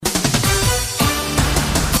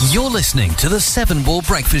You're listening to the Seven Ball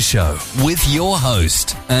Breakfast Show with your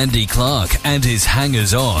host, Andy Clark, and his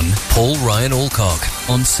hangers-on, Paul Ryan Alcock,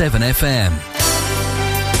 on 7FM. 7FM.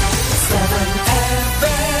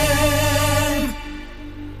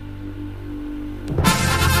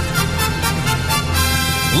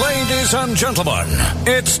 Ladies and gentlemen,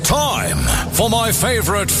 it's time for my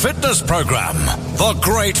favourite fitness programme, The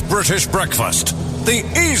Great British Breakfast. The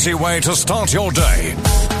easy way to start your day.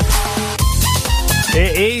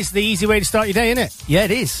 It is the easy way to start your day, isn't it? Yeah,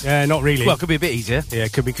 it is. Not really. Well, it could be a bit easier. Yeah,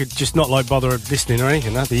 could just not like bother listening or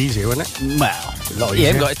anything. That'd be easier, wouldn't it? Well, A lot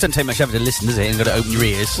yeah, easier. it doesn't take much effort to listen, does it? You got to open your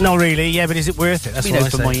ears. Not really, yeah, but is it worth it? That's You what I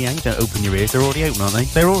open say. my ear. You don't open your ears. They're already open, aren't they?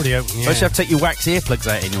 They're already open, yeah. But you have to take your wax earplugs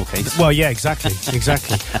out in your case. Well, yeah, exactly.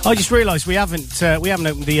 I just realised we haven't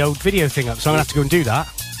opened the old video thing up, so I'm going to have to go and do that.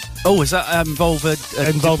 Oh, does that involve a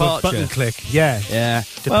departure? button click, yeah. Yeah.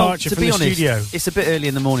 Departure to from be the honest, studio. It's a bit early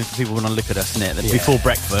in the morning for people when I look at us, isn't it? Yeah. Before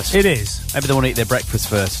breakfast. It is. Maybe they want to eat their breakfast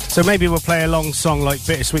first. So maybe we'll play a long song like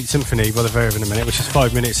Bittersweet Symphony by the Verve in a minute, which is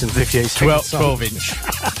 5 minutes and 58 seconds. 12 inch.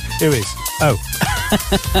 Who is? Oh.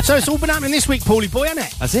 So it's all been happening this week, Paulie boy, hasn't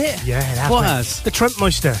it? Has it? Yeah, it has. What mate. has? The Trump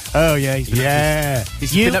Meister. Oh, yeah.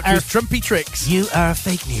 He's He's been up to his Trumpy tricks. You are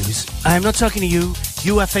fake news. I'm not talking to you.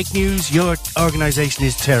 You are fake news. Your organisation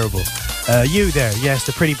is terrible. You there, yes,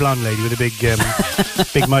 the pretty blonde lady with a big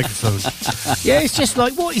big microphone. Yeah, it's just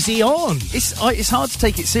like, what is he on? It's hard to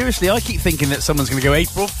take it seriously. I keep thinking that someone's going to go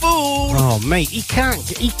April Fool. Oh, mate, he can't.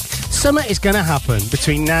 Something is going to happen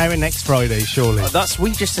between now and next Friday, surely.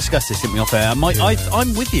 We just discussed this, didn't we, off air?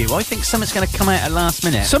 I'm with you. I think something's going to come out at last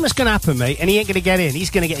minute. Something's going to happen, mate, and he ain't going to get in. He's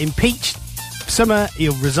going to get impeached.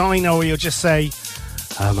 He'll resign, or he'll just say,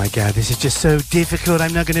 oh, my God, this is just so difficult.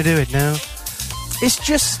 I'm not going to do it now. It's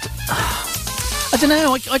just... I don't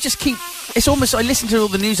know. I just keep... It's almost... I listen to all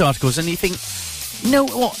the news articles and you think... No,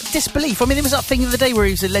 what? Disbelief. I mean, there was that thing the other day where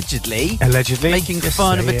he was allegedly making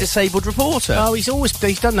fun of a disabled reporter. Oh, he's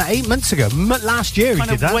done that 8 months ago. Last year he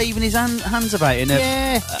did that. Waving his hands about in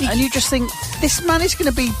Yeah. and you just think, this man is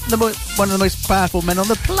going to be one of the most powerful men on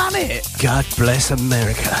the planet. God bless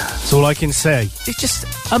America. That's all I can say. It's just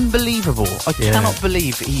unbelievable. I cannot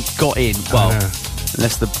believe he got in. Well,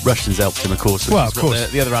 unless the Russians helped him, of course. Well, of course.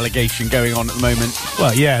 The other allegation going on at the moment.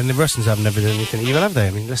 Well, yeah, and the Russians haven't never done anything evil, have they?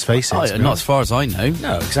 I mean, let's face it. Not as far as I know.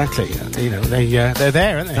 No, exactly. You know, they're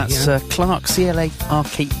there, aren't they? That's Clark,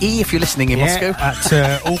 C-L-A-R-K-E, if you're listening in Moscow. At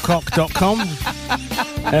allcock.com.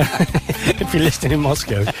 If you're listening in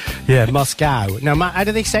Moscow. Yeah, Moscow. Now, how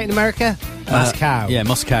do they say it in America? Moscow. Yeah,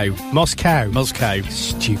 Moscow. Moscow.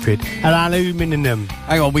 Stupid. And aluminum.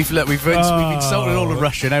 Hang on, we've insulted all of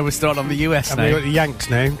Russia, now we're starting on the US now. We've got the Yanks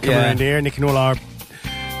now coming around here, nicking all our...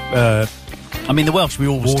 I mean, the Welsh, we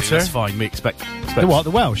always water. do, that's fine. We expect... The what?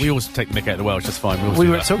 The Welsh? We always take the mick out of the Welsh, that's fine. We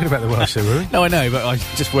weren't talking about the Welsh, though, were we? No, I know, but I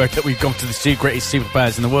just worked that we've gone to the greatest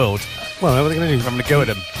superpowers in the world. Well, what are they going to do? Having a go at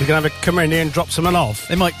them. They're going to come around here and drop someone off?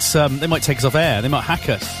 They might take us off air. They might hack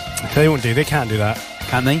us. They won't do. They can't do that.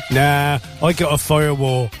 Can they? Nah, I got a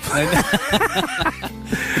firewall. You've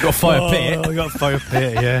got a fire pit. I got a fire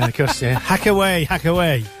pit, yeah, of course, yeah. Hack away. I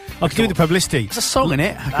could do the publicity. There's a song in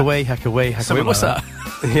it. Hack away. Something What's like that?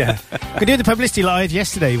 Yeah. I could do the publicity like I did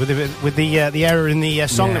yesterday with the error in the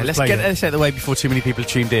song that was let's playing. get this out of the way before too many people are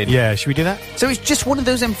tuned in. Yeah, should we do that? So it's just one of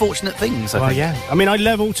those unfortunate things, I think. Yeah. I mean, I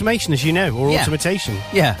love automation, as you know, or Yeah. automation.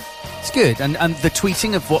 Yeah. It's good. And the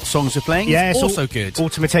tweeting of what songs we're playing Yeah, is it's also good.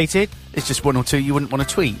 Automated. It's just one or two you wouldn't want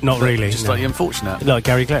to tweet. Not really, Just no. slightly unfortunate. Like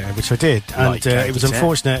Gary Glitter, which I did. Like And Gary it was Glitter.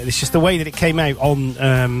 unfortunate. It's just the way that it came out on...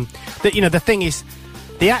 the thing is,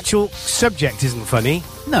 the actual subject isn't funny.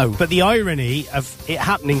 No. But the irony of it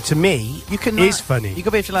happening to me is funny. You got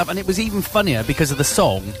to be able to laugh. And it was even funnier because of the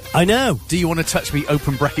song. I know. Do you want to touch me?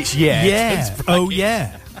 Open brackets, yeah. Yeah. Close Oh, brackets.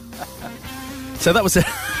 yeah. So that was a...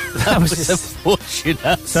 That was was-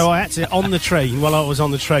 unfortunate. So I had to, on the train, while I was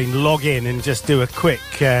on the train, log in and just do a quick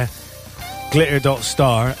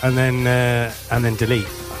glitter.star and then delete.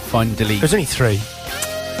 Find delete. There's only 3.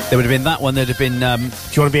 There would have been that one. There'd have been... Do you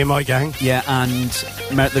want to be in my gang? yeah, and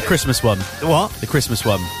the Christmas one. What? The Christmas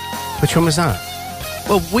one. Which one was that?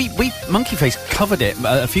 Well, we Monkey Face covered it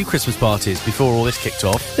at a few Christmas parties before all this kicked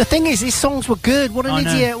off. The thing is, his songs were good. What an I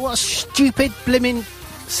know. idiot. What a stupid blimmin'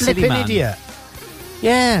 Silly flippin' man. idiot.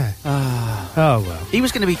 Yeah. Oh, well. He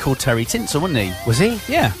was going to be called Terry Tinsel, wasn't he? Was he?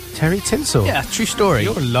 Yeah. Terry Tinsel? Yeah, true story.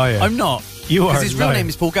 You're a liar. I'm not. You are Because his a real liar. name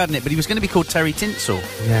is Paul Gadnet, but he was going to be called Terry Tinsel.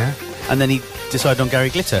 Yeah. And then he decided on Gary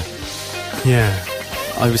Glitter. Yeah.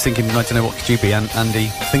 I was thinking, I don't know, what could you be? Andy,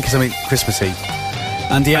 think of something Christmassy.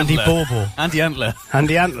 Andy Andy Antler. Bauble. Andy Antler.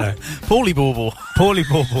 Andy Antler. Paulie Bauble. Paulie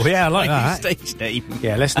Bauble. Yeah, I like that. Stage name.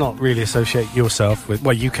 Yeah, let's not really associate yourself with...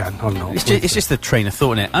 Well, you can. I'm not. It's just the train of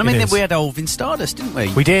thought, isn't it? I mean, we had Alvin Stardust, didn't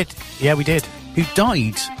we? We did. Yeah, we did. Who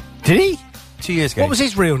died. Did he? 2 years ago. What was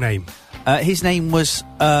his real name? His name was...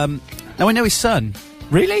 now I know his son.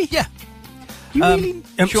 Really? Yeah. You really...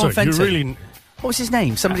 Sean Fenton. You really... What was his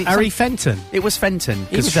name? Harry Fenton. It was Fenton.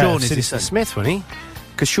 Because Sean is his son. Smith, wasn't he?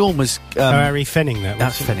 Because Sean was... Harry Fenning,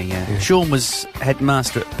 That's Fenning, yeah. Sean was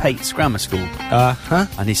headmaster at Pate's Grammar School.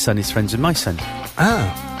 And his son is friends with my son.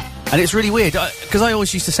 And it's really weird, because I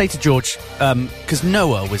always used to say to George, because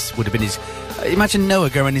Noah would have been his... Imagine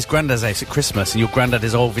Noah going to his granddad's house at Christmas and your granddad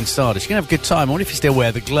is Alvin Stardust. You're going to have a good time. I wonder if you still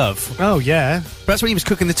wear the glove. Oh, yeah. But that's when he was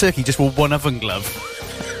cooking the turkey, just wore one oven glove.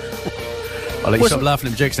 I'll let you stop laughing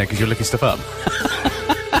at my jokes now because you're looking stuff up.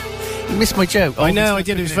 You missed my joke. I know, I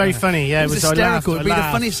did. It was very funny. Yeah, it was hysterical. It'd be the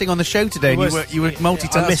funniest thing on the show today. And you were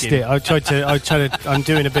multitasking. I missed it. I tried to. I'm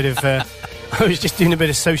doing a bit of. I was just doing a bit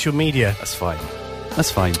of social media. That's fine.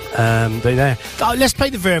 That's fine. There. Let's play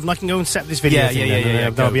the verb, and I can go and set this video.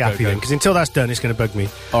 Yeah. I'll be happy then, because until that's done, it's going to bug me.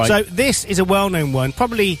 All right. So this is a well-known one,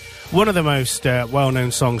 probably one of the most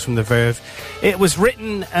well-known songs from the Verve. It was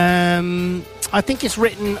written. I think it's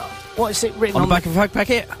written. What is it written on the back of a fag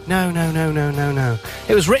packet? No.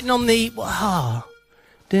 It was written on the...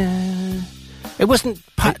 It wasn't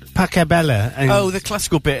Pacabella. The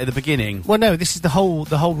classical bit at the beginning. Well, no, this is the whole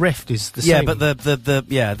riff is the same. Yeah, but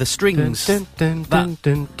the strings... Dun, dun, dun,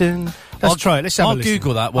 dun, dun. Let's try it. Let's have a listen. I'll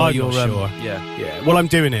Google that while you're... Sure. Yeah. While I'm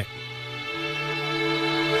doing it.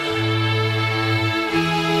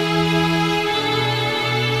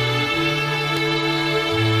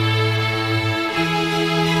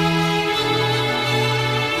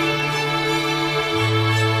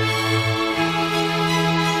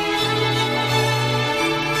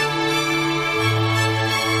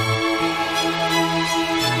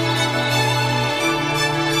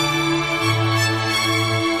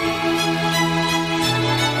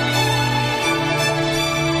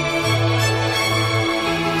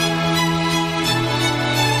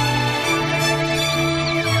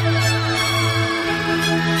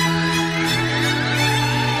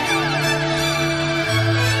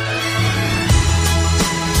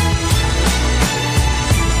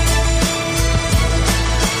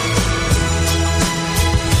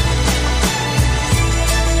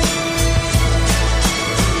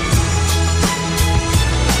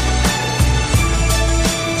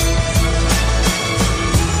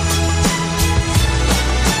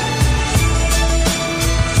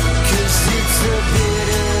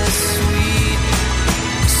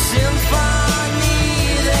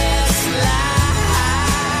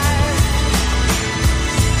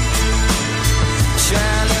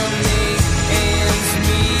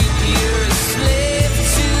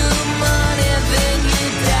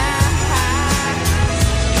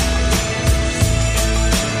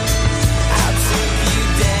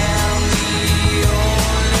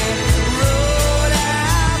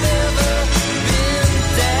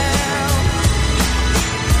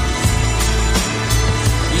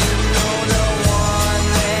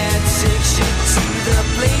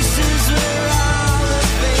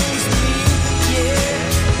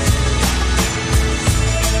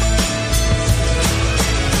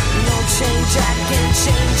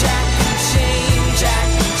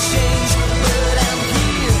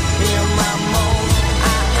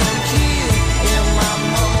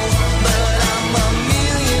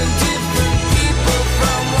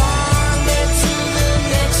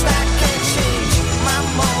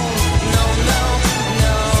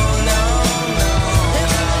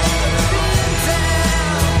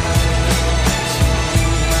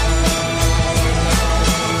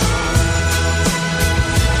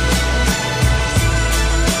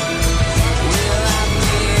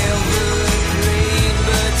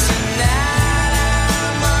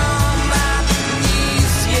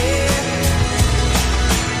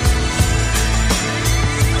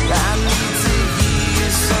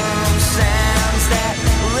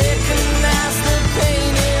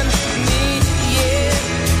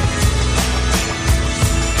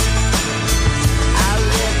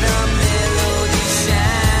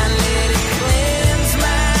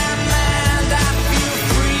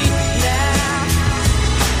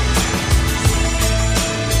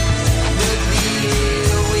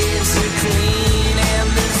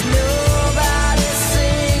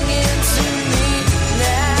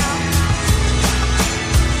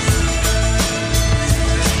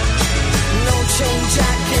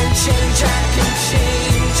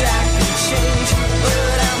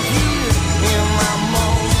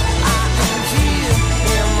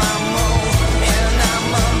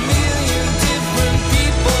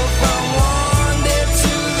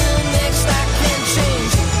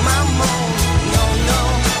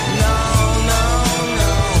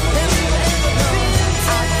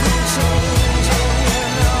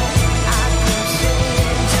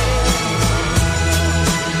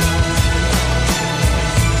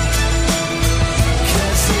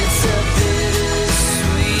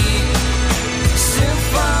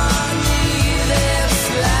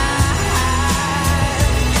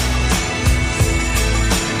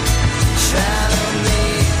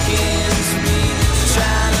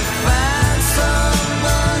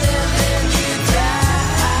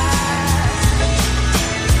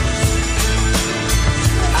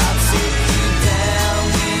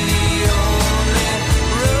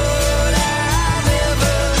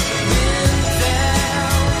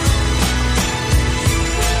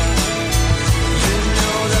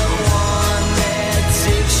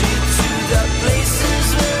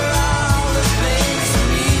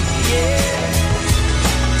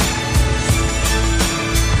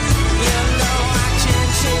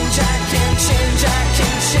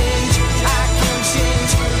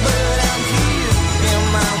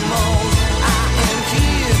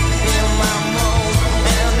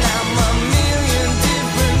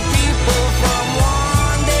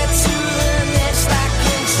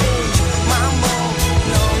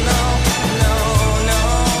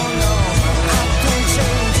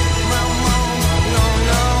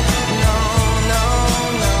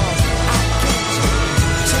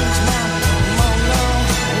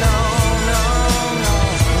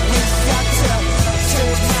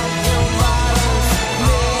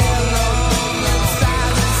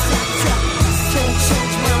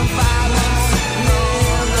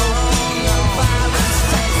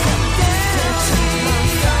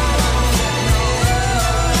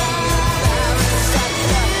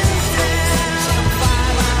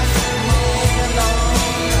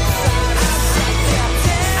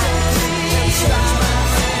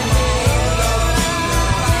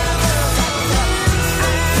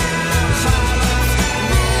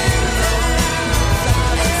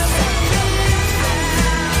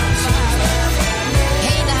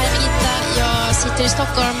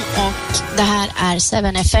 Stockholm och det här är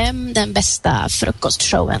 7FM, den bästa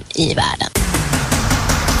frukostshowen i världen.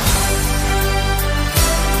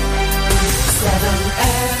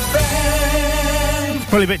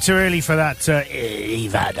 Probably a bit too early for that,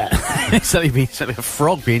 Ivana. It's like a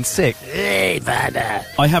frog being sick. Ivana.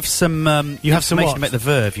 I have some you have some information what? about the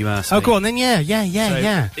Verve you asked me. Oh, go on then,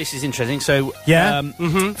 yeah. This is interesting. So, yeah,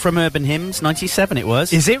 from Urban Hymns, 97 it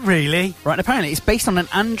was. Is it really? Right, and apparently it's based on an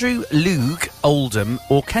Andrew Loog Oldham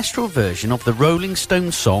orchestral version of the Rolling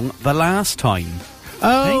Stones song The Last Time.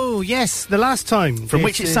 Oh, okay. Yes, The Last Time. From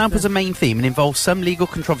which it samples a main theme and involves some legal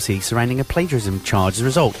controversy surrounding a plagiarism charge as a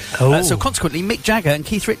result. So consequently, Mick Jagger and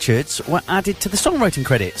Keith Richards were added to the songwriting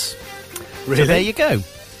credits. Really? So there you go. Do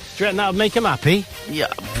you reckon that'll make him happy? Yeah,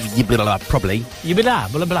 probably. Blah,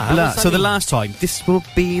 blah, blah. So The Last Time. This will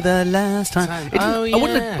be the last time. Oh, yeah.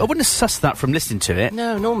 I wouldn't have sussed that from listening to it.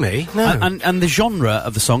 No, not me. No. And the genre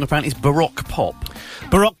of the song apparently is Baroque pop.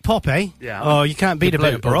 Baroque pop, eh? Yeah. Oh, you can't beat a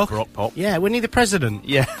bit of Baroque. Baroque pop. Yeah, wasn't he the president?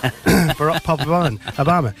 Yeah. Baroque pop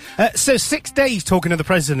Obama. So 6 days talking to the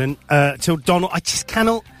president till Donald. I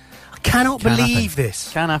cannot believe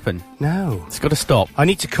this. Can happen. No. It's got to stop. I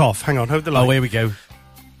need to cough. Hang on, hold the line. Oh, here we go.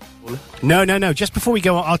 No. Just before we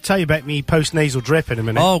go, I'll tell you about me post-nasal drip in a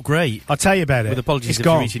minute. Oh, great. I'll tell you about it. With apologies it's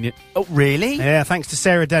gone. Reaching you. Oh, really? Yeah, thanks to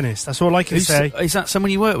Sarah Dennis. That's all I can say. Is that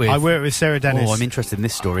someone you work with? I work with Sarah Dennis. Oh, I'm interested in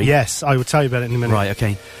this story. Yes, I will tell you about it in a minute. Right,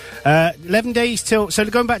 okay. 11 days till... So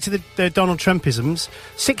going back to the Donald Trumpisms,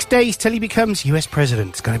 6 days till he becomes US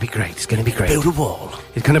president. It's going to be great. It's going to be great. Build a wall.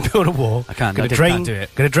 He's going to build a wall. I can't do it.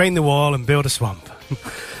 Going to drain the wall and build a swamp.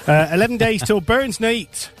 11 days till Burns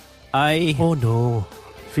Night. Oh, no.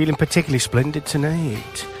 Feeling particularly splendid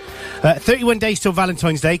tonight. 31 days till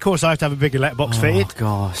Valentine's Day. Of course, I have to have a bigger letterbox fitted. Oh,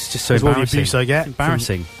 gosh. It's just so embarrassing. All the abuse I get.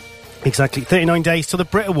 Embarrassing. Exactly. 39 days till the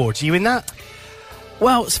Brit Awards. Are you in that?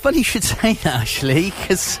 Well, it's funny you should say that, actually,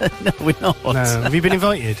 because no, we're not. No. Have you been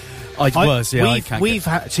invited? We've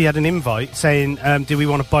actually had an invite saying, do we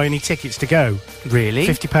want to buy any tickets to go? Really?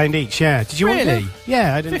 £50 each, yeah. Did you want to?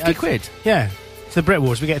 Yeah. I didn't, 50 quid? Yeah. To the Brit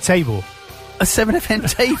Awards, we get a table. A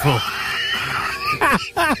 7FM table?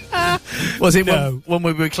 Was it one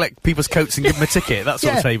where we would collect people's coats and give them a ticket? That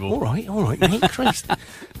sort of table? All right, mate. Christ.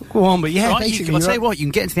 Go on, but yeah, right, basically... I'll tell you what, you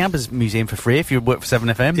can get into the Ambers Museum for free if you work for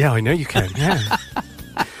 7FM. Yeah, I know you can, yeah.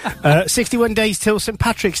 61 days till St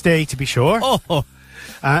Patrick's Day, to be sure. Oh.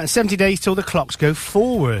 70 days till the clocks go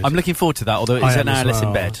forward. I'm looking forward to that, although it's an hour less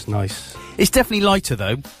in bed. It's nice. It's definitely lighter,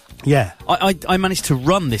 though. Yeah. I managed to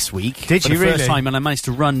run this week. Did you really? For the first time, and I managed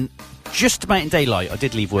to run just about in daylight. I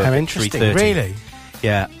did leave work at 3:30. Really?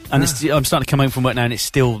 Yeah. And I'm starting to come home from work now, and it's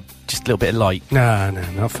still just a little bit of light. No,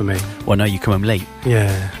 not for me. Well, no, you come home late.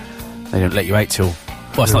 Yeah. They don't let you out till...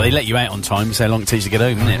 Well, it's not they let you out on time, so how long it takes you to get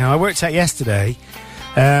home, isn't it? No, I worked out yesterday.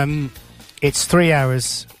 It's 3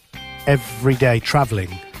 hours every day travelling.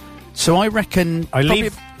 So I reckon...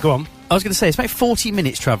 Go on. I was going to say, it's about 40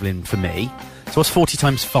 minutes travelling for me. So what's 40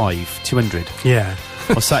 times 5? 200. Yeah.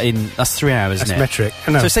 What's that in? That's 3 hours, That's isn't it? metric.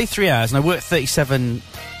 So say 3 hours, and I work 37...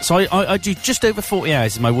 So I do just over 40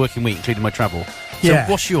 hours in my working week, including my travel. So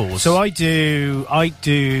what's yours? So I do,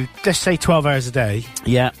 let's say 12 hours a day.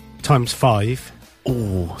 Yeah. Times 5.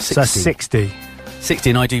 Oh, 60. So that's 60. 60,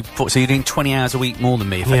 and I do... So you're doing 20 hours a week more than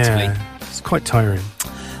me, effectively. Yeah. It's quite tiring.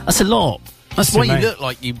 That's a lot. That's why you look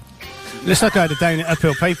like you... Looks like I had a down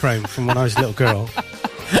uphill paper round from when I was a little girl.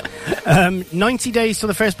 90 days till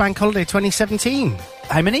the first bank holiday 2017.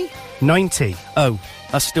 How many? 90. Oh,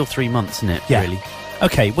 that's still 3 months, isn't it? Yeah. Really?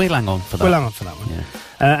 Okay, we'll hang on for that. We'll hang on for that one.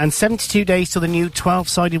 Yeah. And 72 days till the new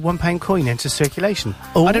 12-sided £1 coin enters circulation.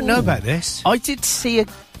 Oh. I don't know about this. I did see a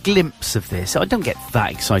glimpse of this. I don't get that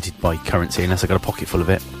excited by currency unless I got a pocket full of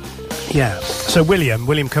it. Yeah. So William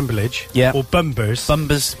Cumberledge. Yeah. Or Bumbers.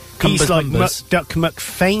 He's like Duck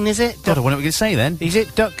McFane, is it? God, what are we going to say then? Is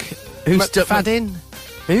it Duck McFadden?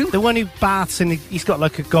 Who? The one who baths in he's got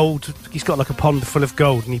like a pond full of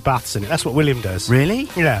gold and he baths in it. That's what William does. Really?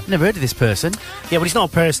 Yeah. Never heard of this person. Yeah, but he's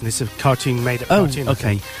not a person, it's a cartoon made up cartoon.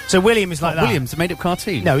 Okay. So William is like that. William's a made up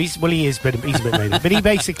cartoon? No, he is, but he's a bit made up. But he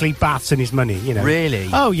basically baths in his money, you know. Really?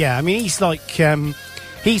 Oh yeah, I mean he's like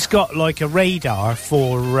he's got like a radar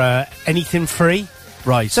for anything free.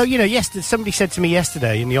 Right. So, you know, somebody said to me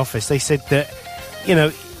yesterday in the office, they said that, you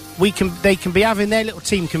know, they can be having, their little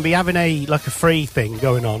team can be having a free thing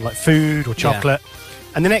going on, like food or chocolate.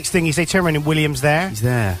 Yeah. And the next thing is they turn around and William's there. He's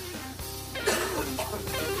there.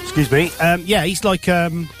 Excuse me. Yeah, he's like,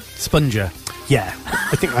 Sponger. Yeah.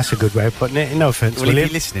 I think that's a good way of putting it. No offence, Will William. he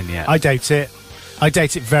be listening yet? I doubt it. I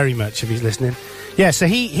doubt it very much if he's listening. Yeah, so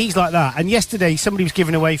he's like that. And yesterday, somebody was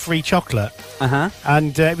giving away free chocolate.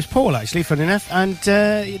 And it was Paul, actually, funny enough. And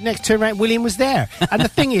next turn around, William was there. And the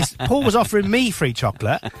thing is, Paul was offering me free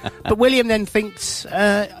chocolate, but William then thinks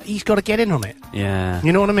he's got to get in on it. Yeah.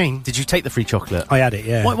 You know what I mean? Did you take the free chocolate? I had it,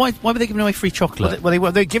 yeah. Why were they giving away free chocolate?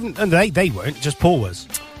 Well, they giving... They weren't, just Paul was.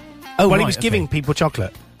 Oh, well, he was giving people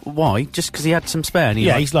chocolate. Why? Just because he had some spare? And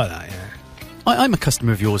he's like that, yeah. I'm a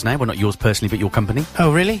customer of yours now. Well, not yours personally, but your company.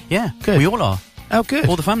 Oh, really? Yeah. Good. We all are. Oh, good.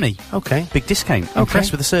 All the family. Okay. Big discount. Okay.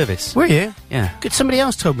 Impressed with the service. Were you? Yeah. Good. Somebody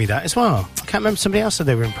else told me that as well. I can't remember. Somebody else said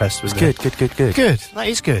they were impressed with it. Good. Good. That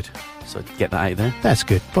is good. So get that out there. That's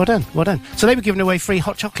good. Well done. So they were giving away free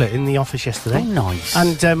hot chocolate in the office yesterday. Oh, nice.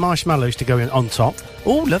 And marshmallows to go in on top.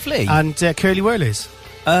 Oh, lovely. And curly whirlies.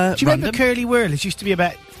 Do you remember curly whirlies used to be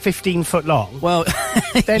about 15 foot long? Well,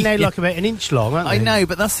 they're now like about an inch long, aren't they? I know,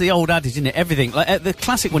 but that's the old adage, isn't it? Everything. Like the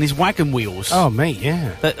classic one is wagon wheels. Oh, mate,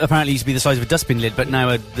 yeah. That apparently used to be the size of a dustbin lid, but now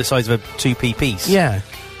are the size of a 2p piece. Yeah.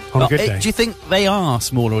 On a good day. Do you think they are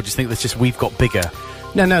smaller, or do you think that's just we've got bigger?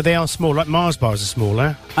 No, they are small. Like Mars bars are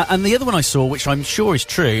smaller. And the other one I saw, which I'm sure is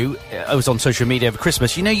true, I was on social media over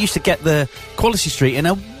Christmas. You used to get the Quality Street in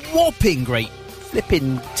a whopping great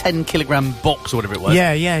flipping 10 kilogram box or whatever it was.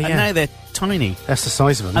 Yeah. And now they're tiny. That's the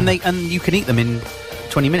size of them. And you can eat them in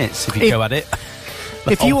 20 minutes if you go at it.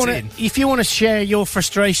 If you want to share your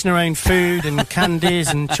frustration around food and candies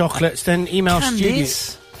and chocolates, then email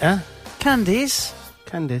Candies? Huh? Candies?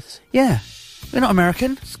 Yeah. We're not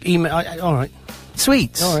American. Email. All right.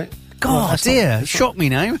 Sweets. All right. God, dear. Shock me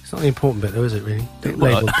now. It's not the important bit, though, is it, really? Don't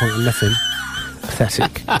label the point of nothing.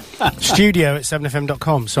 Pathetic. Studio at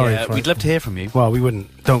 7fm.com. Sorry. Yeah, we'd love to hear from you. Well, we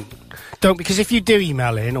wouldn't. Don't, because if you do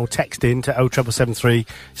email in or text in to 07773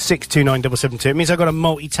 629 772, it means I've got to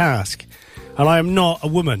multitask. And I am not a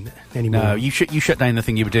woman anymore. No, you shut down the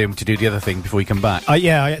thing you were doing to do the other thing before you come back.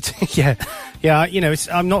 Yeah.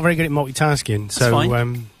 I'm not very good at multitasking. So,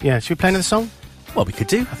 fine. Should we play another song? Well, we could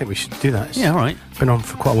do. I think we should do that. Yeah, all right. Been on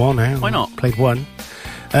for quite a while now. Why not? Played one.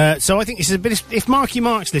 So I think this is a bit... If Marky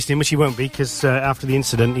Mark's listening, which he won't be, because after the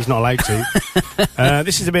incident, he's not allowed to.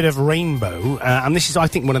 This is a bit of Rainbow, and this is, I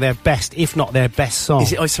think, one of their best, if not their best song.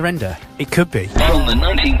 Is it I Surrender? It could be. From the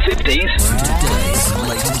 1950s to today's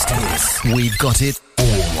latest hits, we've got it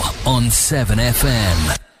all on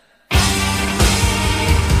 7FM.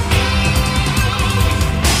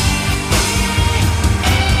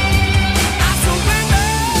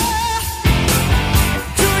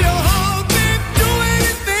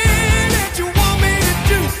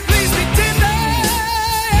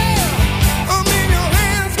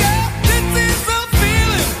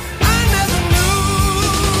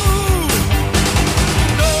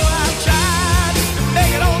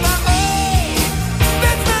 Make it on my own.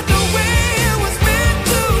 That's not the way it was meant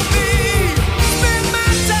to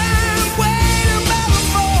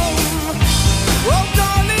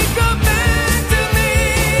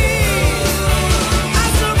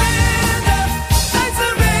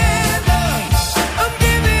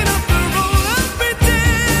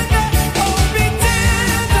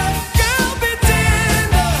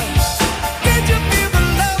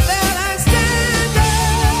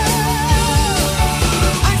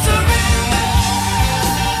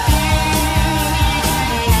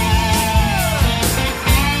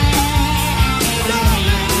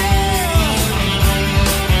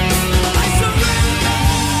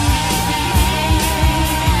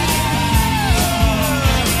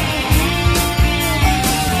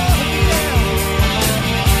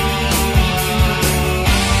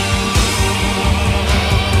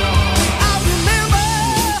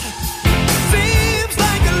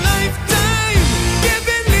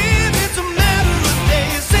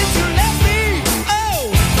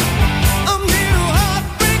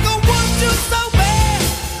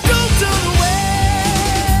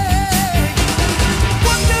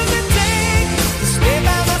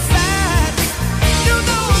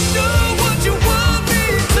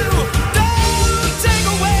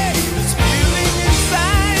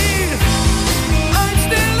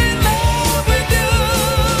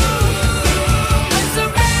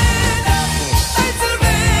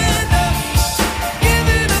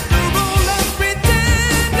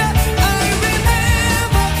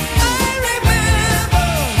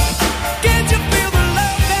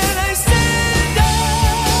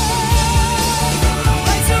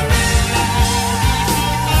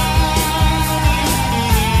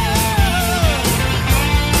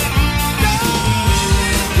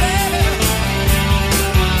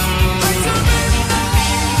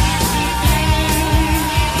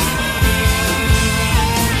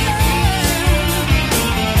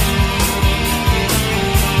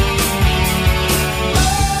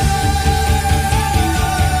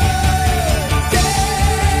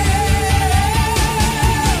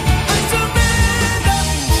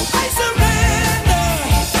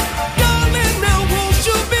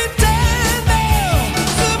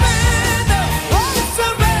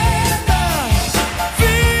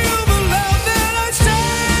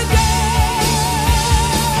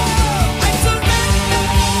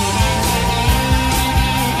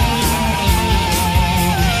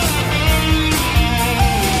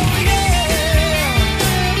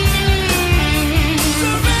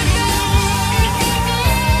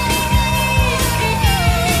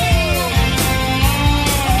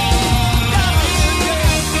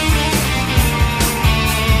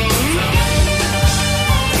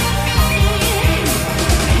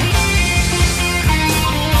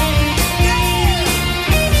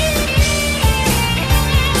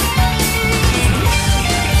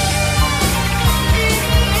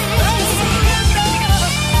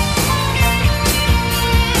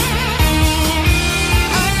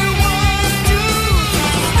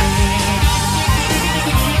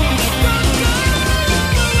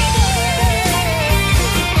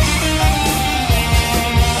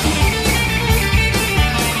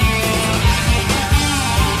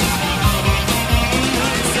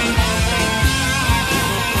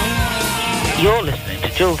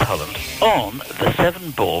Jools Holland on the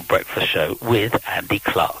 7 Ball Breakfast Show with Andy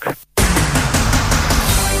Clark.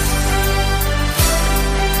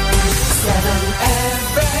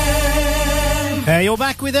 7FM. You're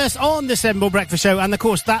back with us on the 7 Ball Breakfast Show, and of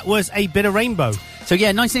course that was A Bit of Rainbow. So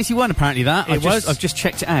yeah, 1981 apparently that. I've just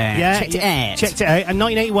checked it out. Yeah, checked it out. And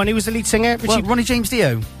 1981, who was the lead singer? Well, Ronnie James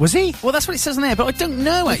Dio. Was he? Well, that's what it says in there, but I don't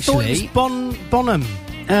know actually. I thought it was Bonham.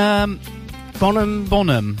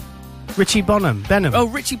 Bonham. Richie Benham. Oh,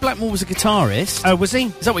 Richie Blackmore was a guitarist. Oh, was he?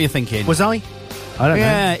 Is that what you're thinking? Was I? I don't know.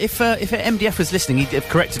 Yeah, if MDF was listening, he'd have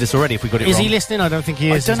corrected us already if we got it wrong. Is he listening? I don't think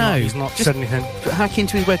he is. I don't know. He's not said anything. Hack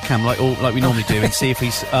into his webcam like we normally do and see if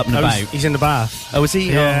he's up and about. He's in the bath. Oh, is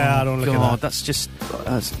he? Yeah, I don't look at that. That's just...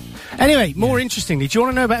 Anyway, more interestingly, do you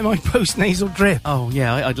want to know about my post-nasal drip? Oh,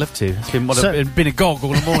 yeah, I'd love to. It's been a gog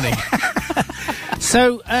all the morning.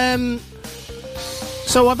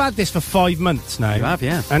 So I've had this for 5 months now. You have,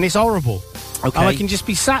 yeah. And it's horrible. Okay. And I can just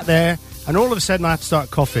be sat there, and all of a sudden I have to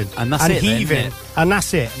start coughing. And that's it, heaving. then, and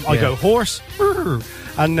that's it. I go hoarse.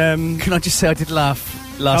 And can I just say I did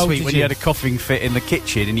laugh last week when you had a coughing fit in the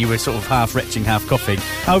kitchen and you were sort of half retching, half coughing.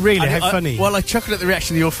 Oh, really? How funny. Well, I chuckled at the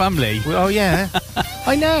reaction of your family. Well, oh, yeah.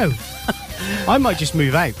 I know. I might just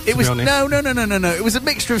move out, to be honest. No. It was a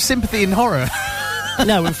mixture of sympathy and horror. an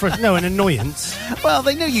annoyance. Well,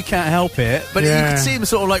 they know you can't help it, but you could see him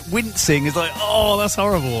sort of like wincing. It's like, oh, that's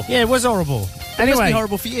horrible. Yeah, it was horrible. Anyway, it must be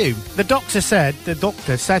horrible for you. The doctor said,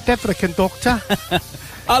 African doctor.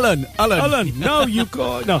 Alan, no, you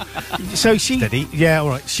got no. So all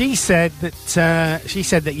right. She said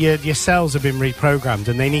that your cells have been reprogrammed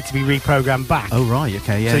and they need to be reprogrammed back. Oh right,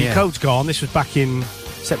 okay, yeah. So your code's gone. This was back in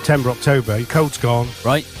September, October. Your code's gone,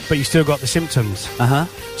 right? But you still got the symptoms.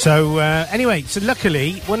 So anyway, so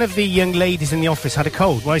luckily one of the young ladies in the office had a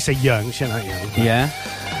cold. Well, I say young, she's not young. Yeah.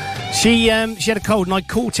 She had a cold and I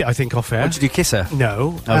caught it, I think, off her. What, did you kiss her?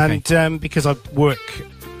 No. Okay. And because I work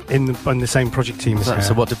in the same project team as her.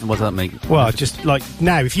 So what does that mean? Well, just like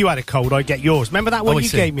now, if you had a cold, I'd get yours. Remember that one you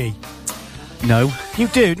gave me? No. You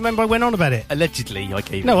did. Remember I went on about it? Allegedly, I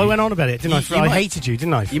gave No, I went on about it, didn't I? I hated you,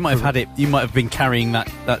 didn't I? You might have had it. You might have been carrying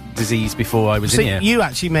that disease before I was in here. You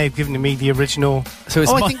actually may have given me the original. So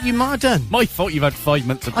it's I think you might have done. My fault. You've had 5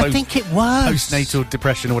 months of I think it was postnatal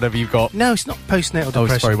depression or whatever you've got. No, it's not postnatal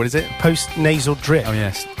depression. Oh, sorry. What is it? Post-nasal drip. Oh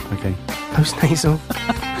yes. Okay. Post-nasal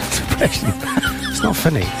depression. It's not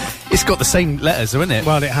funny. It's got the same letters, hasn't it?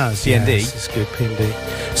 Well, it has. PND. Yes, it's good. PND.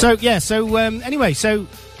 So yeah. So anyway, so.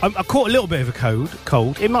 I caught a little bit of a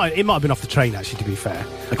cold. It might have been off the train, actually, to be fair.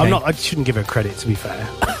 Okay. I shouldn't give her credit, to be fair.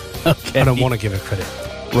 Okay. I don't want to give her credit.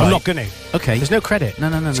 Right. I'm not going to. Okay. There's no credit. No.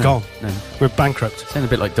 It's gone. No. We're bankrupt. Sound a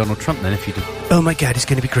bit like Donald Trump then, if you did. Oh my God, it's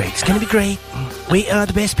going to be great. It's going to be great. We are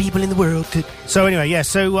the best people in the world. So anyway, yeah,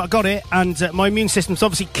 so I got it, and my immune system's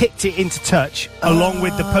obviously kicked it into touch, along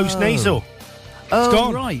with the post-nasal. Oh, it's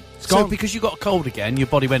gone. Right. It's gone. So because you got a cold again, your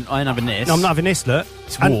body went, I ain't having this. No, I'm not having this, look.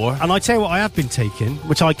 It's war. And I tell you what I have been taking,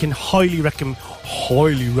 which I can highly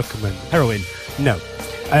recommend. Heroin? No.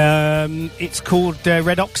 It's called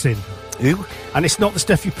Redoxin. Ooh. And it's not the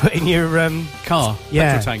stuff you put in your car.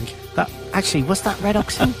 Yeah. Petrol tank. Actually, what's that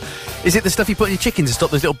Redoxin? Is it the stuff you put in your chicken to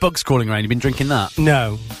stop those little bugs crawling around? You've been drinking that?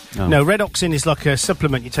 No. Oh. No, Redoxin is like a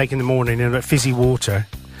supplement you take in the morning in fizzy water.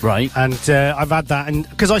 Right. And I've had that, and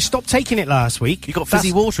because I stopped taking it last week. You got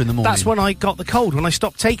fizzy water in the morning? That's when I got the cold, when I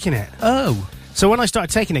stopped taking it. Oh. So when I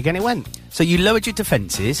started taking it again, it went. So you lowered your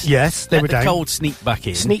defences. Yes, they were down. The cold sneaked back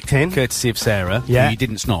in. Sneaked in. Courtesy of Sarah. Yeah. Who you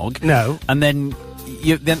didn't snog. No. And then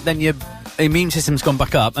your immune system's gone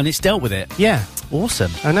back up and it's dealt with it. Yeah.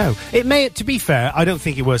 Awesome. I know. It may, to be fair, I don't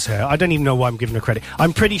think it was her. I don't even know why I'm giving her credit.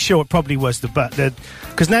 I'm pretty sure it probably was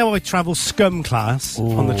because now I travel scum class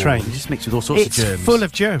on the train. It's just mixed with all sorts of germs. It's full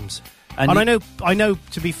of germs. And I know,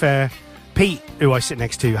 to be fair, Pete, who I sit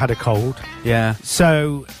next to, had a cold. Yeah.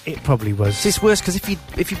 So it probably was. It's worse because if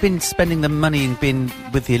you've been spending the money and been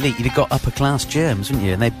with the elite, you'd have got upper class germs, wouldn't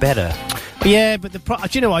you? And they're better. Yeah, but do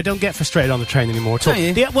you know what? I don't get frustrated on the train anymore at all.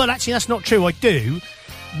 Well, actually, that's not true. I do.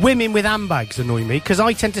 Women with handbags annoy me because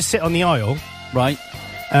I tend to sit on the aisle. Right.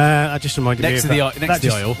 I just reminded me of that. Next to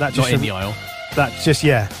the aisle, not in the aisle. That just,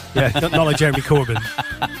 yeah. not like Jeremy Corbyn,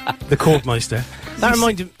 the Cordmeister. That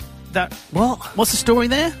reminded me. What? What's the story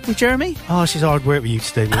there with Jeremy? Oh, she's hard work with you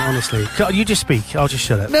today, mate, honestly. You just speak. I'll just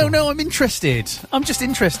shut up. No, I'm interested. I'm just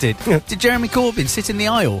interested. Yeah. Did Jeremy Corbyn sit in the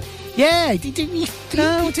aisle? Yeah, he took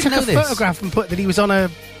a photograph and put that he was on a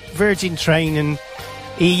Virgin train and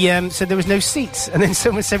he said there was no seats. And then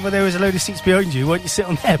someone said, well, there was a load of seats behind you. Why don't you sit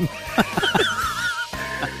on them?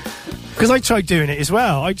 Because I tried doing it as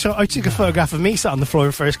well. I took a photograph of me sat on the floor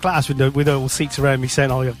in first class with all seats around me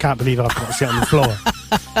saying, oh, I can't believe I've got to sit on the floor.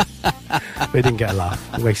 But it didn't get a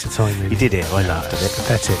laugh. A waste of time, really. You did it. I laughed at it.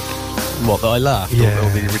 Pathetic. What, that I laughed? Yeah. Or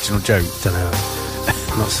the original joke? Don't know.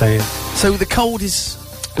 I'm not saying. So the cold is...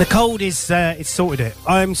 The cold is, it's sorted it.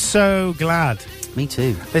 I'm so glad. Me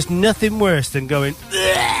too. There's nothing worse than going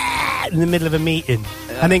in the middle of a meeting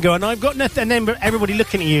and then going, I've got nothing, and then everybody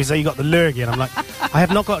looking at you as though you got the lurgy, and I'm like, I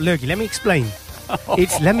have not got lurgy. Let me explain.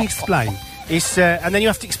 Let me explain. It's and then you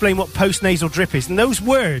have to explain what post-nasal drip is, and those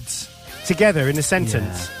words together in a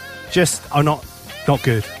sentence just are not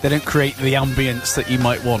good. They don't create the ambience that you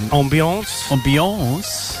might want. Ambiance?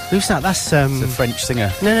 Ambiance? Who's that? That's It's a French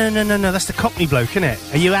singer. No. That's the Cockney bloke, isn't it?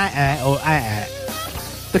 Are you or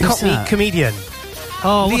the Who's Cockney that? comedian?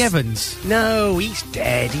 Oh, Lee Evans. No, he's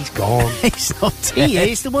dead. He's gone. He's not dead. He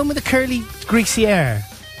is the one with the curly, greasy hair.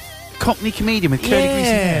 Cockney comedian with curly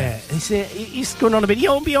greasy hair. He's going on a bit. The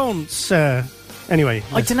ambiance. Anyway,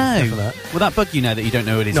 I don't know. Will that bug you now that you don't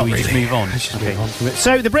know what it is? Not or we really. just move on? Let's just move on from it.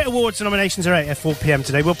 So the Brit Awards nominations are out at 4 p.m.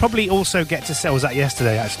 today. We'll probably also get to was that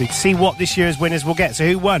yesterday actually to see what this year's winners will get. So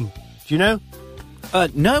who won? Do you know?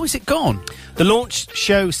 No, is it gone? The launch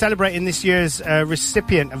show celebrating this year's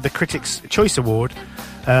recipient of the Critics' Choice Award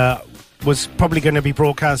was probably going to be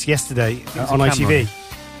broadcast yesterday on ITV.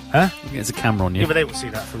 Huh? There's a camera on you. Yeah, but they will see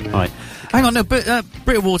that from there. Right. Hang on, no, but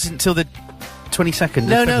Brit Awards isn't until the 22nd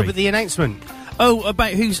No, but the announcement. Oh,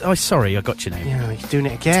 about who's... Oh, sorry, I got your name. Yeah, he's doing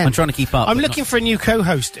it again. I'm trying to keep up. I'm looking for a new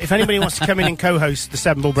co-host. If anybody wants to come in and co-host the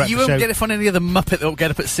Seven Ball Breakfast You won't Show... get it from any other muppet that will get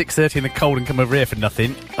up at 6:30 in the cold and come over here for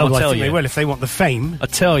nothing. Oh, I'll I tell think you. they will if they want the fame. I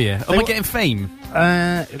tell you. Am I wa- getting fame?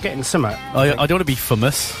 You're getting some. I don't want to be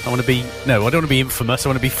famous. I want to be... No, I don't want to be infamous. I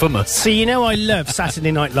want to be famous. So you know I love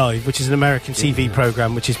Saturday Night Live, which is an American TV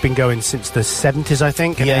programme which has been going since the 70s, I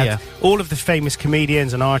think. And Yeah, it had yeah. all of the famous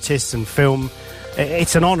comedians and artists and film.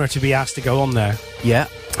 It's an honour to be asked to go on there. Yeah.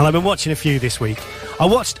 And I've been watching a few this week. I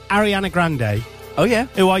watched Ariana Grande, Oh, yeah.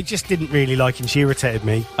 who I just didn't really like, and she irritated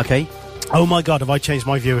me. Okay. Oh my God, have I changed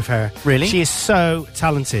my view of her. Really? She is so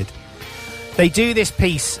talented. They do this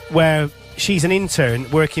piece where she's an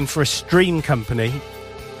intern working for a stream company,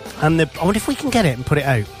 and I wonder if we can get it and put it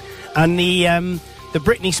out. And the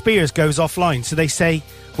Britney Spears goes offline, so they say,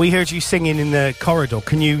 we heard you singing in the corridor,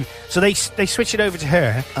 can you... So they switch it over to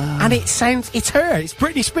her, and it's her, it's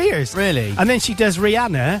Britney Spears. Really? And then she does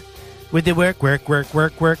Rihanna with the work,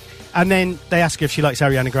 and then they ask her if she likes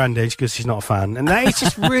Ariana Grande, and she goes, she's not a fan. And that is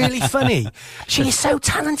just really funny. She is so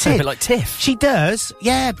talented. A bit like Tiff. She does,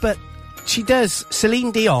 yeah, but she does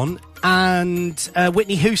Celine Dion and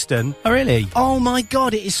Whitney Houston. Oh, really? Oh my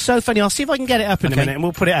God, it is so funny. I'll see if I can get it up in a minute and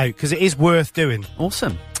we'll put it out, because it is worth doing.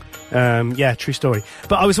 Awesome. Yeah, true story.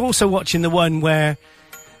 But I was also watching the one where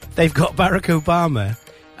they've got Barack Obama,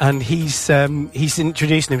 and he's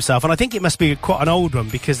introducing himself, and I think it must be quite an old one,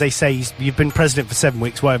 because they say you've been president for 7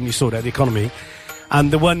 weeks, why haven't you sorted out the economy?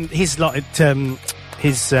 And the one, his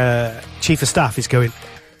chief of staff is going,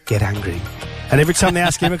 get angry. And every time they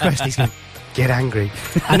ask him a question, he's going, get angry.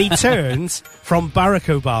 And he turns from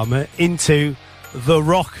Barack Obama into The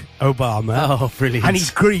Rock Obama. Oh, brilliant. And he's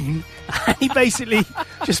green. And he basically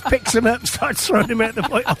just picks him up and starts throwing him out the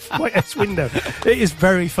White House window. It is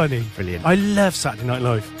very funny. Brilliant. I love Saturday Night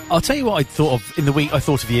Live. I'll tell you what I thought of in the week. I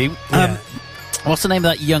thought of you. Yeah. What's the name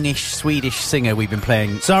of that youngish Swedish singer we've been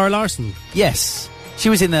playing? Zara Larsson. Yes. She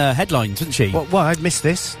was in the headlines, wasn't she? What? I'd missed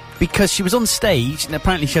this. Because she was on stage and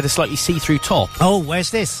apparently she had a slightly see-through top. Oh,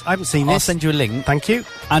 where's this? I haven't seen this. I'll send you a link. Thank you.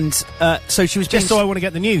 And so she was Just so I want to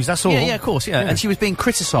get the news, that's all. Yeah, of course, yeah. And she was being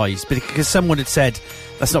criticised because someone had said,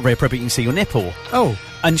 that's not very appropriate, you can see your nipple. Oh.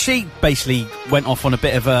 And she basically went off on a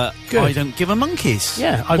bit of a, Good. I don't give a monkeys.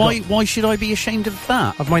 Yeah. Why should I be ashamed of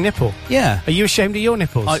that? Of my nipple? Yeah. Are you ashamed of your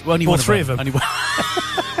nipples? Only All one three of them? Only one.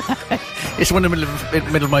 It's one in the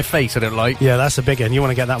middle of my face I don't like. Yeah, that's a big one. You want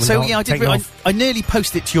to get that one So, out, yeah, I nearly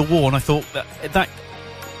posted it to your wall, and I thought that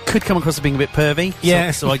could come across as being a bit pervy. Yeah.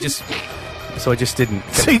 So I just didn't.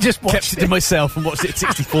 So you just watched kept it to myself and watched it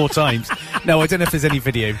 64 times. No, I don't know if there's any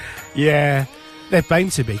video. Yeah. They're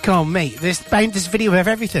bound to be. Come on, mate. There's video of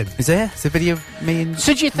everything. Is there? Is there a video of me and...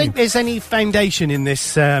 So do you think there's any foundation in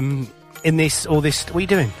this, all this... What are you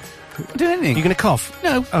doing? I'm doing anything. You going to cough?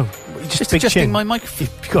 No. Oh, just big adjusting chin. my microphone.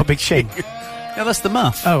 You've got a big chin. No, that's the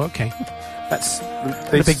muff. Oh, okay. That's...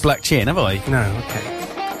 The big black chin, have I? No,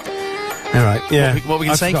 okay. All right, yeah. What were we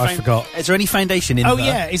going to say? I forgot. Is there any foundation in Oh, there?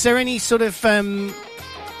 yeah. Is there any sort of...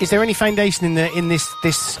 is there any foundation in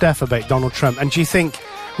this stuff about Donald Trump? And do you think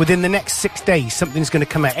within the next 6 days something's going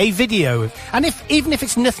to come out? A video of... And even if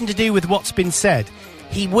it's nothing to do with what's been said,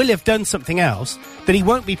 he will have done something else that he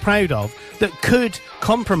won't be proud of that could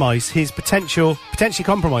compromise his potentially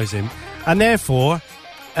compromise him, and therefore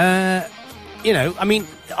you know, I mean,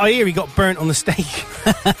 I hear he got burnt on the stake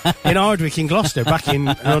in Ardwick in Gloucester back on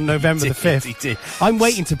November the 5th. He did. I'm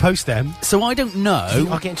waiting to post them. So I don't know. Do you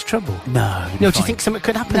think I'll get into trouble? No. No, do you think something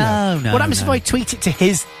could happen? No. What happens if I tweet it to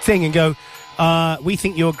his thing and go, we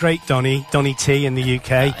think you're great, Donny T in the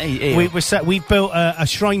UK. We built a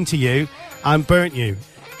shrine to you and burnt you.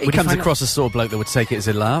 He comes across a sort of bloke that would take it as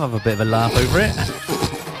a laugh, have a bit of a laugh over it.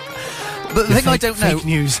 But the thing I don't know, fake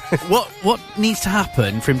news. what needs to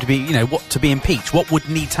happen for him to be, to be impeached? What would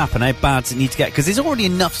need to happen? How bad does it need to get? Because there's already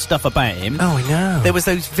enough stuff about him. Oh, I know. There was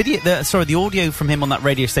those the audio from him on that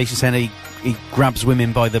radio station saying he grabs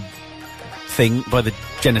women by the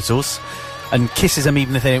genitals and kisses them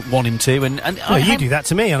even if they don't want him to. And you do that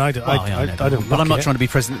to me, and I don't. I don't. But I'm not trying to be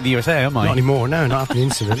president of the USA, am I? Not anymore. No, not after the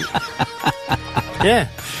incident. Yeah.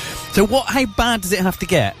 So how bad does it have to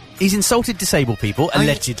get? He's insulted disabled people,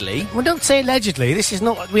 allegedly. Well, don't say allegedly. This is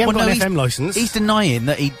not... We haven't got an FM licence. He's denying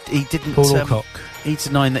that he didn't... Paul Alcock. He's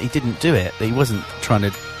denying that he didn't do it, that he wasn't trying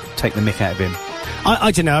to take the mick out of him.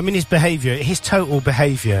 I don't know. I mean, his behaviour, his total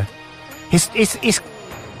behaviour, his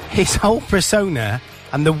whole persona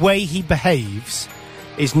and the way he behaves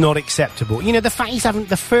is not acceptable. You know, the fact he's having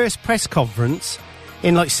the first press conference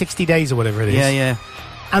in like 60 days or whatever it is. Yeah.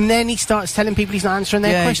 And then he starts telling people he's not answering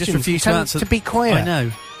their questions. He just refused to answer. To be quiet. I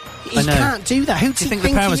know. He can't do that. Who do you think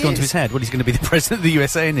the power's gone to his head? Well, he's going to be the president of the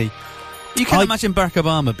USA, isn't he? You can't imagine Barack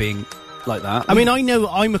Obama being like that. I mean, I know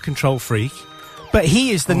I'm a control freak, but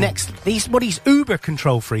he is the next... He's uber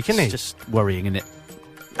control freak, isn't he? It's just worrying, isn't it?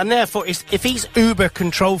 And therefore, if he's uber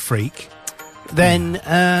control freak, then,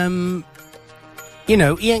 he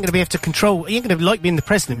ain't going to be able to control... He ain't going to like being the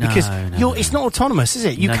president because it's not autonomous, is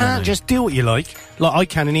it? You can't just do what you like I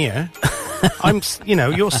can in here.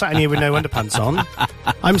 You're sat in here with no underpants on.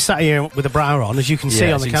 I'm sat here with a bra on, as you can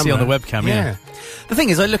see on the camera. You can see on the webcam, yeah. The thing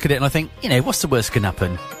is, I look at it and I think, what's the worst can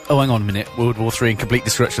happen? Oh, hang on a minute, World War III and complete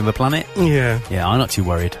destruction of the planet? Yeah. Yeah, I'm not too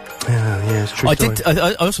worried. Yeah, it's true.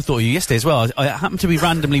 I also thought of you yesterday as well. I happened to be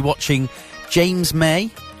randomly watching James May,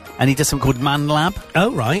 and he does something called Man Lab.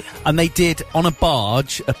 Oh, right. And they did, on a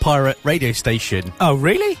barge, a pirate radio station. Oh,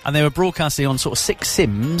 really? And they were broadcasting on sort of 6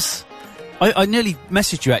 Sims. I nearly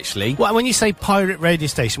messaged you, actually. Well, when you say pirate radio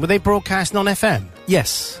station, were they broadcasting on FM?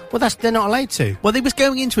 Yes. Well, they're not allowed to. Well, they was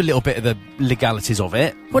going into a little bit of the legalities of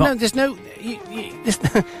it. Well, no, there's no...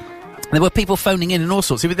 There were people phoning in and all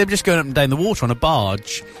sorts. They were just going up and down the water on a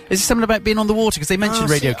barge. Is there something about being on the water? Because they mentioned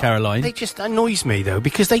Radio Caroline. They just annoys me, though,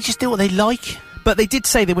 because they just do what they like. But they did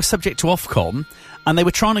say they were subject to Ofcom, and they were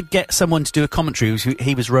trying to get someone to do a commentary.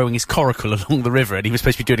 He was rowing his coracle along the river, and he was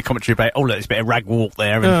supposed to be doing a commentary about, look, there's a bit of ragwort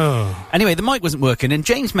there. And anyway, the mic wasn't working, and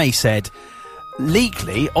James May said,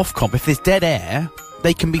 legally, Ofcom, if there's dead air,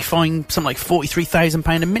 they can be fined something like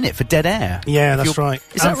 £43,000 a minute for dead air. Yeah, that's right.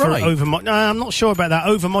 Is that right? No, I'm not sure about that.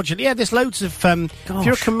 Overmodulate. Yeah, there's loads of... if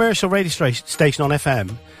you're a commercial radio station on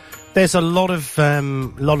FM... There's a lot of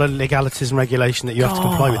legalities and regulation that you have to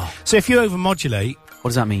comply with. So if you overmodulate...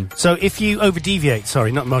 What does that mean? So if you overdeviate,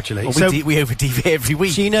 sorry, not modulate. Well, we overdeviate every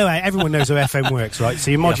week. So everyone knows how FM works, right? So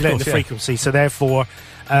you modulate the frequency, so therefore...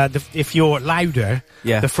 if you're louder,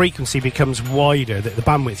 the frequency becomes wider, the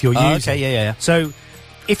bandwidth you're using. Okay, yeah. So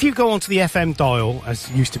if you go onto the FM dial, as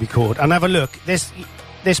it used to be called, and have a look, there's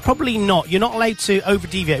probably not... You're not allowed to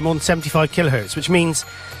overdeviate more than 75 kilohertz, which means...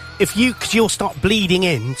 Because you'll start bleeding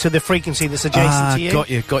in to the frequency that's adjacent to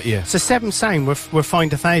you. Got you. So Seven Sound were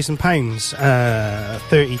fined £1,000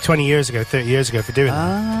 30 years ago for doing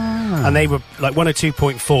that. And they were like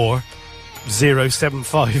 102.4075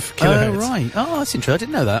 kilohertz. Oh, right. Oh, that's interesting. I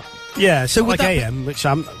didn't know that. Yeah, so like AM, which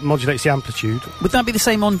modulates the amplitude. Would that be the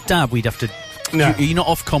same on DAB? We'd have to... No. You're not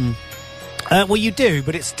Ofcom... well, you do,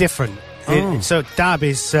 but it's different. So DAB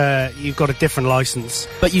is... you've got a different licence.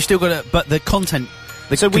 But you still got to... But the content...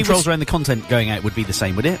 The controls around the content going out would be the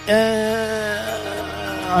same, would it?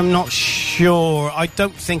 I'm not sure. I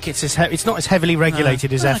don't think it's not as heavily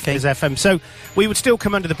regulated as FM. So we would still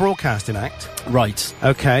come under the Broadcasting Act. Right.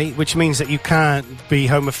 Okay, which means that you can't be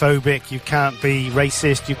homophobic, you can't be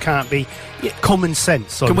racist, you can't be... common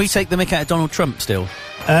sense. Can we take the mick out of Donald Trump still?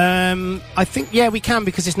 I think, we can,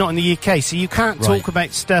 because it's not in the UK. So you can't talk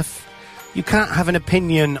about stuff... You can't have an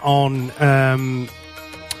opinion on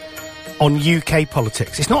UK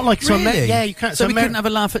politics. It's not like... Really? You can't... So we couldn't have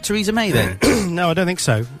a laugh at Theresa May then? No, I don't think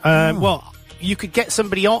so. Well, you could get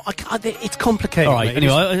somebody on... it's complicated. All right,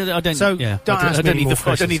 anyway, I don't... So, don't don't need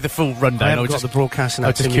the full rundown. I haven't got the Broadcasting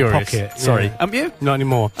Act in curious. Your pocket. Sorry. Haven't you? Not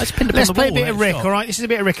anymore. Let's play a bit of Rick, all right? This is a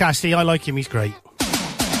bit of Rick Astley. I like him. He's great.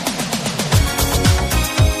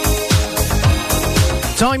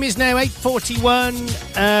 Time is now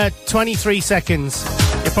 8:41, 23 seconds.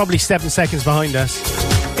 You're probably 7 seconds behind us.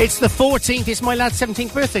 It's the 14th. It's my lad's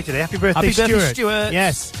 17th birthday today. Happy birthday, Stuart. Happy birthday, Stuart.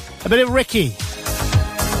 Yes. A bit of Ricky.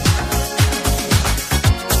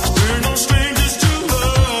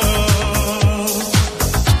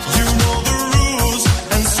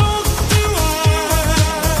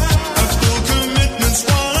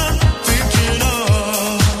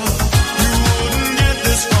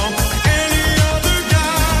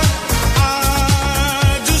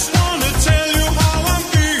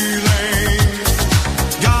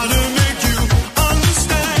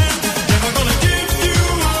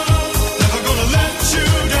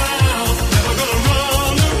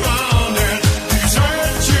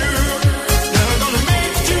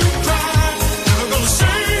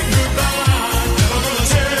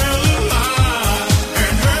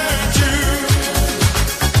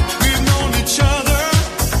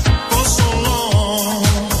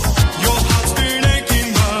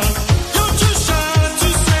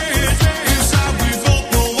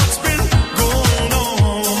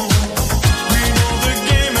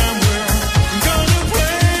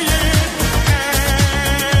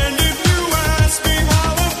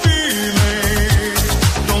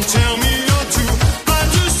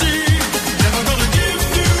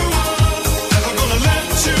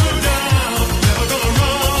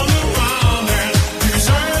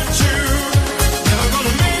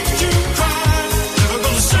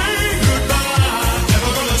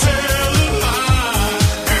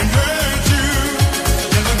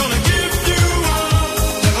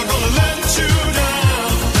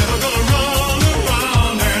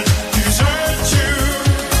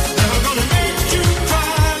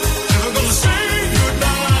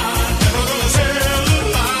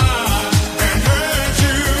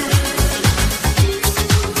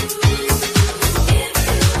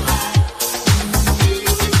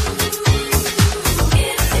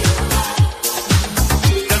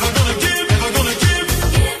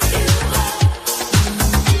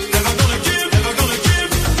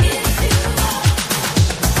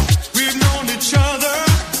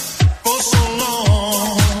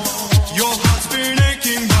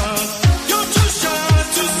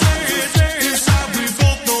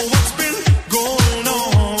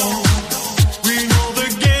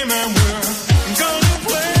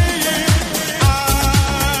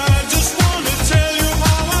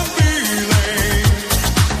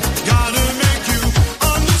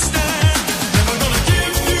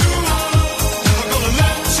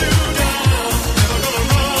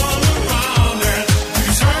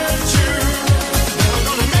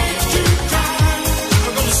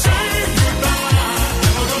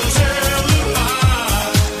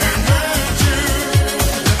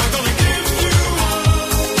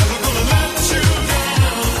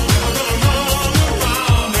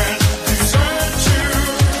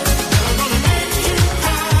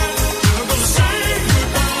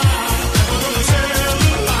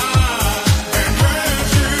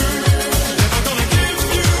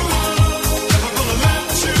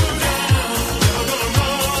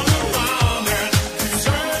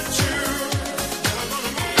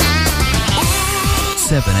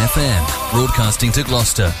 FM, broadcasting to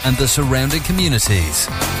Gloucester and the surrounding communities.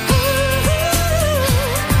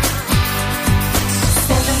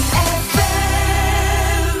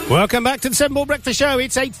 Welcome back to the 7 Ball Breakfast Show.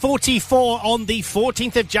 It's 8:44 on the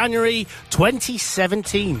 14th of January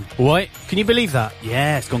 2017. What? Can you believe that?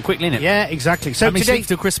 Yeah, it's gone quickly, innit? Yeah, exactly. So how many today sleeps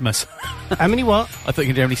till Christmas? How many what? I thought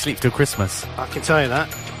you could only sleep till Christmas. I can tell you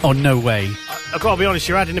that. Oh, no way. I've got to be honest,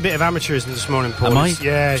 you're adding a bit of amateurism this morning, Paul. Am I?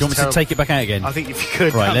 Yeah. Do you want me to take it back out again? I think if you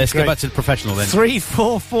could. Right, let's go back to the professional then.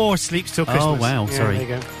 344 sleeps till Christmas. Oh, wow, yeah, sorry. There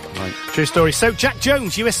you go. Right. True story. So, Jack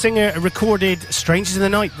Jones, US singer, recorded Strangers in the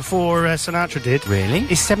Night before Sinatra did. Really?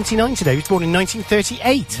 He's 79 today. He was born in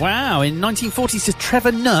 1938. Wow. In 1940s to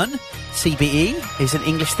Trevor Nunn, CBE. He's an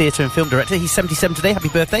English theatre and film director. He's 77 today. Happy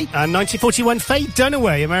birthday. And 1941, Faye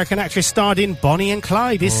Dunaway, American actress, starred in Bonnie and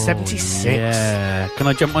Clyde, is 76. Yeah. Can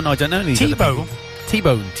I jump on? I don't know these T-Bone.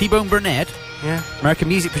 T-Bone Burnett. Yeah. American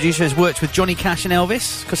music producer, has worked with Johnny Cash and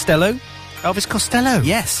Elvis Costello. Elvis Costello?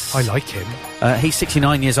 Yes. I like him. He's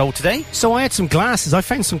 69 years old today. So I had some glasses. I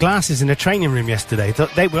found some glasses in a training room yesterday.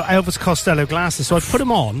 They were Elvis Costello glasses, so I put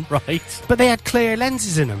them on. Right. But they had clear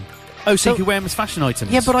lenses in them. Oh, so you could wear them as fashion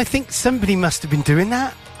items? Yeah, but I think somebody must have been doing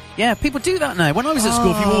that. Yeah, people do that now. When I was at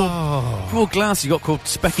school, if you wore glasses, you got called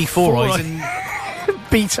Specky Four Eyes. And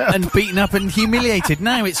beaten up and humiliated.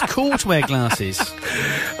 Now it's cool to wear glasses.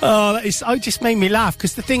 Oh, I just made me laugh,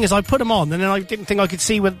 because the thing is, I put them on and then I didn't think I could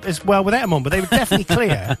see as well without them on, but they were definitely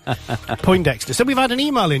clear. Poindexter. So we've had an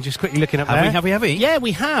email in, just quickly looking up there. Have we? Yeah,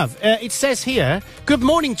 we have. It says here, good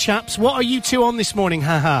morning, chaps. What are you two on this morning?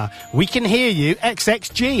 Haha. We can hear you,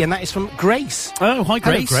 XXG, and that is from Grace. Oh, hi,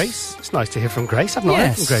 Grace. Hello, Grace. It's nice to hear from Grace. I've not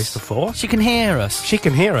heard from Grace before. She can hear us. She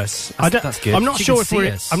can hear us. That's good. I'm not sure if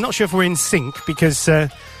we're in sync, because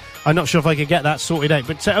I'm not sure if I could get that sorted out.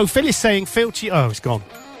 But Phil is saying, Phil, it's gone.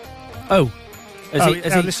 Oh,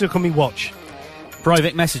 this will call me watch.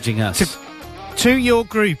 Private messaging us to your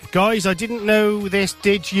group, guys. I didn't know this.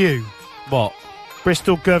 Did you? What?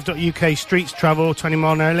 Bristol.gov.uk streets travel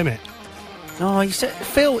 20-mile-an-hour limit. Oh, you said,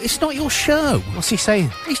 Phil, it's not your show. What's he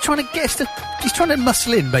saying? He's trying to get us to. He's trying to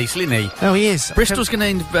muscle in, basically, isn't he? No, he is. Bristol's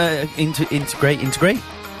going to integrate,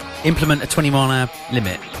 implement a 20-mile-an-hour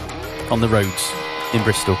limit on the roads in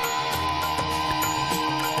Bristol.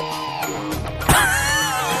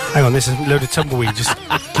 Hang on, this is a load of tumbleweed.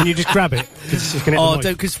 Can you just grab it? It's just gonna don't,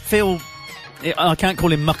 because Phil. I can't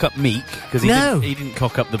call him Muck Up Meek, because he didn't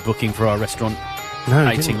cock up the booking for our restaurant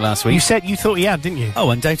outing last week. You said you thought he had, didn't you? Oh,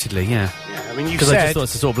 undoubtedly, yeah. I mean, because I just thought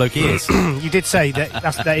it's the sort of bloke he is. You did say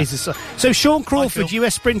that is. So Sean Crawford,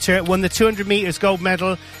 US sprinter, won the 200 metres gold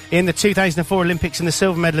medal in the 2004 Olympics and the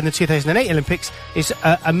silver medal in the 2008 Olympics. Is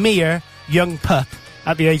a mere young pup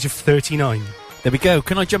at the age of 39. There we go.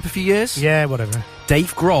 Can I jump a few years? Yeah, whatever.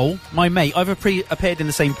 Dave Grohl, my mate. I've appeared in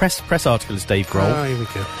the same press article as Dave Grohl. Oh, here we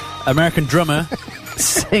go. American drummer,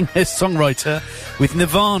 singer, songwriter, with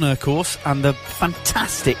Nirvana, of course, and the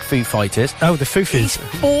fantastic Foo Fighters. Oh, the Foo Fizz.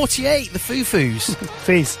 He's 48, the Foo Foos.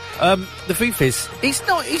 Fizz. The Foo Fizz.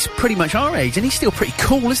 He's pretty much our age, and he's still pretty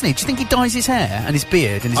cool, isn't he? Do you think he dyes his hair, and his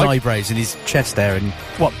beard, and his eyebrows, and his chest hair, and...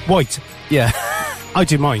 What, white? Yeah. I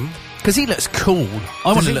do mine. Because he looks cool.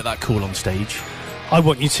 I want to look that cool on stage. I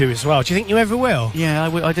want you to as well. Do you think you ever will? Yeah,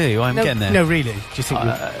 I do. I'm getting there. No, really. Do you think?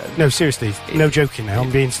 No, seriously. No joking now.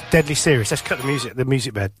 I'm being deadly serious. Let's cut the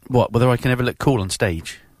music bed. What? Whether I can ever look cool on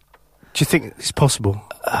stage? Do you think it's possible?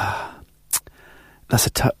 That's a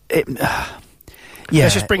tough. Yeah.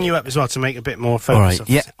 Let's just bring you up as well to make a bit more focus. All right.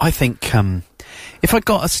 Yeah, I think if I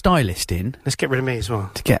got a stylist in, let's get rid of me as well.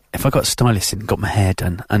 If I got a stylist in, got my hair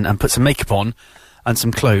done, and put some makeup on. And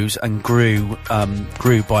some clothes, and grew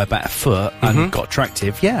by about a foot, and got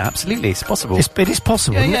attractive. Yeah, absolutely, it's possible. It is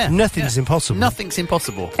possible. Yeah. Nothing's impossible. Nothing's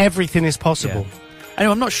impossible. Everything is possible. Yeah.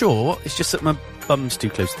 Anyway, I'm not sure. It's just that my bum's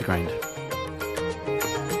too close to the ground.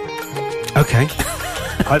 Okay.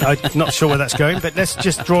 I'm not sure where that's going, but let's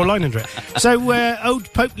just draw a line under it. So,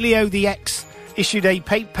 old Pope Leo the X issued a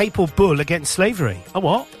papal bull against slavery. A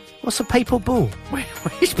what? What's a papal bull?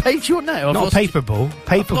 Which page you on now? Not a paper bull.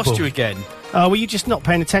 Papal bull. I've lost you again. Oh, well, you're just not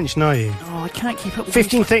paying attention, are you? Oh, I can't keep up with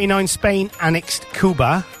 1539, Spain annexed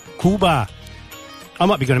Cuba. I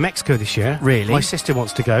might be going to Mexico this year. Really? My sister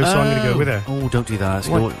wants to go, so I'm going to go with her. Oh, don't do that. Do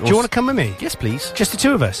you want to come with me? Yes, please. Just the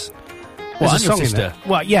two of us. What, and your sister?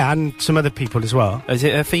 Well, yeah, and some other people as well. Is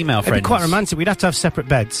it a female friend? It'd be quite romantic. We'd have to have separate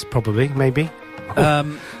beds, probably, maybe.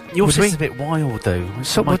 Your sister's a bit wild, though.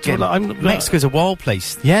 Mexico's a wild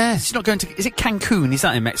place. Yeah. She's not going to... Is it Cancun? Is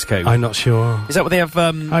that in Mexico? I'm not sure. Is that where they have...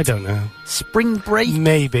 I don't know. Spring break?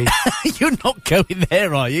 Maybe. You're not going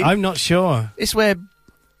there, are you? I'm not sure. It's where...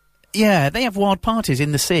 Yeah, they have wild parties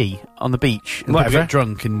in the sea, on the beach. And people get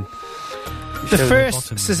drunk and... The first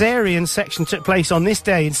caesarean section took place on this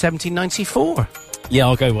day in 1794. Yeah,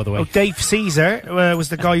 I'll go, by the way. Oh, Dave Caesar was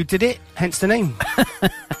the guy who did it, hence the name.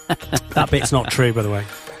 That bit's not true, by the way.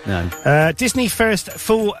 No. Disney first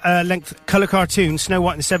full-length colour cartoon, Snow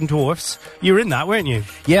White and the Seven Dwarfs. You were in that, weren't you?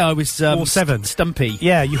 Yeah, I was... All seven. Stumpy.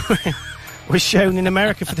 Yeah, you was shown in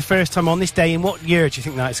America for the first time on this day. In what year do you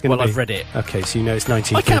think that's going to be? Well, I've read it. Okay, so you know it's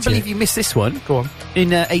 1938. I can't believe you missed this one. Go on. In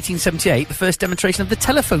 1878, the first demonstration of the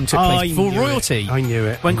telephone took place for royalty. I knew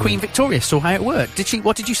it. When Queen Victoria saw how it worked.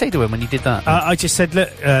 What did you say to her when you did that? I just said, look,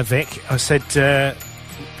 Vic, I said...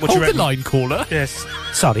 hold the line, caller. Yes.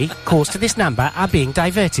 Sorry, calls to this number are being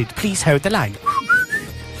diverted. Please hold the line.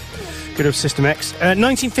 Good old System X.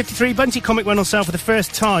 1953, Bunty comic went on sale for the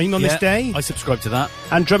first time on this day. I subscribe to that.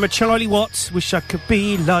 And drummer Charlie Watts, wish I could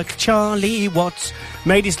be like Charlie Watts,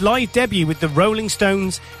 made his live debut with the Rolling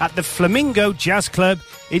Stones at the Flamingo Jazz Club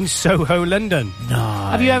in Soho, London.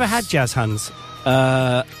 Nice. Have you ever had jazz hands?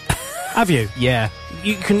 Have you? Yeah.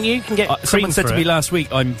 You can get someone said to me last week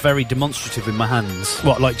I'm very demonstrative with my hands.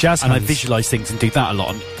 What, like jazz hands? And I visualise things and do that a lot.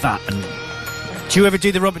 And do you ever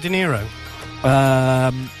do the Robert De Niro?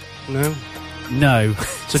 No. No.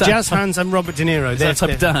 So jazz hands and Robert De Niro. Is that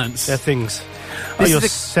type of dance? They're things. Oh, you're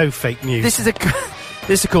so fake news. This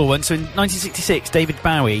This is a cool one. So in 1966, David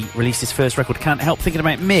Bowie released his first record, Can't Help Thinking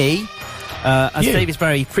About Me. As David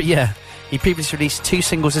Bowie, he previously released 2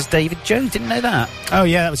 singles as David Jones. Didn't know that. Oh,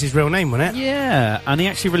 yeah, that was his real name, wasn't it? Yeah, and he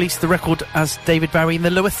actually released the record as David Bowie in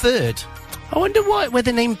the lower third. I wonder where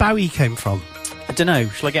the name Bowie came from. I don't know.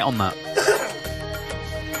 Shall I get on that?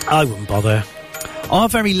 I wouldn't bother. Our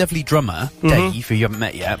very lovely drummer, Dave, who you haven't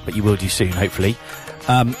met yet, but you will do soon, hopefully,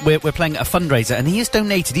 we're playing at a fundraiser, and he has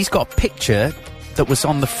donated. He's got a picture that was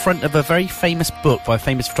on the front of a very famous book by a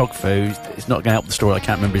famous photographer who's not going to help the story, I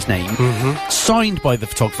can't remember his name, signed by the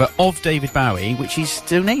photographer of David Bowie, which he's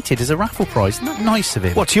donated as a raffle prize. Isn't that nice of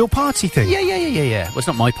him? What, to your party thing? Yeah. Well, it's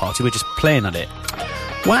not my party, we're just playing at it.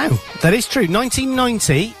 Wow, that is true.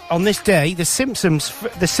 1990, on this day, The Simpsons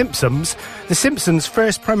first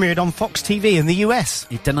premiered on Fox TV in the US.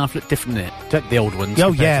 You don't have to look different in it, the old ones.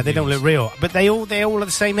 Oh yeah, they don't look real. But they all are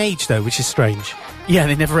the same age, though, which is strange. Yeah,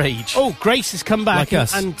 they never age. Oh, Grace has come back. Like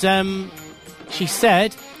us. And she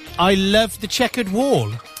said, I love the checkered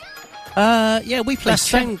wall. Yeah, we play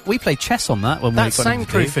chess on that when we got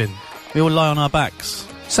soundproofing. We all lie on our backs.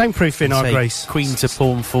 Soundproofing, our Grace. Queen to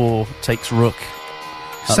pawn 4 takes rook.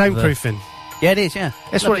 Soundproofing. Yeah, it is, yeah.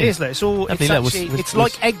 That's what it is, though. It's all... It's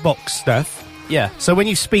like Eggbox stuff. Yeah. So when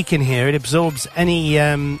you speak in here, it absorbs any...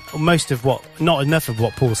 most of what... Not enough of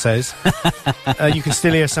what Paul says. You can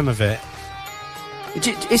still hear some of it.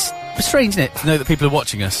 It's strange, isn't it, to know that people are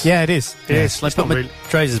watching us? Yeah, it is. It is. Let's put my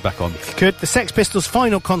trousers back on. Could. The Sex Pistols'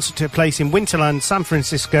 final concert took place in Winterland, San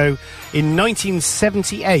Francisco in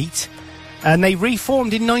 1978, and they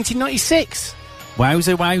reformed in 1996.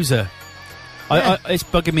 Wowzer. Yeah. It's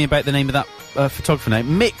bugging me about the name of that photographer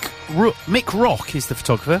name. Mick Rock is the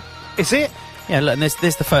photographer. Is it? Yeah, look, and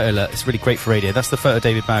there's the photo. Look, it's really great for radio. That's the photo of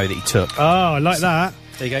David Bowie that he took. Oh, I like that.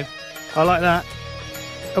 There you go. I like that.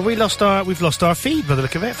 We've lost our feed by the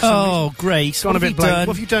look of it. For some reason. Grace, what have you done?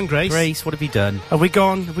 What have you done, Grace? Grace, what have you done? Have we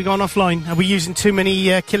gone offline? Are we using too many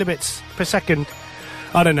kilobits per second?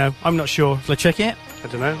 I don't know. I'm not sure. Shall I check it? I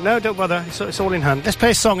don't know. No, don't bother. It's all in hand. Let's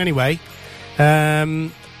play a song anyway. I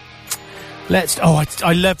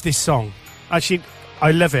love this song. Actually,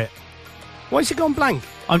 I love it. Why has it gone blank?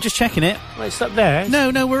 I'm just checking it. Well, it's up there.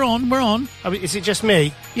 No, we're on. I mean, is it just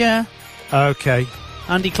me? Yeah. Okay.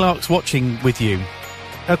 Andy Clark's watching with you.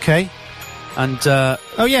 Okay. And,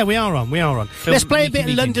 oh yeah, we are on. Let's play a bit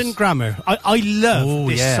of London Grammar. I love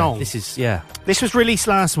this song. This was released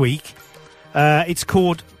last week. It's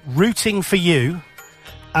called Rooting for You.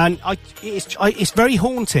 And it's very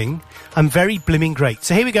haunting and very blimming great.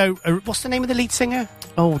 So here we go. What's the name of the lead singer?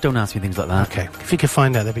 Oh, don't ask me things like that. Okay. If you could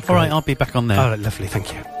find out, that'd be great. All right, I'll be back on there. Oh, lovely.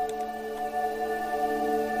 Thank you.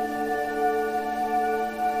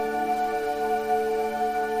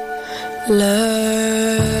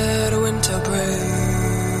 Let winter break.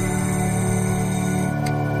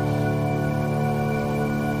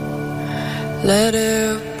 Let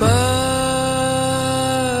it burn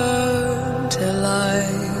till I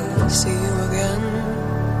see you again.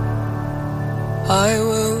 I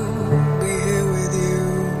will be here with you,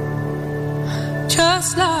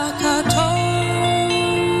 just like I told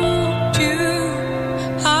you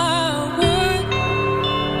I would.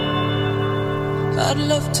 I'd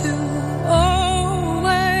love to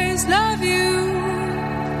always love you,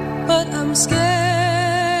 but I'm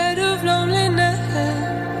scared of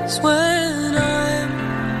loneliness when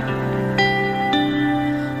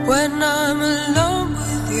I'm alone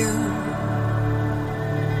with you.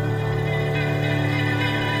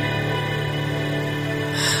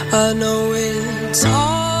 I know it's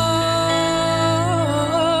hard,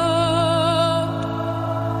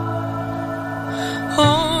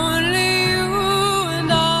 only you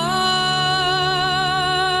and I.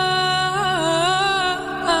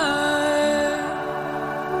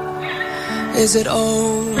 Is it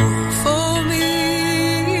all for me?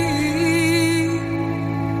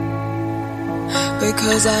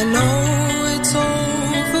 Because I know it's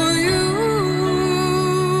all for you.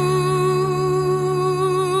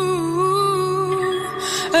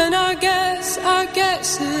 And I guess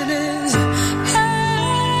it is hell,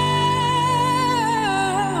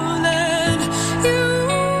 and you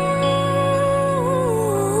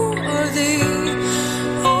are the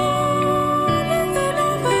only thing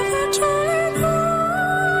I've ever truly known.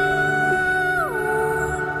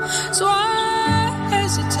 So I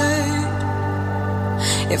hesitate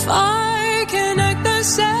if I can act the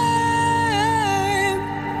same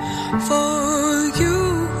for you.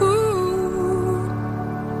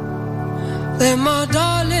 Then my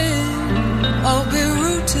darling, I'll be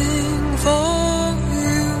rooting for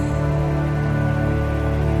you.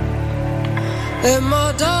 Then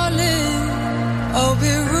my darling, I'll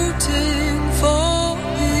be rooting for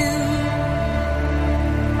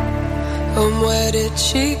And where did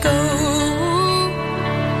she go?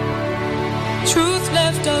 Truth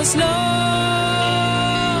left us long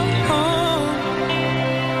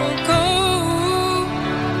ago,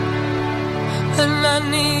 and I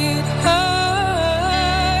need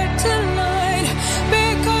her tonight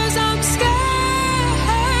because I'm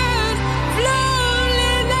scared of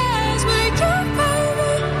loneliness with you,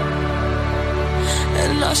 baby,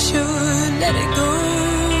 and I should let it go,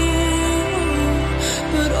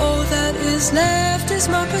 but all that is left is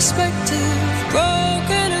my perspective,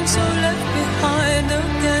 broken and so left behind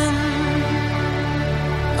again.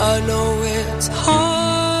 I know it's hard.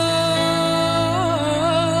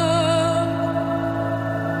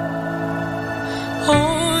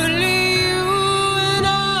 Only you and I.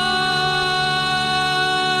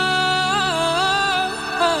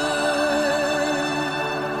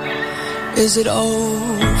 Is it all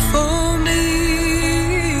for me?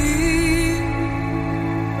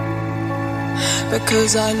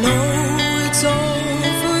 Because I know it's all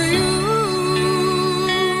for you.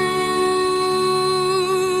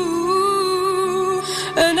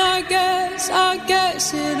 And I guess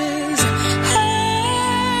it is hell,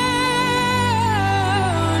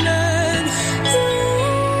 and you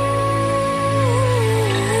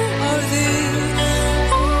are the only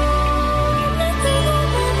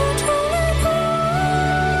thing.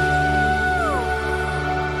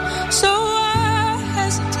 So I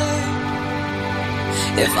hesitate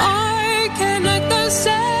if I can act the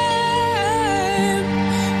same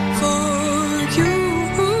for you.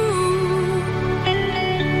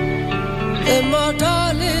 Then my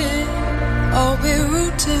darling, I'll be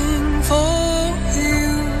rooting for you.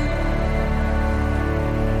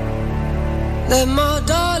 Then my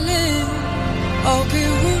darling, I'll be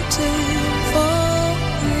rooting for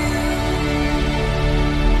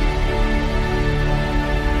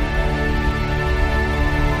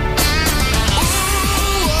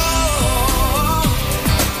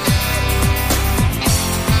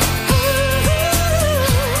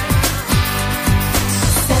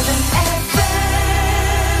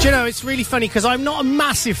Do you know, it's really funny because I'm not a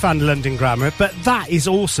massive fan of London Grammar, but that is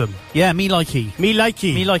awesome. Yeah, me likey. Me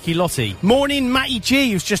likey. Me likey Lottie. Morning, Matty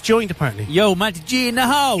G, who's just joined apparently. Yo, Matty G in the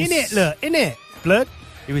house. In it, look, in it. Blood.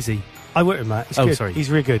 Who is he? I work with Matt. He's good. Sorry. He's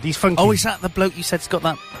really good. He's funky. Oh, is that the bloke you said's got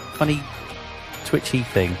that funny twitchy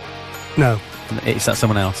thing? No. Is that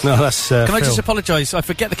someone else? No, that's Can I Phil. just apologise? I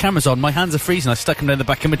forget the camera's on. My hands are freezing. I stuck them down the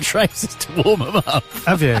back of my trousers to warm them up.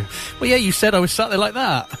 Have you? Well, yeah, you said I was sat there like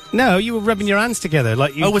that. No, you were rubbing your hands together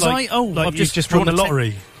like you. Oh, was like, I? Oh, like I've just just won drawn the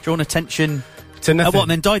lottery. Drawn attention To nothing. Oh, what,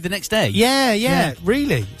 and then died the next day? Yeah,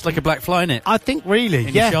 really. It's like a black fly, innit? I think really,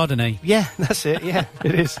 In yeah. your Chardonnay. Yeah, that's it, yeah,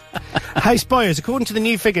 it is. House buyers, according to the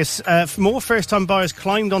new figures, more first-time buyers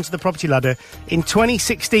climbed onto the property ladder in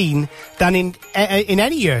 2016 than in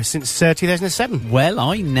any year since 2007. Well,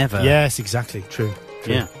 I never. Yes, exactly, true.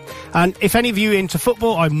 Yeah. And if any of you are into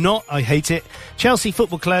football, I'm not, I hate it. Chelsea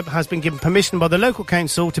Football Club has been given permission by the local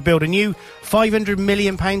council to build a new £500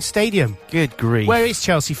 million stadium. Good grief. Where is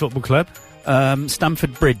Chelsea Football Club?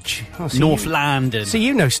 Stamford Bridge, so North you- London. So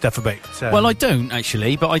you know stuff about... Well, I don't,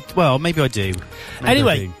 actually, but maybe I do.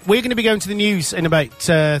 Anyway, we're going to be going to the news in about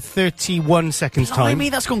 31 seconds' time. Blimey,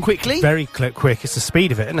 that's gone quickly. Very quick. It's the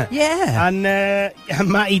speed of it, isn't it? Yeah. And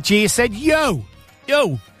Matty G has said, yo!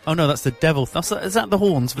 Yo! Oh, no, that's the devil. Is that the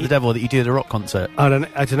horns for the devil that you do at the rock concert? I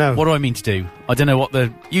don't know. What do I mean to do? I don't know what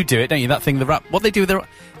you do it, don't you? That thing, the rap... What they do with the...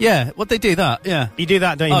 Yeah, what they do, that, yeah. You do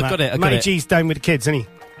that, don't you, Oh, Matt? got it, I got Matty it. G's down with the kids, isn't he?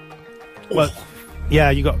 Well, yeah,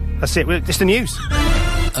 you got... That's it. It's the news.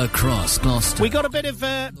 Across Gloucester. We got a bit of...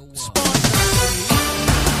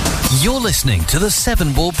 You're listening to the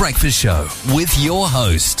Seven Ball Breakfast Show with your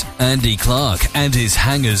host, Andy Clark, and his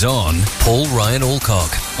hangers-on, Paul Ryan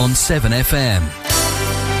Alcock, on 7FM.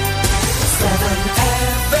 7FM.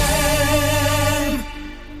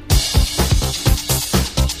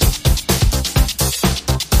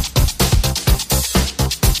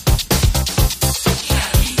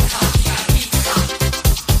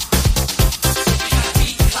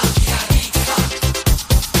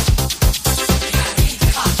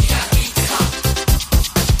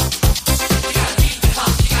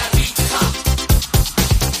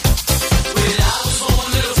 Without so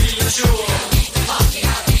little feeling sure.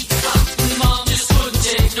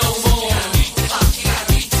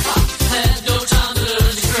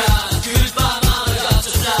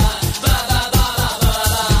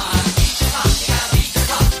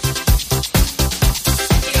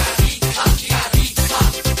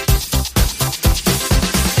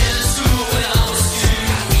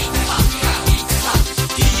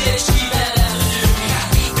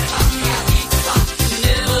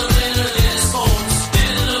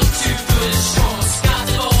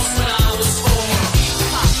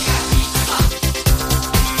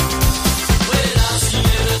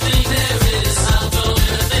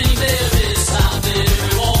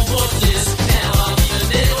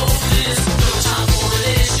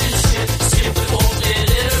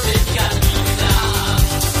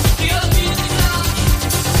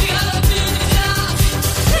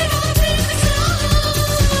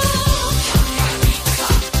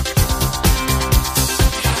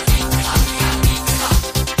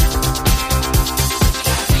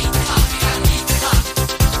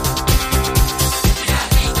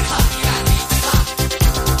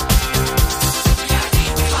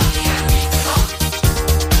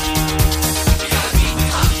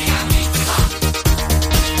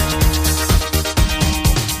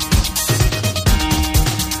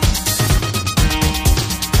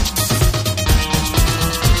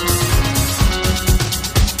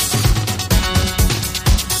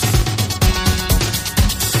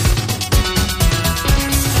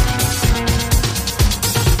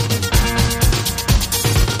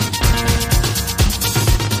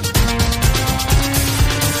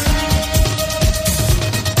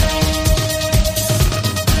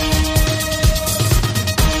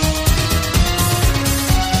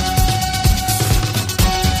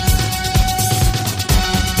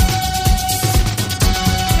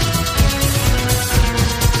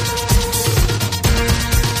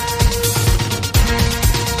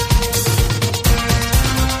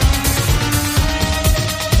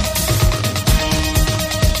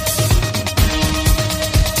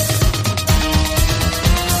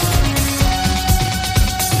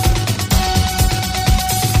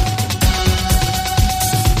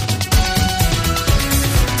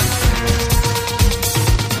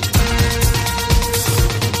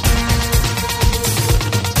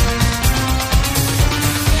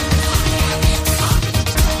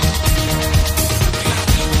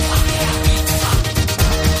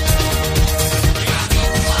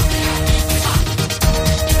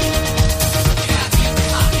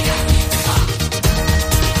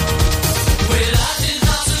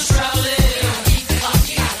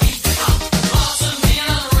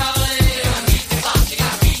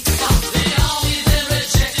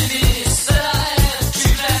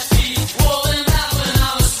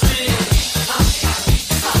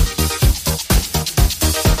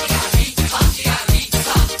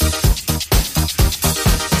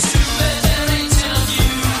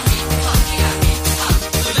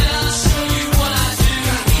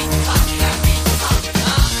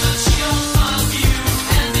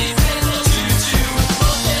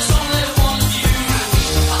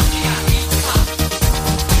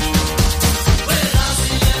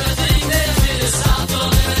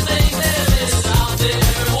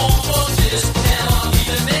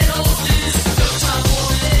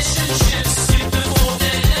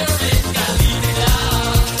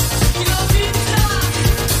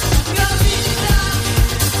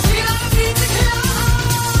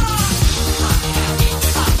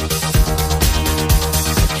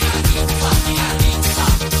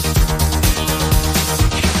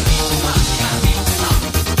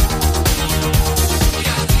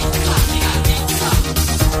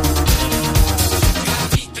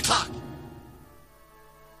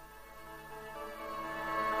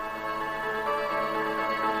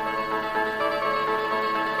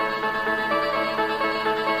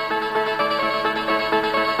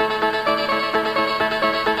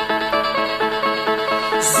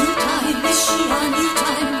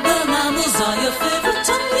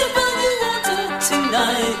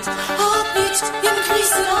 tonight. Heartbeat,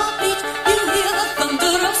 increasing heartbeat. You hear the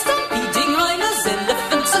thunder of stampeding rhinos,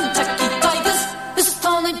 elephants and tacky tigers. This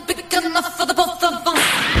town ain't big enough for the both of us.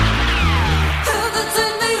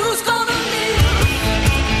 Tell me who's gonna live.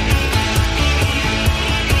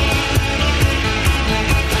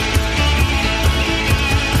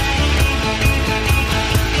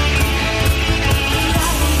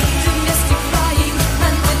 Domestic crying,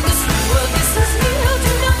 and in this world this is real.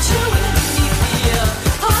 Do not show any fear.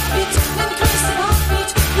 Heartbeat, increasing heartbeat.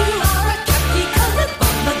 You are a khaki-colored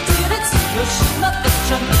bombardier. It's Hiroshima that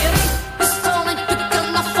you're nearing. This town ain't big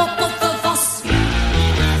enough for both of us.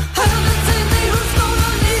 Tell me who's gonna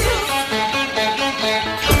live.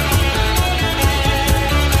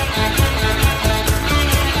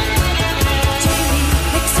 Daily,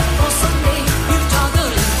 except for Sunday, you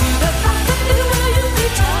toggle into the path anywhere you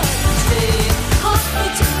return each day.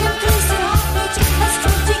 Heartbeat, increasing heartbeat. As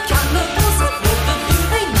 20 cannibals have rolled of you.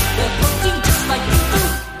 They need their protein just like you do.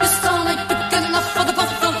 This town ain't big enough for the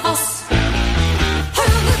both of us.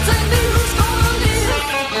 Tell me who's gonna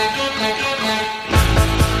live.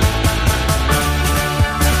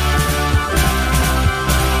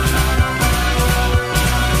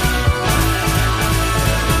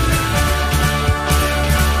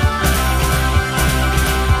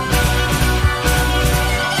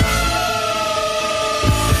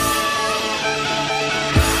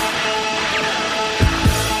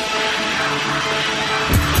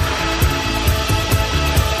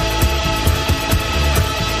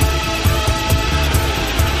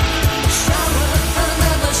 Shower,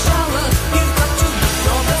 another shower. You've got to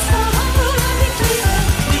withdraw the flood under any clear.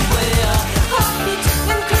 Beware. Heartbeat,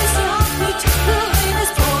 increasing heartbeat. The rain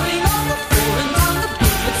is pouring on the floor and down the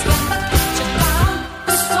bullets when that picture down.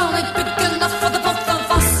 This town ain't big enough for the both of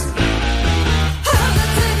us. Tell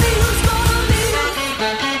me who's gonna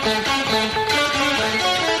live.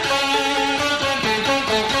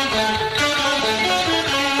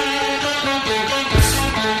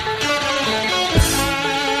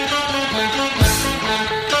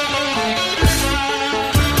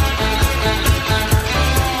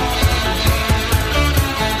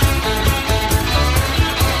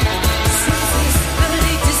 Senses, the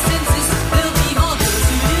latest senses. There'll be more those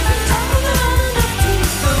who live in town and enough to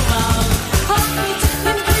go out. Heartbeat,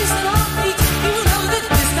 increasing heartbeat. You know that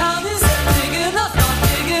this town isn't big enough, not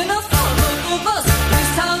big enough for both of us. This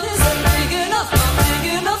town isn't big enough, not big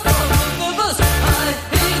enough for both of us. I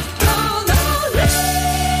ain't gonna live.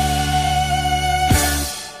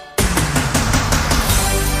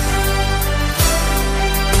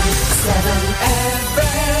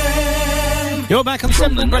 You're back on the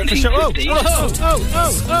 7 Breakfast Show.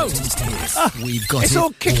 We've got It's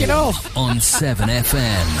all kicking off. on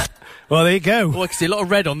 7FM. Well, there you go. Well, I can see a lot of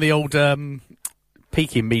red on the old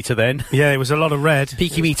peaking meter then. Yeah, there was a lot of red.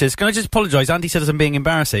 Peaky meters. Can I just apologise? Andy said I'm being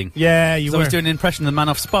embarrassing. Yeah, you I were. was doing an impression of the man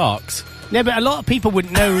off Sparks. Yeah, but a lot of people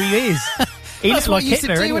wouldn't know who he is. He That's looked what like he used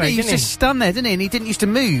Hitler to do, anyway, wouldn't he? He didn't used to stand there, didn't he? And he didn't used to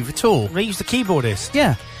move at all. he? He was the keyboardist.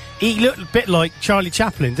 Yeah, He looked a bit like Charlie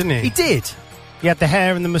Chaplin, didn't he? he did. He had the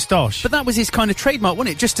hair and the moustache. But that was his kind of trademark,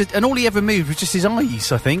 wasn't it? And all he ever moved was just his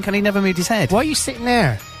eyes, I think, and he never moved his head. Why are you sitting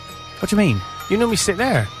there? What do you mean? You normally sit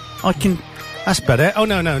there. I can... That's better. Oh,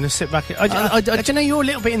 no, sit back. I don't know, you're a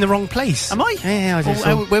little bit in the wrong place. Am I? Yeah, I just...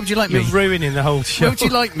 Where would you like me? You're ruining the whole show. Where would you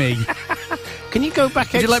like me? Can you go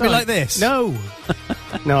back Would you like me outside? like this? No.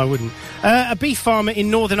 No, I wouldn't. A beef farmer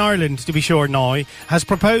in Northern Ireland, to be sure now, has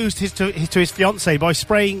proposed to his fiancée by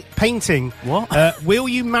painting. What? Will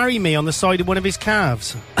you marry me on the side of one of his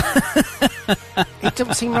calves? It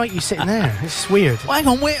doesn't seem right you sitting there. It's weird. Well, hang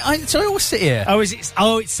on, so I always sit here. Oh,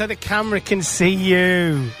 it's so the camera can see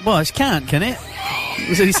you. Well, it can't, can it?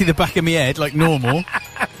 You only see the back of my head like normal.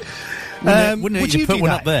 Wouldn't would you you put do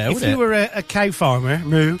one that? up there? If Would you it? were a cow farmer,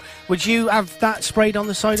 Moo, would you have that sprayed on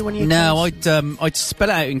the side of one of your No, calves? I'd spell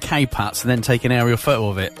it out in cow pats and then take an aerial photo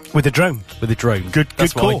of it With a drone. with a drone. good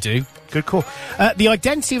That's what call. I do. Good call. The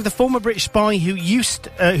identity of the former British spy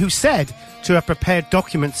who said to have prepared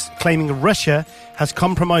documents claiming Russia has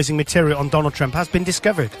compromising material on Donald Trump has been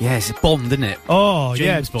discovered. Yeah, it's a Bond, isn't it? Oh,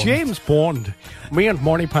 James yeah, Bond. James Bond. Me and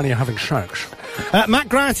Moneypenny are having sex. Matt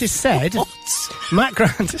Grant has said... Matt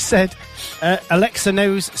Grant has said Alexa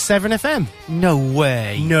knows 7FM. No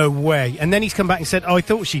way. No way. And then he's come back and said, I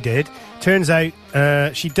thought she did. Turns out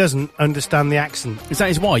she doesn't understand the accent. Is that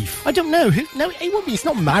his wife? I don't know. No, he won't be. He's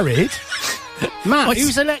not married. Matt, What's-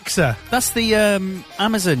 who's Alexa? That's the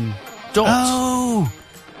Amazon dot. Oh,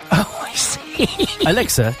 I see.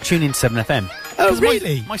 Alexa, tune in 7FM. Oh, 'Cause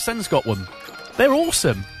really? My son's got one. They're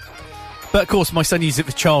awesome. But of course, my son uses it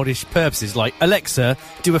for childish purposes, like Alexa,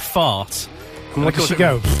 do a fart. And what does she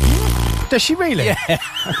go? Does she really? Yeah.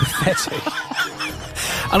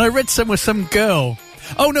 Pathetic. And I read somewhere some girl.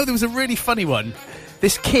 Oh no, there was a really funny one.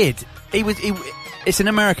 This kid, it's an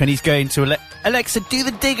American. He's going to Alexa, do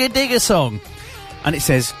the Digger Digger song, and it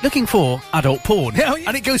says looking for adult porn,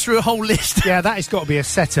 and it goes through a whole list. Yeah, that has got to be a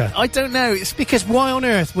setter. I don't know. It's Because why on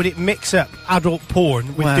earth would it mix up adult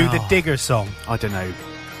porn with Do the Digger song? I don't know.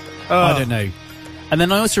 I don't know. And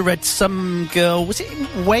then I also read some girl, was it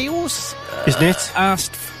in Wales? Isn't it?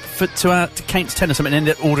 Asked to count to 10 or something and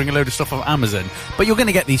ended up ordering a load of stuff off Amazon. But you're going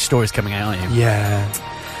to get these stories coming out, aren't you? Yeah.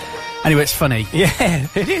 Anyway, it's funny. Yeah,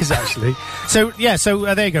 it is actually. So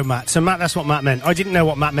there you go, Matt. So Matt, that's what Matt meant. I didn't know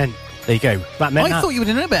what Matt meant. There you go. Matt meant I thought you would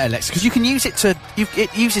know about Alexa because you can use it to.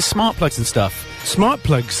 It uses smart plugs and stuff. Smart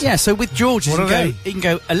plugs? Yeah. So with George, What are they? He can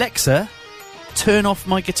go, Alexa, turn off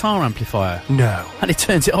my guitar amplifier, No. and it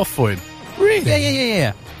turns it off for him. Really?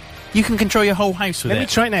 Yeah. You can control your whole house with Let it. me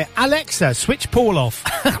try it now. Alexa, switch Paul off.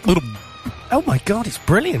 Oh my God, it's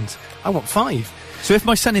brilliant. I want 5. So if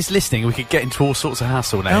my son is listening, we could get into all sorts of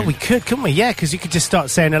hassle now. Oh, we could, couldn't we? Yeah, because you could just start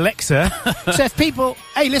saying Alexa. So if people,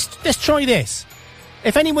 hey, let's try this.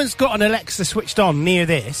 If anyone's got an Alexa switched on near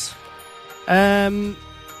this, can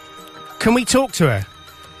we talk to her?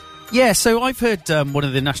 Yeah, so I've heard one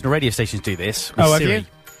of the national radio stations do this. With Oh, have Siri. you?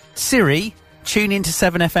 Siri, tune into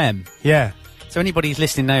 7FM. Yeah. So anybody who's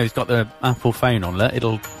listening now who's got the Apple phone on,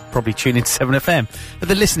 it'll probably tune into 7FM. But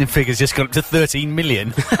the listening figure's just gone up to 13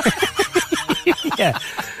 million. Yeah.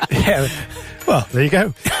 Well, there you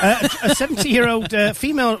go. A 70-year-old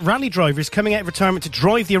female rally driver is coming out of retirement to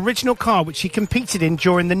drive the original car which she competed in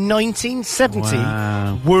during the 1970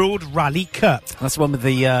 Wow. World Rally Cup. That's the one with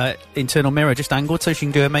the internal mirror just angled so she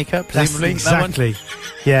can do her makeup, presumably. Exactly.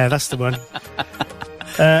 Yeah, that's the one.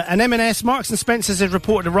 And M&S, Marks and Spencer's has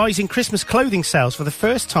reported a rise in Christmas clothing sales for the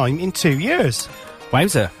first time in 2 years.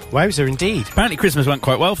 Wowzer. Wowzer, indeed. Apparently Christmas went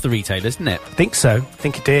quite well for the retailers, didn't it? Think so.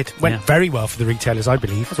 Think it did. Went very well for the retailers, I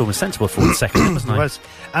believe. That's almost sensible for the second, wasn't It it? was.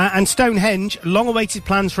 And Stonehenge, long-awaited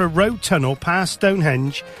plans for a road tunnel past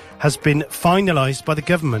Stonehenge has been finalised by the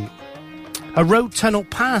government. A road tunnel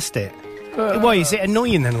past it? Why, is it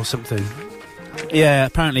annoying then or something? Yeah,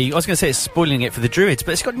 apparently. I was going to say it's spoiling it for the Druids,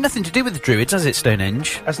 but it's got nothing to do with the Druids, has it,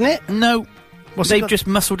 Stonehenge? Hasn't it? No. They've just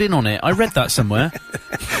muscled in on it. I read that somewhere.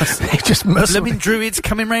 They've just muscled Blooming Druids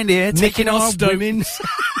coming round here, taking our women.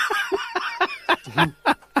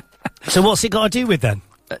 So what's it got to do with then?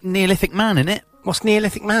 Neolithic man, innit? What's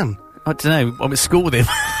Neolithic man? I don't know. I'm at school with him.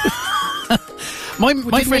 my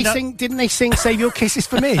friend... Didn't they sing Save Your Kisses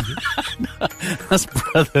for Me? That's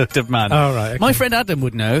Brotherhood of Man. Oh, right, okay. My friend Adam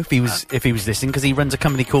would know if he was listening because he runs a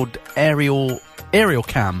company called Aerial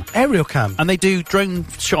Cam, Aerial Cam. and they do drone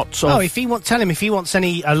shots. Of... Oh, tell him if he wants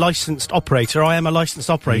any licensed operator. I am a licensed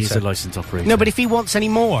operator. He's a licensed operator. No, but if he wants any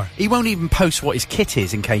more, he won't even post what his kit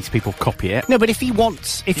is in case people copy it. no, but if he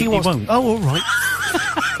wants, He won't. Oh, all right.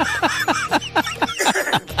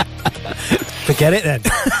 Forget it then.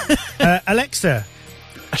 Alexa,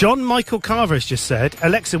 John Michael Carver's just said,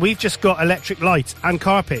 Alexa, we've just got electric lights and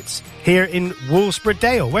carpets here in Woolsborough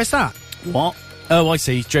Dale. Where's that? What? Oh, I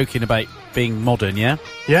see. He's joking about being modern, yeah?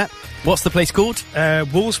 Yeah. What's the place called?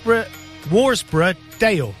 Worsborough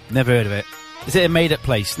Dale. Never heard of it. Is it a made-up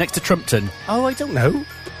place? Next to Trumpton? Oh, I don't know.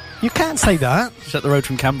 You can't say that. Just up the road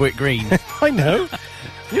from Camberwick Green. I know.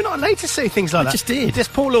 You're not allowed to say things like that. just did. There's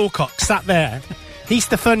Paul Alcock sat there. He's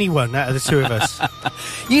the funny one out of the two of us.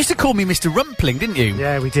 You used to call me Mr. Rumpling, didn't you?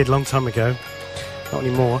 Yeah, we did a long time ago. Not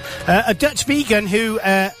anymore. A Dutch vegan who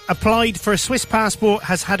applied for a Swiss passport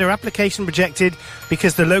has had her application rejected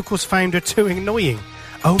because the locals found her too annoying.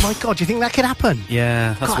 Oh my God, do you think that could happen?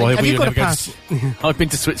 Yeah, that's God, why have we you got never a go pass? I've been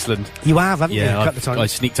to Switzerland. You have, haven't you? Yeah, A couple of times. I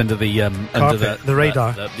sneaked under the Carpet, the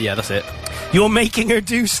radar. Yeah, that's it. You're making her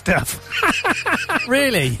do stuff.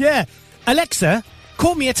 Really? Yeah. Alexa,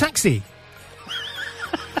 call me a taxi.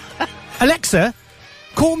 Alexa,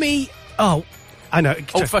 call me... Oh, I know.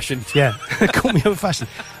 Old-fashioned. Yeah, call me old-fashioned.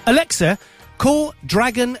 Alexa, call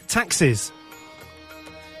Dragon Taxis.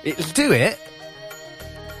 It'll do it.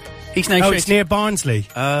 He's now Oh, it's near Barnsley.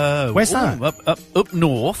 Oh. Where's that? Up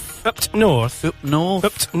north. Up north. Up north.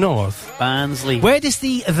 Up north. Barnsley. Where does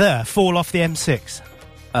the fall off the M6?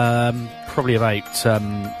 Probably about,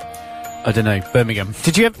 I don't know, Birmingham.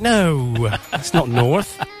 Did you have... No, that's not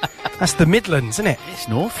north. That's the Midlands, isn't it? It's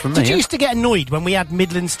north from Did me. you used to get annoyed when we had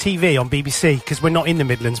Midlands TV on BBC? Because we're not in the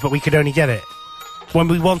Midlands, but we could only get it. When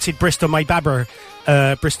we wanted Bristol My Babber,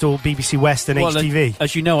 Bristol BBC West and HTV.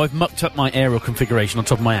 As you know, I've mucked up my aerial configuration on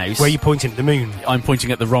top of my house. Where are you pointing at the moon? I'm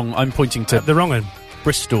pointing at the wrong... I'm pointing to The wrong one.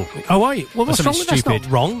 Bristol. Oh, are you? Well, what's wrong something with that? That's stupid.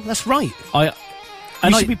 not wrong. That's right. You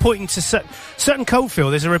You should be pointing to certain Coalfield.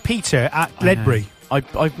 There's a repeater at Ledbury.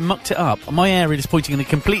 I've mucked it up. My area is pointing in a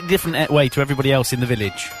completely different way to everybody else in the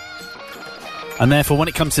village. And therefore, when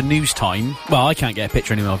it comes to news time, well, I can't get a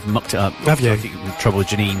picture anymore. I've mucked it up. Have you? I think I'm in trouble with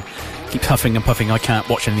Janine. Keeps huffing and puffing. I can't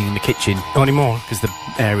watch anything in the kitchen. Not anymore? Because the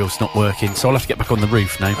aerial's not working. So I'll have to get back on the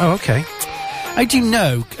roof now. Oh, okay. How do you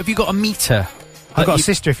know? Have you got a meter? I've got a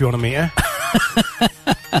sister if you want to meet her.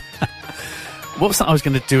 What was that? I was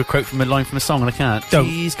going to do a quote from a line from a song and I can't. Don't.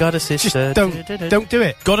 She's got a sister. Just don't do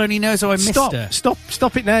it. God only knows how I missed her.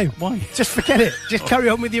 Stop it now. Why? Just forget it. Just carry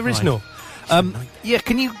on with the original. Yeah,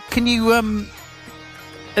 can you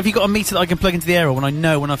have you got a meter that I can plug into the aerial when I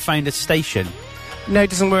know when I've found a station? No, it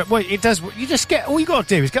doesn't work. Well, it does. You just get. All you got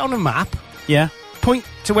to do is get on a map. Yeah. Point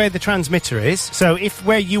to where the transmitter is. So if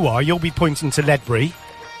where you are, you'll be pointing to Ledbury.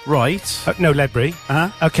 Right. No, Ledbury.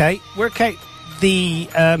 Uh-huh. Okay. Work out the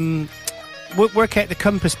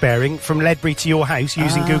compass bearing from Ledbury to your house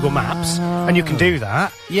using Google Maps, and you can do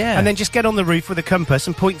that. Yeah. And then just get on the roof with a compass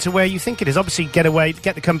and point to where you think it is. Obviously, get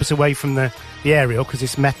the compass away from the aerial because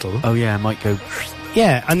it's metal. Oh yeah, it might go.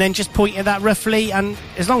 Yeah, and then just point at that roughly, and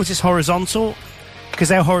as long as it's horizontal, because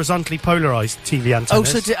they're horizontally polarised TV antennas. Oh,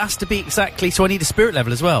 so it has to be exactly. So I need a spirit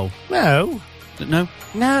level as well. No.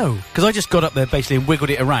 Because I just got up there basically and wiggled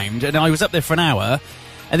it around, and I was up there for an hour,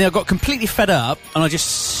 and then I got completely fed up, and I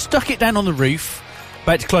just stuck it down on the roof,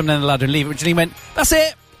 about to climb down the ladder and leave it. And Janine went, "That's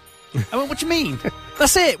it." I went, "What do you mean?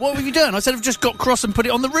 That's it? What have you done?" I said, "I've just got cross and put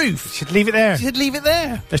it on the roof." You should leave it there. She said, "Leave it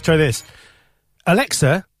there." Let's try this.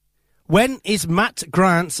 Alexa, when is Matt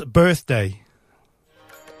Grant's birthday?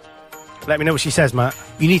 Let me know what she says, Matt.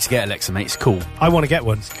 You need to get Alexa, mate. It's cool. I want to get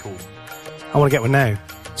one. It's cool. I want to get one now.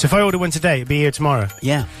 So if I order one today, it'll be here tomorrow.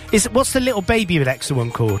 Yeah. What's the little baby Alexa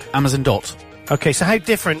one called? Amazon Dot. Okay, so how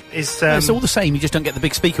different is... It's all the same, you just don't get the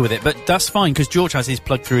big speaker with it, but that's fine, because George has his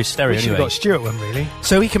plugged through his stereo we should anyway. have got Stuart one, really.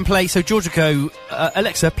 So he can play, so George will go,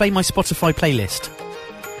 Alexa, play my Spotify playlist.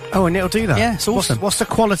 Oh, and it'll do that? Yeah, it's awesome. What's the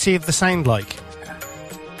quality of the sound like?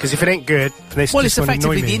 Because if it ain't good, this well, it's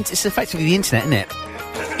effectively the internet, isn't it?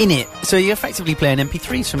 In it. So you're effectively playing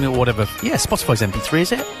MP3s from your whatever. Yeah, Spotify's MP3,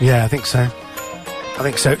 is it? Yeah, I think so.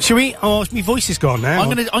 Should we... Oh, my voice is gone now. I'm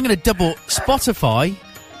gonna double Spotify.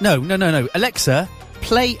 No. Alexa,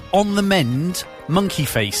 play On the Mend Monkey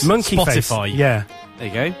Face. Spotify. Yeah. There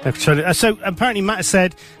you go. So apparently Matt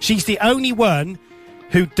said she's the only one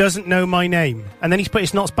who doesn't know my name. And then he's put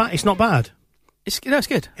it's not bad. It's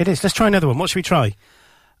good. It is. Let's try another one. What should we try?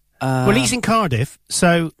 Well, he's in Cardiff,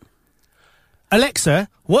 so... Alexa,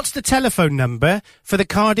 what's the telephone number for the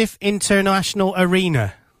Cardiff International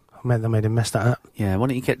Arena? Oh, man, that made him mess that up. Yeah, why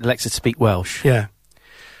don't you get Alexa to speak Welsh? Yeah.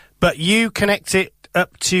 But you connect it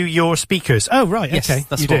up to your speakers. Oh, right, yes, okay.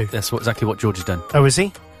 That's exactly what George has done. Oh, is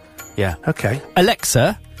he? Yeah. Okay.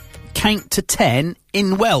 Alexa, count to 10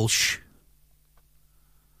 in Welsh.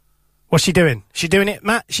 What's she doing? She doing it,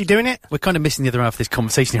 Matt? She doing it? We're kind of missing the other half of this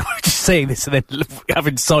conversation. We're just saying this and then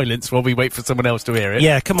having silence while we wait for someone else to hear it.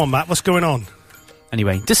 Yeah, come on, Matt. What's going on?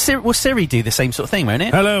 Anyway, will Siri do the same sort of thing, won't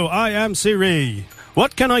it? Hello, I am Siri.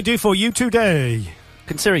 What can I do for you today?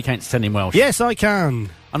 Can Siri count to 10 in Welsh? Yes, I can.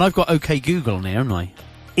 And I've got OK Google on here, haven't I?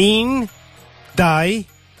 1, 2,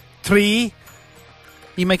 3.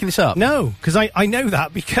 Are you making this up? No, because I know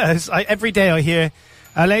that because every day I hear...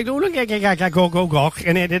 and it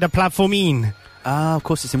did a platform in. Ah, of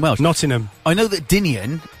course it's in Welsh. Nottingham. I know that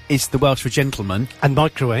Dinian is the Welsh for gentleman. And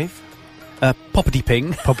microwave. Poppity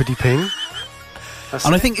ping. Poppity ping.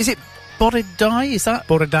 And I think, is it Borodai? Is that?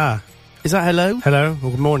 Borada. Is that hello? Hello,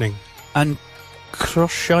 or good morning. And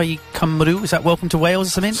Croshai Cymru, is that welcome to Wales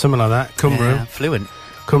or something? Something like that. Cymru. Yeah, fluent.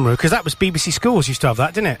 Cymru, because that was BBC Schools used to have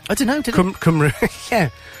that, didn't it? I don't know, did it? Cymru, yeah.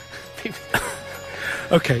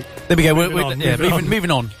 Okay. There we go.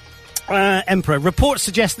 Moving on. Emperor. Reports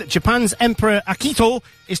suggest that Japan's Emperor Akito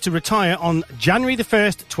is to retire on January the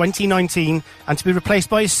 1st, 2019, and to be replaced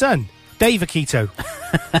by his son, Dave Akito.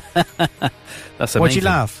 That's amazing. Why'd you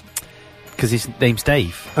laugh? Because his name's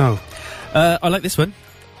Dave. Oh. I like this one.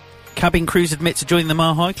 Cabin crews admit to joining the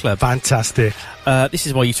Mile High Club. Fantastic. This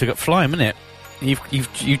is why you took up flying, isn't it?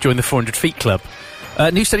 You've joined the 400 feet club.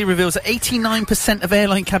 New study reveals that 89% of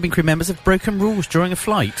airline cabin crew members have broken rules during a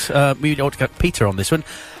flight. We ought to get Peter on this one.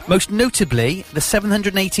 Most notably, the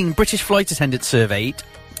 718 British flight attendants surveyed,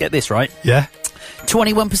 get this right, yeah,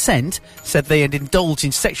 21% said they had indulged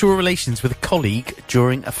in sexual relations with a colleague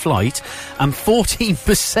during a flight, and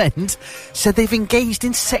 14% said they've engaged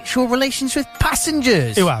in sexual relations with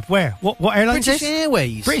passengers. Who have? Where? What airlines? British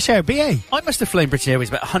Airways. British Air, BA. I must have flown British Airways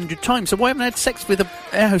about 100 times, so why haven't I had sex with an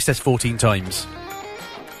air hostess 14 times?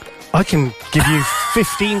 I can give you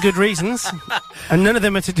 15 good reasons, and none of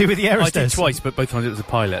them are to do with the I Aerosters. did twice, but both times it was a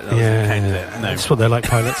pilot. That wasn't counted. No. That's what they're like,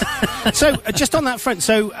 pilots. So, just on that front,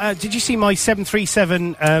 did you see my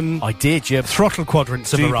 737 I did, yeah. throttle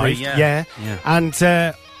quadrants have Dubry, arrived? yeah. And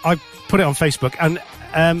I put it on Facebook, and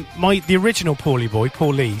the original Paulie boy,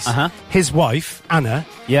 Paul Lees, his wife, Anna,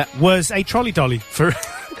 was a trolley dolly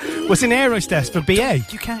was an Aerostess for BA.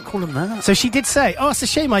 You can't call them that. So she did say, it's a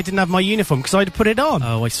shame I didn't have my uniform because I'd put it on.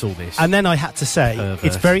 Oh, I saw this. And then I had to say,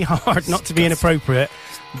 it's very hard not to be inappropriate,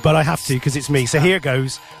 but I have to because it's me. So here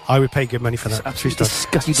goes. I would pay good money for that. Absolutely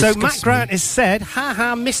disgusting. So Matt Grant has said,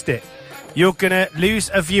 missed it. You're going to lose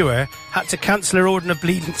a viewer. Had to cancel her order of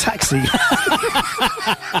bleeding taxi.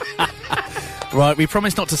 Right, we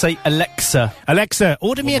promised not to say Alexa. Alexa,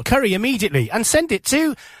 order me a curry immediately and send it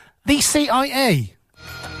to the CIA.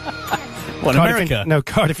 What, America?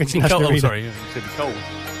 Cardiff International Arena. Sorry, it's cold.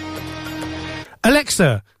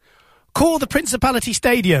 Alexa, call the Principality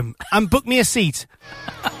Stadium and book me a seat.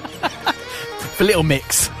 For Little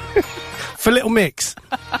Mix. For Little Mix.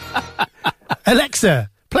 Alexa,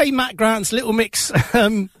 play Matt Grant's Little Mix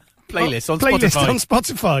playlist on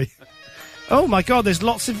Spotify. Oh my God, there's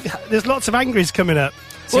lots of angries coming up.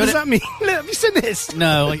 What does that mean? Look, have you seen this?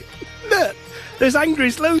 No. Look, there's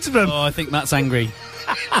angries, loads of them. Oh, I think Matt's angry.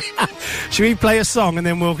 Should we play a song and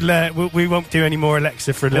then we won't do any more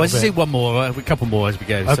Alexa for a little bit? Let's do one more, a couple more as we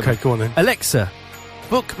go. Okay, go on then. Alexa,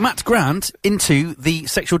 book Matt Grant into the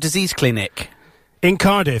sexual disease clinic. In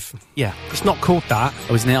Cardiff. Yeah. It's not called that.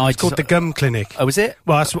 Oh, isn't it? It's called the Gum Clinic. Oh, is it?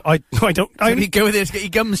 Well, that's what I don't... So you go with it to get your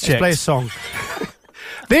gums checked. Let's play a song.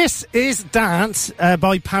 This is Dance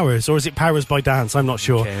by Powers, or is it Powers by Dance? I'm not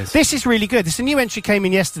sure. This is really good. This a new entry came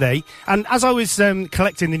in yesterday, and as I was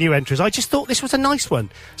collecting the new entries, I just thought this was a nice one.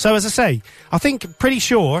 So, as I say, I think pretty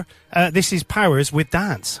sure this is Powers with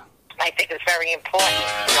Dance. I think it's very important,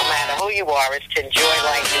 no matter who you are, is to enjoy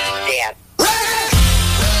life and dance.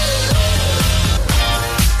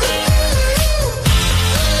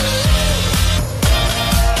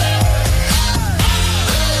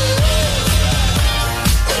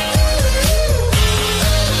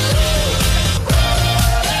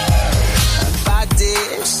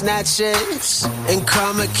 Snatches and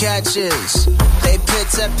karma catches. They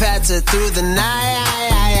pitter-patter through the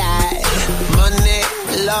night. Money,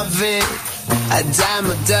 love it, a dime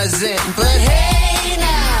a dozen. But hey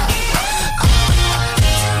now,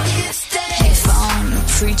 hey phone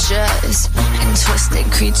preachers and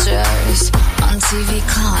twisted creatures on TV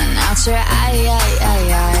calling out your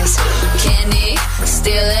eyes. Candy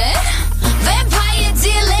stealing, vampire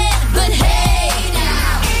dealing. But hey now.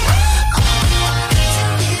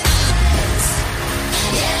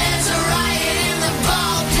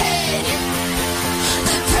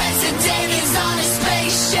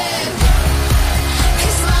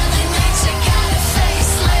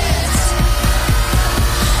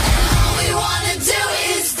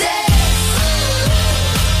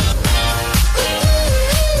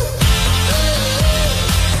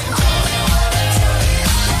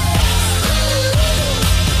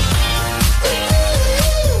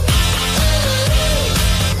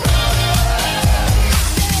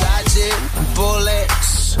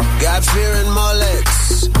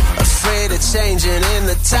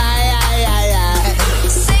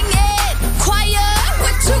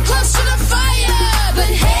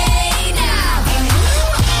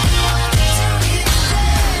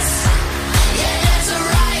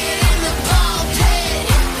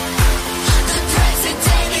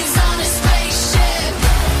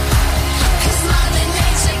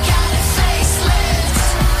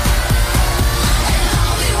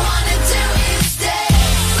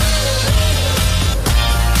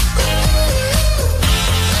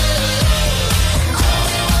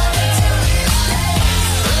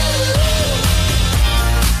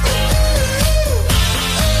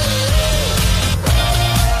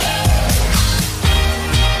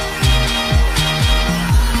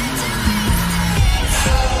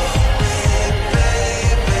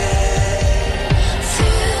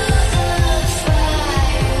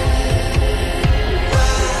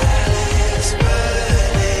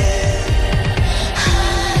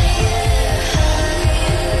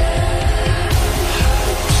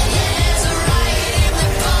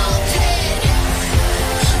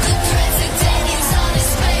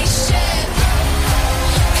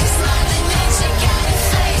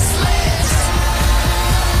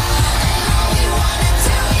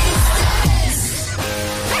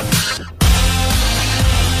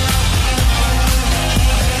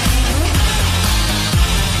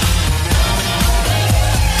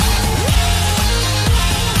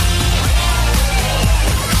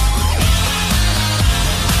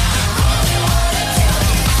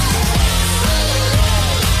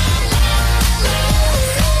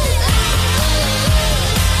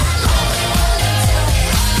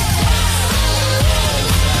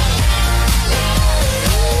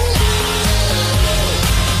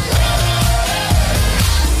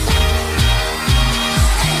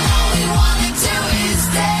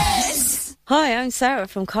 Hi, I'm Sarah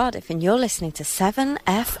from Cardiff, and you're listening to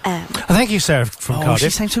 7FM. Thank you, Sarah from Cardiff. She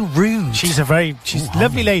sounds so rude. She's a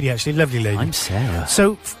lovely lady, actually, lovely lady. I'm Sarah.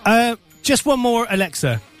 So, just one more,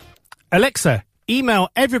 Alexa. Alexa, email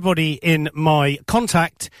everybody in my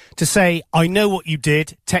contact to say, I know what you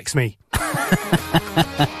did, text me.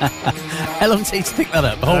 How long did it take to pick that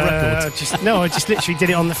up? The whole record? I just literally did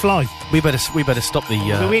it on the fly. We better stop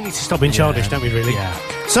the... we need to stop being childish, don't we, really? Yeah.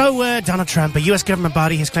 So, Donald Trump, a US government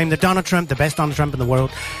body, has claimed that Donald Trump, the best Donald Trump in the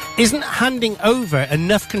world, isn't handing over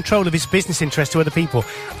enough control of his business interests to other people.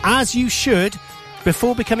 As you should,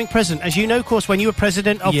 before becoming president. As you know, of course, when you were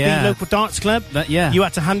president of the local darts club, you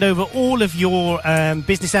had to hand over all of your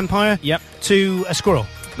business empire to a squirrel.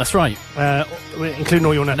 That's right. Including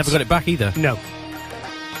all your nuts. I never got it back either. No.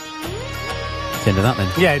 The end of that,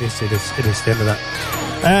 then. Yeah, it is the end of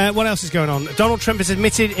that. What else is going on? Donald Trump has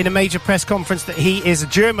admitted in a major press conference that he is a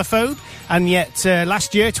germaphobe, and yet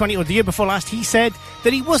last year, or the year before last, he said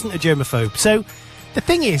that he wasn't a germaphobe. So the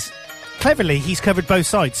thing is, cleverly, he's covered both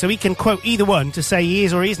sides, so he can quote either one to say he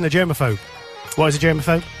is or he isn't a germaphobe. What is a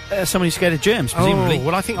germaphobe? Someone who's scared of germs, presumably. Oh,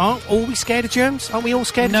 well, I think, aren't all we scared of germs? Aren't we all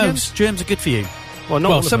scared of germs? No, germs are good for you. Well,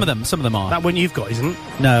 not all some of them are. That one you've got isn't?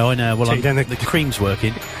 No, I know. Well, the cream's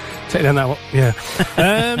working. Take down that one, yeah.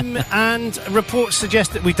 And reports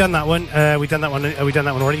suggest that we've done that one. We've done that one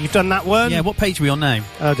already. You've done that one? Yeah, what page are we on now?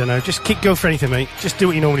 I don't know. Just go for anything, mate. Just do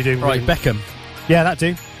what you normally do. Right, Beckham. Yeah, that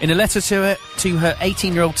do. In a letter to her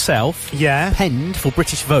 18-year-old self, penned for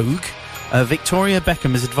British Vogue, Victoria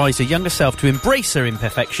Beckham has advised her younger self to embrace her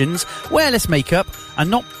imperfections, wear less makeup, and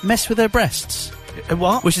not mess with her breasts.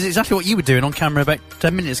 What? Which is exactly what you were doing on camera about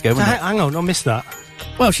 10 minutes ago, wasn't it? Hang on, I missed that.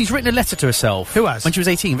 Well, she's written a letter to herself. Who has? When she was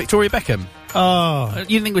 18, Victoria Beckham. Oh. You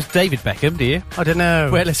didn't think it was David Beckham, do you? I don't know.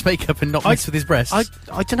 Wear less makeup and not mess with his breasts.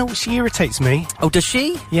 I don't know, she irritates me. Oh, does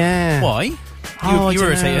she? Yeah. Why? You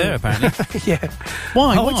irritate her, apparently. Yeah.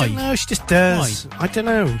 Why? Why? I don't know, she just does. Why? I don't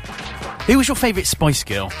know. Who was your favourite Spice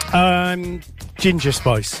Girl? Ginger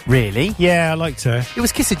Spice. Really? Yeah, I liked her. It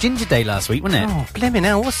was Kiss of Ginger Day last week, wasn't it? Oh, blimmin'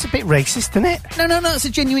 hell, what's a bit racist, isn't it? No, it's a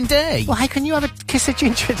genuine day. Well, how can you have a Kiss of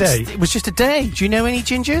Ginger Day? It was just a day. Do you know any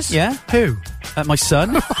gingers? Yeah. Who? My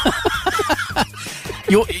son.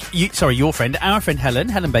 Your friend, our friend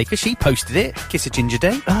Helen Baker, she posted it. Kiss of Ginger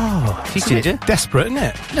Day. Oh, she's ginger. Desperate, isn't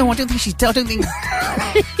it? No, I don't think she's. I don't think.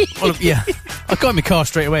 Well, yeah, I got in my car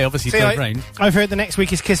straight away. Obviously, it's rain. I've heard the next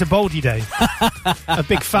week is Kiss of Baldy Day. A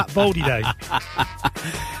big fat Baldy Day.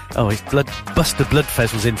 Oh, his Buster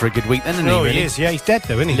Bloodfez was in for a good week then, isn't he? Oh, really? He is. Yeah, he's dead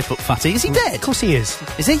though, isn't he? Lip up fatty. Is he dead? Of course he is.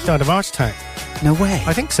 Is he? Died of a heart attack. No way.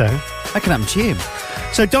 I think so. That can happen to you.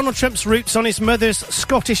 So Donald Trump's roots on his mother's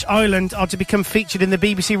Scottish island are to become featured in the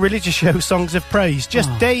BBC religious show Songs of Praise, just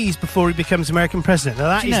days before he becomes American president. Now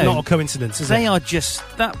that is not a coincidence, is it? They are just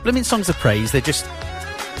that blooming Songs of Praise. They're just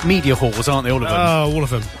media halls, aren't they? All of them. Oh, all of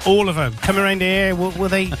them. All of them. Come around here. Will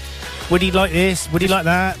they? Would he like this? Would he like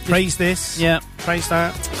that? Praise this. Yeah. Praise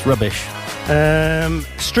that. It's rubbish.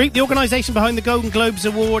 Streep, the organisation behind the Golden Globes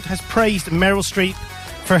Award, has praised Meryl Streep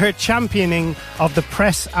for her championing of the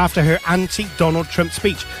press after her anti-Donald Trump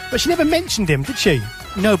speech. But she never mentioned him, did she?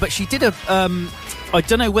 No, but she did a... I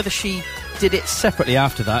don't know whether she did it separately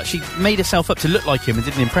after that. She made herself up to look like him and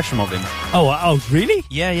did an impression of him. Oh, really?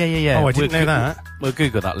 Yeah. Oh, I didn't know that. We'll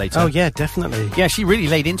Google that later. Oh, yeah, definitely. Yeah, she really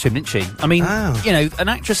laid into him, didn't she? I mean, you know, an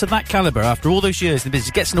actress of that calibre, after all those years in the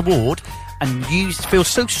business, gets an award and feels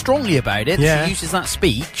so strongly about it, she uses that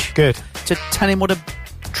speech to tell him what a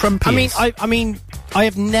Trump is. I mean, I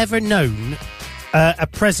have never known a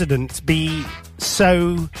president be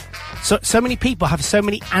so many people have so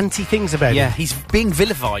many anti-things about him. Yeah, he's being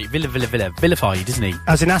vilified, isn't he?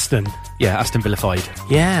 As in Aston? Yeah, Aston vilified.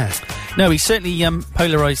 Yeah. No, he's certainly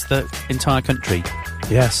polarised the entire country.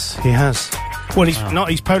 Yes, he has. Well, he's not.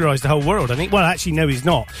 He's polarised the whole world, I think. Well, actually, no, he's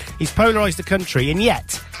not. He's polarised the country, and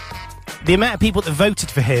yet the amount of people that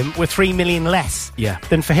voted for him were 3 million less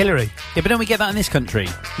than for Hillary. Yeah, but don't we get that in this country?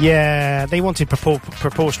 Yeah, they wanted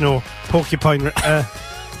proportional porcupine...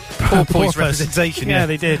 porpoise representation. Yeah,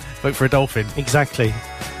 they did. Vote for a dolphin. Exactly.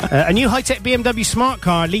 A new high-tech BMW smart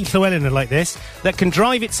car, Lee Llewellyn like this, that can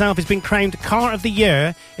drive itself has been crowned Car of the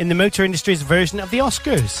Year in the motor industry's version of the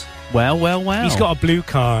Oscars. Well. He's got a blue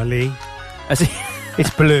car, Lee. Has he?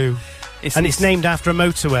 It's blue. And it's named after a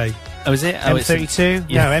motorway. Oh, is it? M32?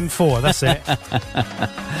 No, M4, that's it.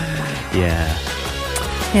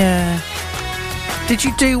 Yeah. Did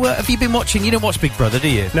you do... have you been watching... You don't watch Big Brother, do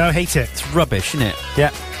you? No, I hate it. It's rubbish, isn't it? Yeah.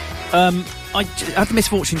 I had the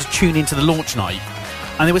misfortune to tune into the launch night,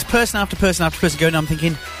 and there was person after person after person going on. I'm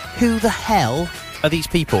thinking, who the hell are these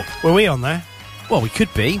people? Were we on there? Well, we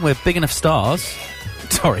could be. We're big enough stars.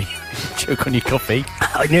 Sorry. Choke on your coffee.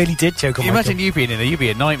 I nearly did choke on You my imagine you being in there, you'd be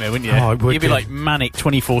a nightmare, wouldn't you? Oh, I would You'd be be. like manic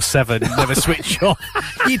 24/7, never switch off.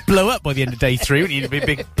 You'd blow up by the end of day 3, wouldn't you? You'd be a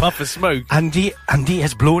big puff of smoke. Andy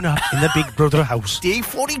has blown up in the Big Brother house. Day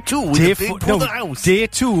 42 in Day the Big fo- Brother no, house. Day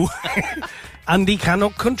 2. Andy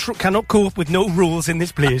cannot cope with no rules in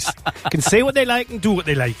this place. Can say what they like and do what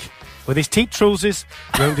they like. With his tight trousers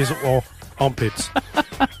round his armpits.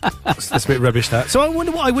 That's a bit rubbish, that. So I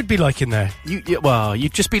wonder what I would be like in there. Well,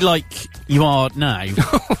 you'd just be like you are now.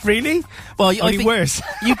 Really? Well, I Only think worse.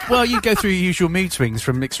 You'd go through your usual mood swings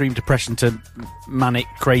from extreme depression to manic,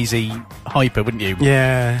 crazy, hyper, wouldn't you?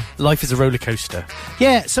 Yeah. Life is a roller coaster.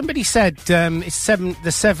 Yeah, somebody said it's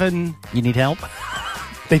the 7... You need help?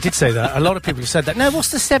 They did say that. A lot of people have said that. No, what's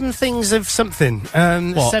the 7 things of something?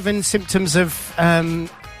 What? 7 symptoms of...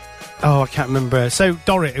 I can't remember. So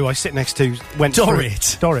Dorrit, who I sit next to, went Dorrit? through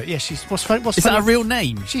it. Dorrit, yeah, she's... What's Is funny? that a real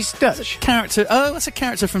name? She's Dutch. Character. Oh, that's a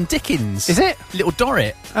character from Dickens. Is it? Little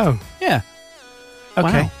Dorrit. Oh, Yeah.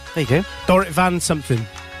 okay. Wow. There you go. Dorrit Van something.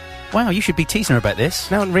 Wow, you should be teasing her about this.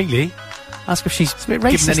 No, not really. Ask if she's It's a bit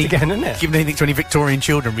racist again, isn't it? given anything to any Victorian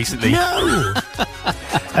children recently. No!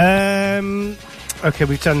 Okay,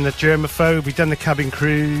 we've done the germaphobe, we've done the cabin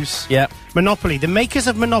cruise. Yeah. Monopoly. The makers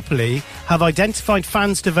of Monopoly have identified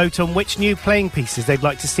fans to vote on which new playing pieces they'd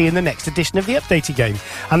like to see in the next edition of the updated game.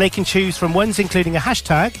 And they can choose from ones including a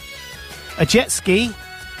hashtag, a jet ski,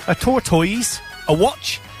 a tortoise, a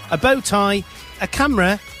watch, a bow tie, a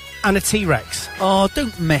camera, and a T-Rex. Oh,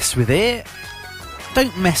 don't mess with it.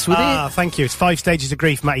 Don't mess with Ah, it. thank you. It's 5 stages of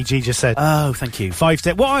grief, Matty G just said. Oh, thank you. 5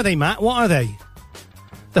 What are they, Matt? What are they?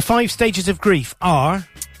 The 5 stages of grief are...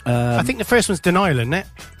 I think the first one's denial, isn't it?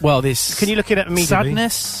 Well, this... Can you look it up immediately?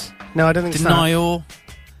 Sadness, No, I don't think denial,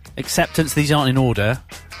 acceptance. These aren't in order.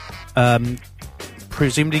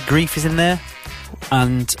 Presumably grief is in there.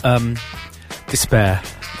 And despair.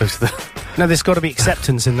 Those are the... it's that. No, there's got to be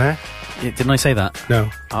acceptance in there. Yeah, didn't I say that? No.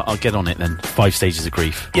 I'll get on it then. 5 stages of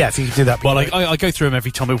grief. Yeah, if you could do that. Well, I go through them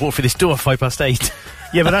every time I walk through this door, 8:05.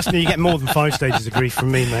 Yeah, but you get more than 5 stages of grief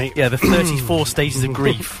from me, mate. Yeah, the 34 stages of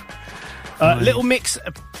grief. Little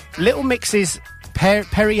Mix's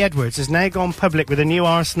Perry Edwards has now gone public with a new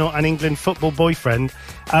Arsenal and England football boyfriend,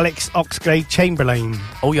 Alex Oxlade-Chamberlain.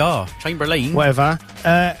 Oh, yeah. Chamberlain. Whatever.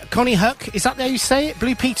 Connie Huck, is that how you say it?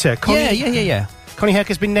 Blue Peter. Yeah. Connie Huck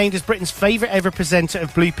has been named as Britain's favourite ever presenter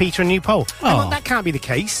of Blue Peter, a new poll. Hang on, that can't be the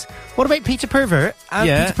case. What about Peter Pervert?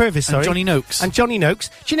 Peter Purvis, sorry. And Johnny Noakes. And Johnny Noakes.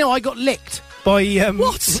 Do you know I got licked by...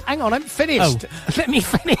 What? Hang on, I'm finished. Let me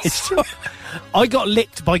finish. I got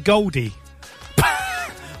licked by Goldie.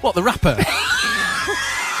 What, the rapper?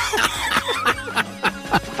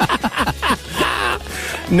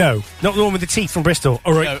 No, not the one with the teeth from Bristol.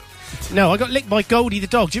 All right. No, I got licked by Goldie the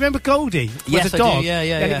dog. Do you remember Goldie? Yes, With the I do. dog? Yeah.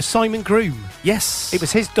 And it was Simon Groom. Yes. It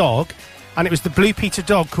was his dog, and it was the Blue Peter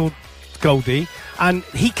dog called Goldie, and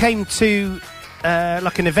he came to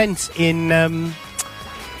like an event in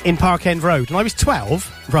Park End Road, and I was 12,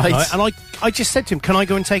 Right. and I just said to him, "Can I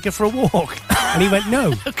go and take her for a walk?" And he went,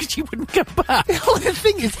 "No." Because you wouldn't come back. Well, the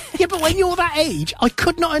thing is, yeah, but when you're that age, I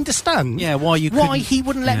could not understand Yeah, why he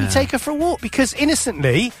wouldn't let me take her for a walk, because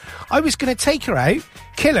innocently, I was going to take her out,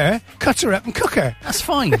 kill her, cut her up and cook her. That's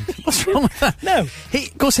fine. What's wrong with that? No.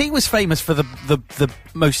 Of course, he was famous for the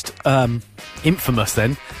most infamous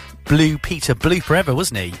then, Blue Peter blooper ever,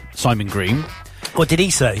 wasn't he? Simon Groom. What did he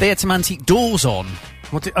say? They had some antique doors on.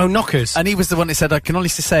 Knockers? And he was the one that said, I can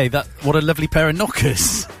honestly say that, what a lovely pair of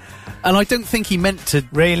knockers. And I don't think he meant to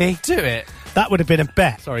Really? do it. That would have been a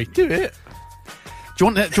bet. Sorry, do it. Do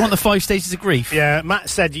you want the 5 stages of grief? Yeah, Matt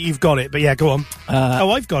said you've got it, but yeah, go on.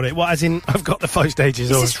 I've got it. What, as in, I've got the 5 stages.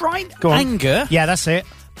 Is this right? Go on. Anger. Yeah, that's it.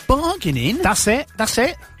 Bargaining. That's it.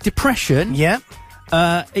 Depression. Yeah.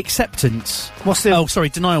 Acceptance. What's the... Oh, sorry,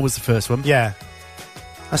 denial was the first one. Yeah.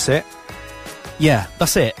 That's it. Yeah,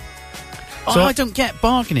 that's it. So I don't get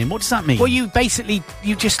bargaining. What does that mean? Well, you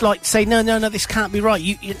just like say, no, this can't be right.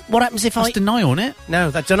 What happens if That's denial, isn't it? No,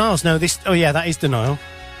 that denial's no, this... Oh, yeah, that is denial.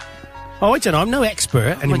 Oh, I don't know. I'm no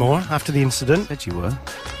expert anymore after the incident. Said you were.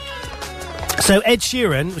 So, Ed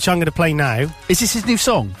Sheeran, which I'm going to play now... Is this his new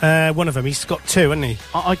song? One of them. He's got 2, hasn't he?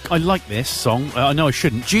 I like this song. I know I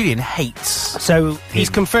shouldn't. Julian hates. So,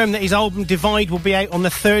 he's confirmed that his album Divide will be out on the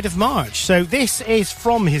 3rd of March. So, this is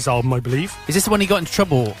from his album, I believe. Is this the one he got into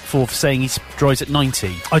trouble for saying he drives at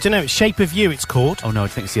 90? I don't know. It's Shape of You, it's called. Oh, no, I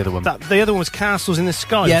think it's the other one. The other one was Castles in the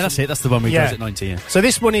Sky. Yeah, that's it. That's the one where he drives at 90, yeah. So,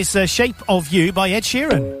 this one is Shape of You by Ed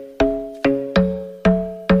Sheeran.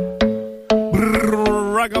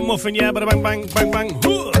 Ragamuffin, yeah, bada bang, bang, bang, bang.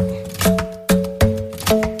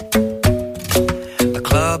 The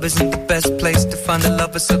club isn't the best place to find a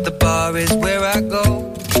lover, so the bar is where I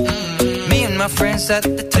go. my friends at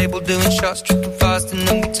the table doing shots, tripping fast, and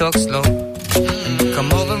then we talk slow.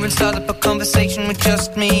 Come over and start up a conversation with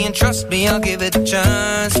just me, and trust me, I'll give it a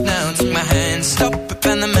chance. Now take my hand, stop it,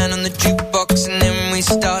 and the man on the jukebox, and then we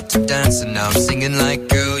start to dance. And now I'm singing like,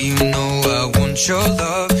 girl, you know I want your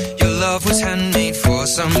love. Your love was handmade for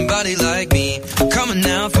somebody like me. Come on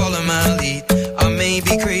now, follow my lead. I may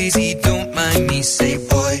be crazy, don't mind me. Say,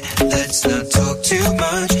 boy, let's not talk too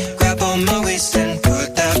much. Grab on my waist and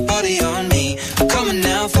put that body on me. Come on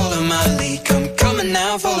now, follow my lead. Come on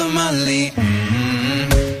now, follow my lead.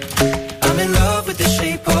 I'm in love with the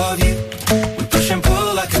shape of you. We push and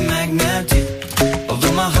pull like a magnet do.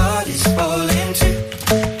 Although my heart is falling too.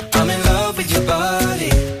 I'm in love with your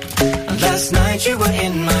body. And last night you were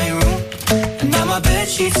in my room, and now my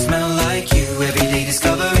bedsheets smell like you. Every day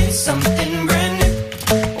discovering something brand new.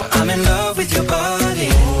 Well, I'm in love with your body.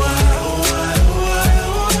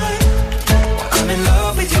 I'm in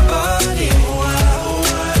love with your body.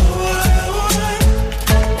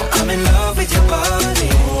 I'm in love with your body.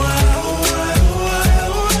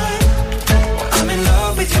 I'm in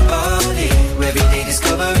love with your body. Every day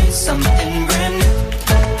discovering something brand new.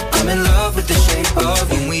 I'm in love with the shape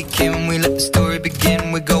of you. When we came, we let the story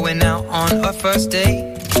begin. We're going out on our first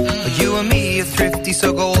date. You and me are thrifty,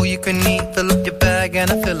 so go all you can eat. Fill up your bag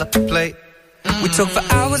and I fill up the plate. We talk for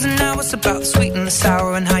hours and hours about the sweet and the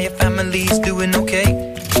sour, and how your family's doing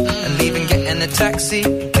okay. And leaving, getting a taxi,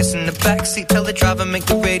 kissing the backseat, tell the driver make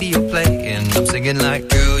the radio play. And I'm singing like,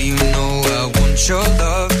 girl, you know I want your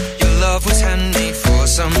love. Your love was handmade for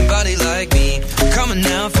somebody like me. Come on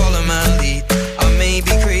now, follow my lead. I may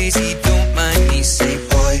be crazy, don't mind me. Say,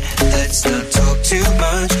 boy, let's not talk too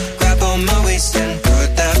much. Grab on my waist and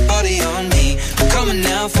put that body on me. Come on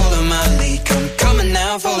now, follow my lead. Come on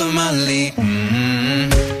now, follow my lead.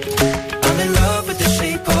 I'm in love with the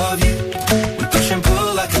shape of you. We push and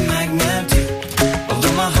pull like a magnet do.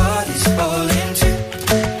 Although my heart is falling too.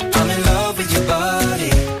 I'm in love with your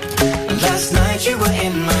body. And last night you were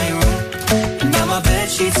in my room, and now my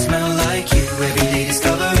bedsheets smell like you. Every day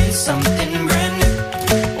discovering something brand new.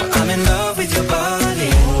 Well, I'm in love with your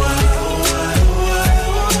body.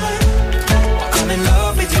 I'm in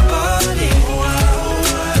love with your body.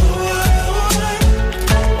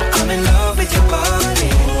 I'm in love with your body.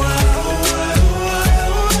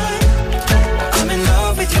 I'm in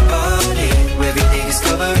love with your body. Every day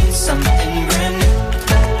discovering something brand new.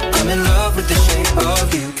 I'm in love with the shape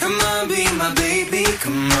of you. Come on, be my baby,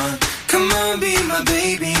 come on. Come on, be my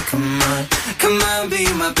baby, come on. Come on, be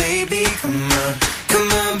my baby, come on.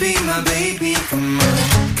 Come on, be my baby, come on.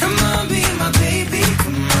 Come on, be my baby,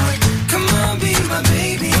 come on. Come on, be my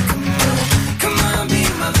baby, come on. Come on, be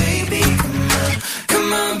my baby, come on.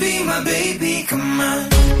 Come on, be my baby, come on.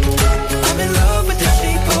 I'm in love with the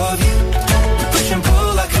shape of you. We push and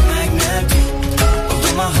pull like a magnet do.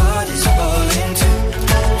 Although my heart is falling too.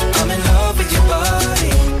 I'm in love with your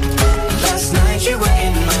body. Last night you were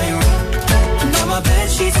in my room, and now my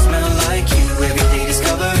bedsheets smell like you. Every day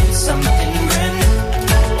discovering something brand new.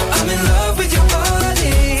 I'm in love with your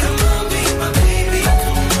body. Come on, be my baby.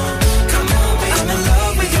 Come on, come on, be I'm in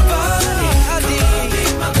love with your body. Come on, be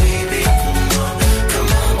my baby. Come on, come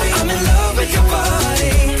on, be I'm in love with your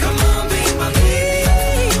body. Come on, be my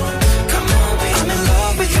baby. Come on, be I'm in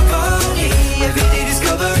love with your body. Every day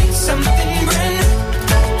discovering something brand new.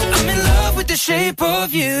 I'm in love with the shape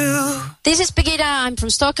of you. This is Birgitta, I'm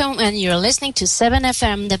from Stockholm, and you're listening to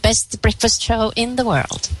 7FM, the best breakfast show in the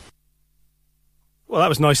world. Well, that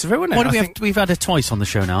was nice of her, wasn't it? We've had her twice on the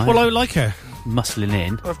show now. Well, I like her. Muscling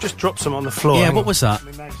in. I've just dropped some on the floor. Yeah, what was that?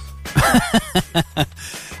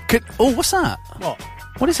 What's that? What?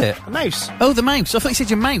 What is it? A mouse. Oh, the mouse. I thought you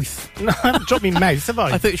said your mouth. No, I haven't dropped my mouth, have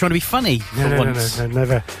I? I thought you were trying to be funny once. No,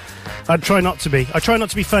 never. I try not to be. I try not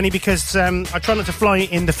to be funny because I try not to fly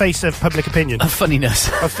in the face of public opinion. Of funniness.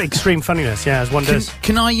 Of extreme funniness, yeah, as one does.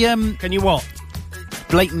 Can I, Can you what?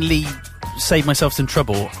 blatantly save myself some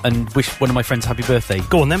trouble and wish one of my friends happy birthday?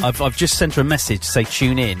 Go on, then. I've just sent her a message to say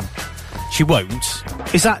tune in. She won't.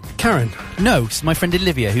 Is that Karen? No, it's my friend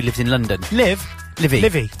Olivia who lives in London. Livy.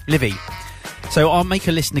 So I'll make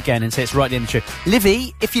her listen again and say it's right at the end of the show.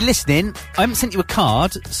 Livy, if you're listening, I haven't sent you a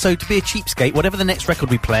card, so to be a cheapskate, whatever the next record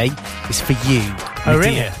we play is for you. Oh,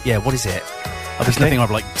 really? Yeah, what is it? I was thinking of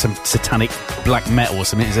like some satanic black metal or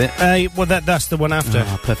something, is it? Well, that's the one after.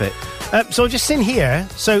 Oh, perfect. So I've just seen here,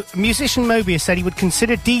 so musician Mobius said he would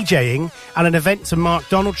consider DJing at an event to mark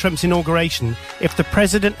Donald Trump's inauguration if the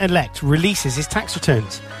president-elect releases his tax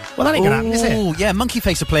returns. Well, that ain't gonna happen, is it? Oh, yeah, Monkey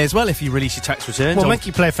Face will play as well if you release your tax returns. Well,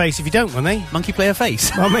 Monkey play a face if you don't, won't they? Monkey play a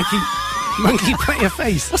face? Well, Monkey play a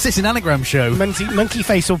face. What's this, an anagram show? Monkey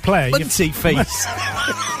face will play. Monkey face.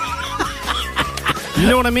 You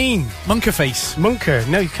know what I mean? Munker face. Munker.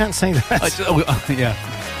 No, you can't say that. Yeah.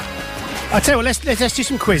 I tell you what, let's do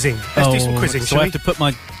some quizzing. Let's do some quizzing. So shall I we? have to put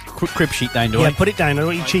my crib sheet down, do I? Yeah, put it down. I don't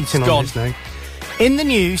want you cheating It's on this now. In the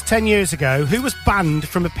news 10 years ago, who was banned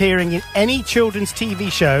from appearing in any children's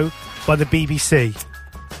TV show by the BBC?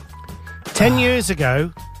 10 years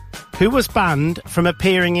ago, who was banned from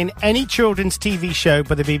appearing in any children's TV show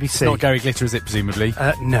by the BBC? It's not Gary Glitter, is it, presumably?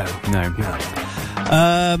 No.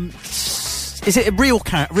 Is it a real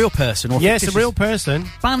person? Or Yes, a real person.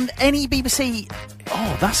 Banned any BBC...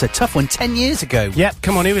 Oh, that's a tough one. 10 years ago. Yep,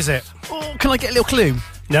 come on, who is it? Oh, can I get a little clue?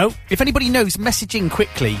 No. If anybody knows, message in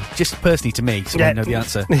quickly, just personally to me, so I know the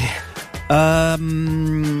answer.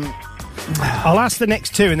 I'll ask the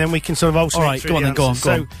next two and then we can sort of alternate. All right, through go on the then, go on, answers.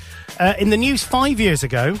 go So, in the news 5 years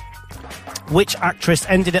ago, which actress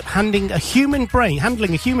ended up handling a human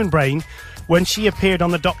brain when she appeared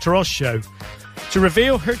on the Dr. Oz show to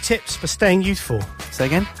reveal her tips for staying youthful? Say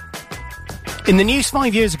again? In the news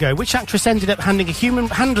 5 years ago, which actress ended up handling a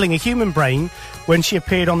human brain when she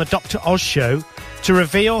appeared on the Dr. Oz show to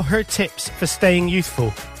reveal her tips for staying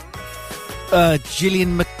youthful?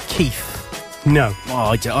 Gillian McKeith. No.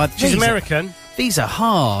 Oh, She's American. These are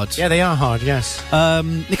hard. Yeah, they are hard, yes.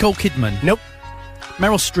 Nicole Kidman. Nope.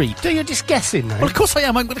 Meryl Streep. So you're just guessing now? Well, of course I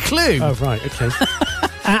am. I've got a clue. Oh, right, okay.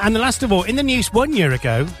 And the last of all, in the news 1 year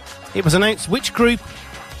ago, it was announced which group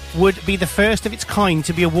would be the first of its kind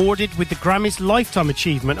to be awarded with the Grammys Lifetime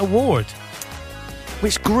Achievement Award.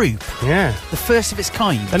 Which group? Yeah. The first of its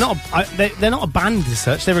kind? They're not a band as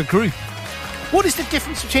such, they're a group. What is the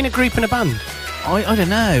difference between a group and a band? I don't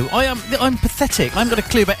know. I'm pathetic. I haven't got a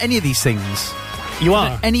clue about any of these things. You are? I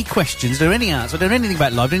don't know any questions, don't know any answers, I don't know anything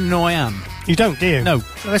about life, I don't even know who I am. You don't, do you? No.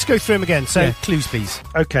 Let's go through them again. So, yeah, clues, please.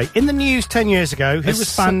 Okay. In the news 10 years ago, who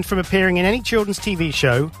was banned from appearing in any children's TV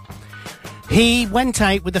show? He went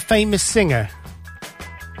out with a famous singer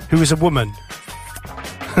who was a woman.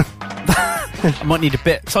 I might need a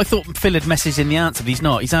bit. So I thought Phil had messaged in the answer, but he's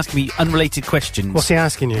not. He's asking me unrelated questions. What's he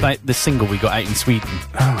asking you? About the single we got out in Sweden.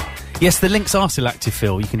 Oh. Yes, the links are still active,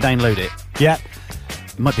 Phil. You can download it. Yeah.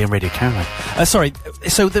 It might be on Radio Caroline. Sorry,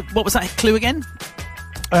 so what was that clue again?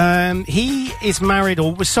 He is married,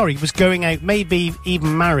 was going out, maybe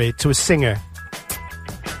even married to a singer.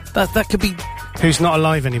 That could be... Who's not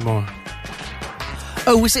alive anymore.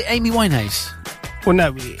 Oh, was it Amy Winehouse? Well,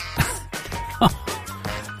 no.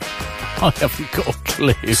 I haven't got a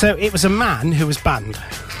clue. So it was a man who was banned.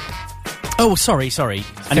 Oh, sorry.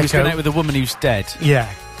 And he was going out with a woman who's dead.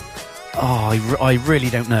 Yeah. Oh, I really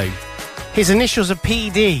don't know. His initials are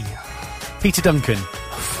PD. Peter Duncan.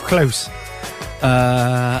 Close.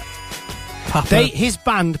 Papa. His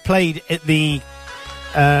band played at the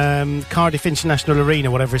Cardiff International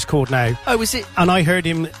Arena, whatever it's called now. Oh, was it? And we heard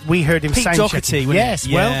him Pete sound Doherty, checking. Yes,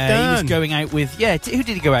 it? well done. He was going out with... Yeah, who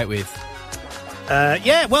did he go out with?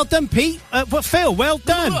 Yeah, well done, Pete. But Phil, well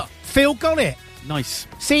done. Phil got it. Nice.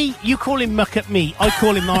 See, you call him Muck at me. I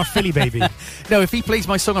call him our Philly baby. No, if he plays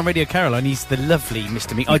my song on Radio Caroline, he's the lovely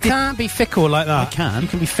Mr. Meek. You can't be fickle like that. I can. You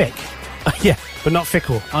can be thick. Yeah. But not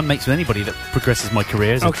fickle. I'm mates with anybody that progresses my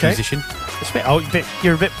career as a musician.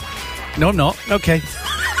 You're a bit... No, I'm not. Okay.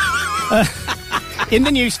 In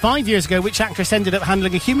the news 5 years ago, which actress ended up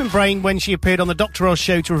handling a human brain when she appeared on the Dr. Oz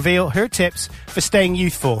show to reveal her tips for staying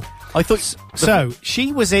youthful? I thought... So,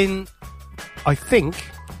 she was in... I think...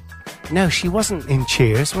 No, she wasn't in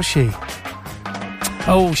Cheers, was she?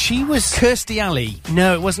 Oh, she was... Kirstie Alley.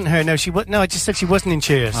 No, it wasn't her. No, I just said she wasn't in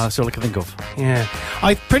Cheers. That's all I can think of. Yeah.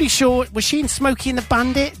 I'm pretty sure... Was she in Smokey and the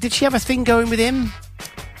Bandit? Did she have a thing going with him?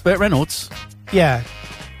 Burt Reynolds? Yeah.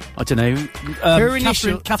 I don't know. Her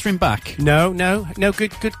initial... Catherine Back? No.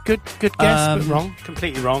 Good guess, but wrong.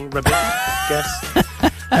 Completely wrong. Rubbish guess.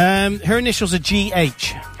 Her initials are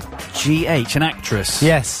GH. GH, an actress?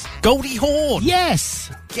 Yes. Goldie Hawn? Yes.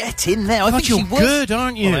 Get in there. I think you're she was good,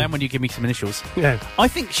 aren't you? Well, I am when you give me some initials. Yeah. I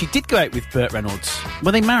think she did go out with Burt Reynolds.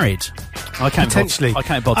 Were they married? I can't Potentially. I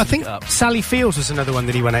can't bother I to think look it up. Sally Fields was another one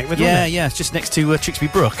that he went out with. Yeah, wasn't it? it's just next to Trixby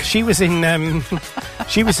Brook. She was in.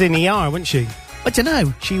 She was in ER, wasn't she? I don't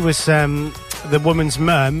know. She was the woman's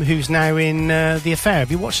mum who's now in The Affair.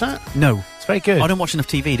 Have you watched that? No. It's very good. I don't watch enough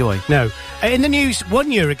TV, do I? No. In the news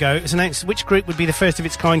 1 year ago, it was announced which group would be the first of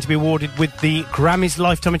its kind to be awarded with the Grammys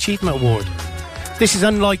Lifetime Achievement Award. This is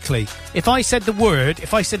unlikely. If I said the word,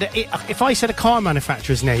 if I said a car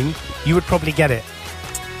manufacturer's name, you would probably get it.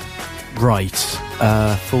 Right.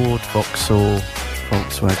 Ford, Vauxhall,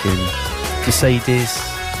 Volkswagen, Mercedes.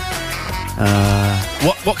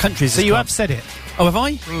 What country is this? So you car? have said it. Oh, have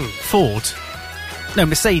I? Ford. No,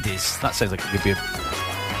 Mercedes. That sounds like it could be a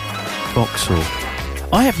Vauxhall.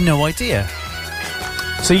 I have no idea.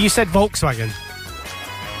 So you said Volkswagen.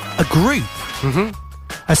 A group? Mm-hmm.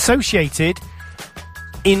 Associated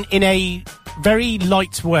in a very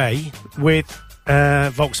light way with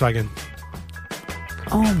Volkswagen.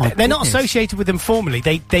 Oh my! They're not associated with them formally.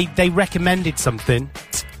 They recommended something.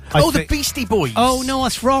 The Beastie Boys. Oh no,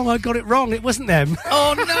 that's wrong. I got it wrong. It wasn't them.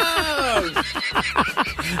 Oh no!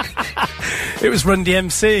 It was Run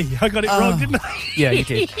DMC. I got it wrong, didn't I? Yeah, you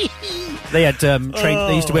did. They had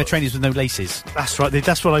they used to wear trainers with no laces. That's right.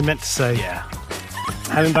 That's what I meant to say. Yeah.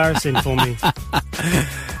 How embarrassing for me.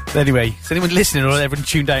 Anyway, is anyone listening or everyone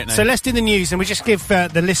tuned out now? So let's do the news and we just give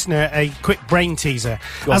the listener a quick brain teaser.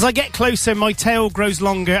 As I get closer, my tail grows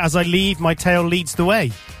longer. As I leave, my tail leads the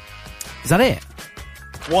way. Is that it?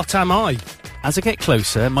 What am I? As I get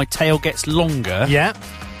closer, my tail gets longer. Yeah.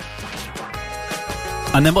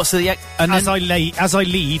 And then what's the... And as I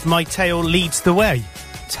leave, my tail leads the way.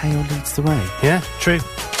 Tail leads the way? Yeah, true.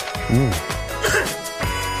 Ooh.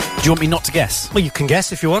 Do you want me not to guess? Well, you can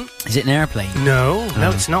guess if you want. Is it an airplane? No,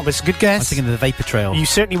 it's not, but it's a good guess. I was thinking of the Vapor Trail. You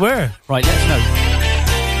certainly were. Right, let's know.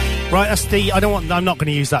 Right, that's the... I'm not going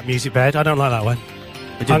to use that music bed. I don't like that one.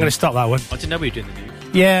 I'm going to stop that one. I didn't know we were doing the news.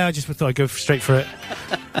 Yeah, I just thought I'd go straight for it.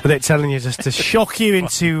 Without telling you, just to shock you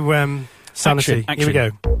into sanity. Action. Here we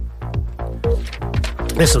go.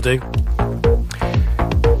 This'll do.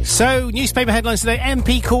 So, newspaper headlines today.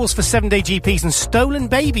 MP calls for 7-day GPs and stolen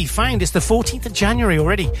baby found. It's the 14th of January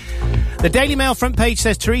already. The Daily Mail front page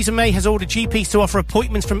says Theresa May has ordered GPs to offer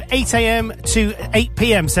appointments from 8 a.m. to 8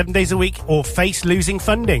 p.m. 7 days a week or face losing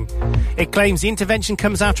funding. It claims the intervention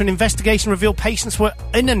comes after an investigation revealed patients were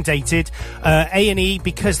inundated A&E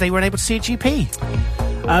because they weren't able to see a GP.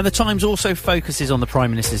 The Times also focuses on the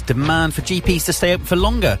Prime Minister's demand for GPs to stay open for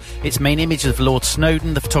longer. Its main image of Lord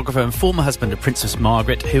Snowdon, the photographer and former husband of Princess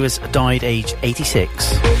Margaret, who has died aged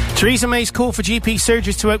 86. Theresa May's call for GP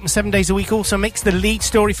surgeries to open 7 days a week also makes the lead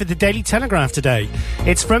story for the Daily Telegraph today.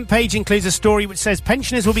 Its front page includes a story which says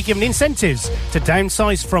pensioners will be given incentives to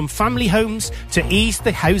downsize from family homes to ease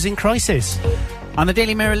the housing crisis. And the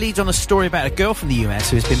Daily Mirror leads on a story about a girl from the US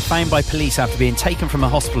who has been found by police after being taken from a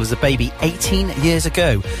hospital as a baby 18 years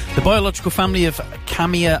ago. The biological family of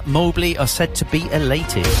Camilla Mobley are said to be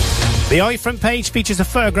elated. The Eye front page features a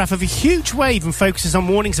photograph of a huge wave and focuses on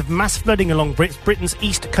warnings of mass flooding along Britain's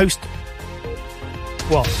east coast.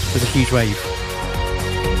 What? There's a huge wave.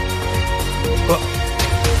 What?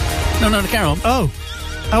 No, carry on. Oh,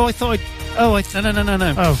 I thought No.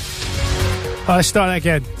 Oh, I start that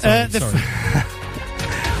again. Sorry.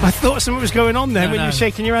 I thought something was going on there when you No. were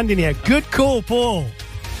shaking your hand in the air. Good call, Paul.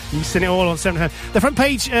 You've seen it all on 7FM. The front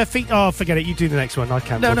page forget it. You do the next one. I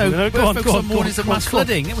can't. No. Go on. Warnings of mass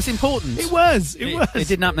flooding. It was important. It was. It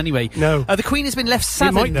didn't happen anyway. No. The Queen has been left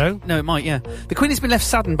saddened. It might, though. No, it might, yeah. The Queen has been left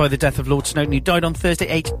saddened by the death of Lord Snowdon, who died on Thursday,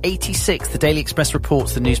 aged 86. The Daily Express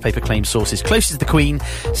reports the newspaper claims sources closest to the Queen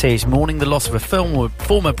say he's mourning the loss of a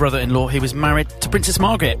former brother-in-law who was married to Princess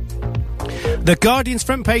Margaret. The Guardian's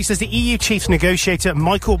front page says the EU chief negotiator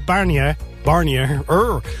Michael Barnier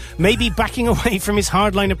may be backing away from his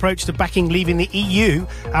hardline approach to backing leaving the EU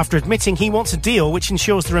after admitting he wants a deal which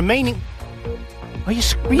ensures the remaining... I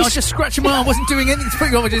was just scratching my arm. I wasn't doing anything to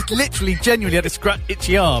put you off. I just literally, genuinely had a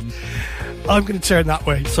itchy arm. I'm going to turn that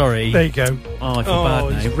way. Sorry. There you go. Oh, I feel bad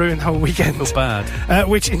now. You ruined the whole weekend. I feel bad.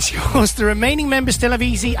 Which ensures the remaining members still have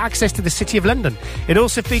easy access to the City of London. It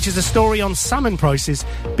also features a story on salmon prices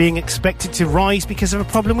being expected to rise because of a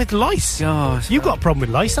problem with lice. God. You've got a problem with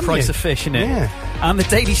lice, haven't you? Price of fish, innit? Yeah. And the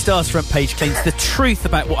Daily Star's front page claims the truth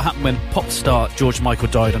about what happened when pop star George Michael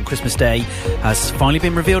died on Christmas Day has finally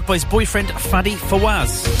been revealed by his boyfriend, Fadi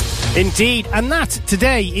Fawaz. Indeed. And that,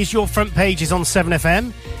 today, is your front pages on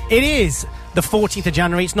 7FM. It is the 14th of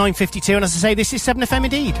January. It's 9:52. And as I say, this is 7FM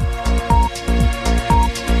indeed.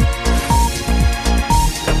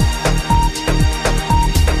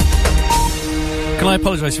 Can I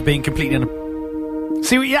apologise for being completely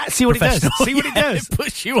See what it does. See what it does.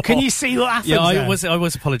 Push you off. Can you see what happens? Yeah, I there?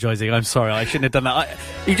 was apologising. I'm sorry. I shouldn't have done that.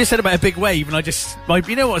 You just said about a big wave, and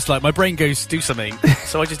you know what it's like. My brain goes do something,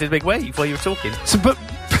 so I just did a big wave while you were talking.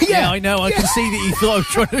 Yeah, I know. I can see that you thought I was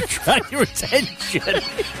trying to attract your attention.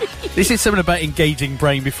 This is something about engaging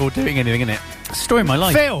brain before doing anything, isn't it? It's a story of my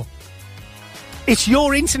life. Phil, it's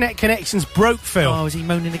your internet connection's broke, Phil. Oh, is he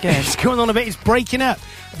moaning again? It's going on a bit. It's breaking up.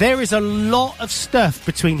 There is a lot of stuff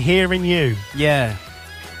between here and you. Yeah.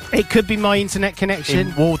 It could be my internet connection.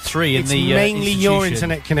 In Ward 3 in it's the mainly your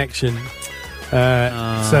institution. internet connection.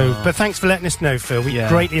 But thanks for letting us know, Phil. We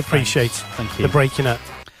greatly appreciate Thank you. the breaking up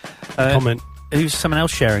comment. Who's someone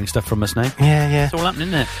else sharing stuff from us now? Yeah. It's all happening,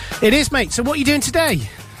 isn't it? It is, mate. So what are you doing today?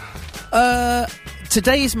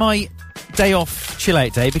 Today is my day off, chill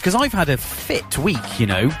out day, because I've had a fit week, you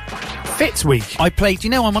know. Fitz week. I played. You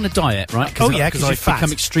know, I'm on a diet, right? Oh, yeah, 'cause you're I've fat.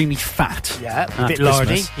 become extremely fat. Yeah, a after bit lardy.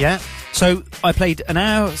 Christmas. Yeah. So I played an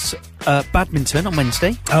hour's badminton on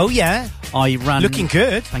Wednesday. Oh, yeah. I ran. Looking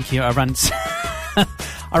good. Thank you. I ran.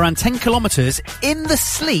 I ran 10 kilometres in the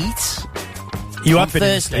sleet. You on have been in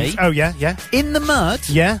the Thursday. States. Oh, yeah, yeah. In the mud.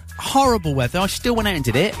 Yeah. Horrible weather. I still went out and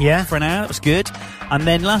did it. Yeah. For an hour. It was good. And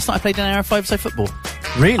then last night I played an hour of five-a-side football.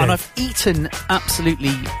 Really? And I've eaten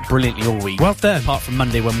absolutely brilliantly all week. Well done. Apart from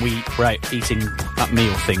Monday when we were out eating that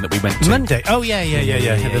meal thing that we went to. Monday? Oh, yeah.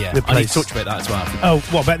 The I need to talk to you about that as well. Oh,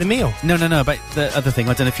 what, about the meal? No, about the other thing.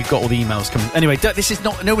 I don't know if you've got all the emails coming. Anyway, this is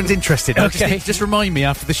not... No one's interested. Okay. Just remind me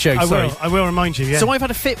after the show. I will remind you, yeah. So I've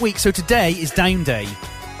had a fit week. So today is down day.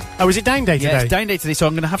 Oh, is it down day today? Yeah, it's down day today. So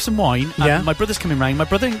I'm going to have some wine. Yeah. And my brother's coming round. My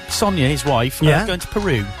brother, Sonia, his wife, Yeah. are going to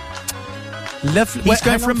Peru. Lovely. He's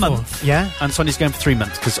going for a month. Yeah. And Sonia's going for 3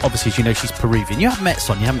 months because obviously, as you know, she's Peruvian. You haven't met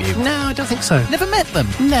Sonia, haven't you? No, I don't think so. Never met them.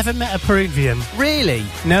 Never met a Peruvian. Really?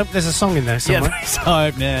 No, there's a song in there somewhere. Yeah,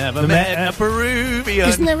 I've never met a Peruvian.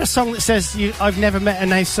 Isn't there a song that says I've never met a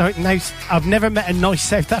nice I've never met a nice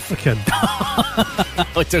South African?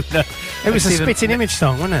 I don't know. It was a spitting image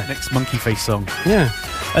song, wasn't it? Next Monkey Face song. Yeah.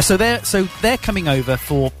 So they're coming over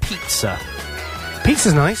for pizza.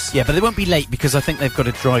 Pizza's nice. Yeah, but they won't be late because I think they've got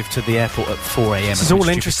to drive to the airport at 4 a.m. This is all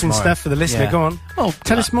interesting stuff for the listener. Yeah. Go on. Well,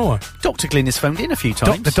 tell us more. Dr. Glynn has phoned in a few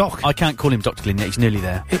times. Dr. Doc. I can't call him Dr. Glynn yet. He's nearly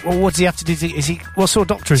there. Well, what does he have to do? Is he? What sort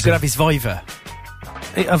of doctor is He's he? going to have his Viva.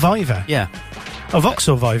 A Viva? Yeah. A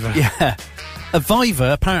Vauxhall Viva? Yeah. A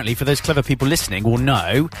Viva, apparently, for those clever people listening, will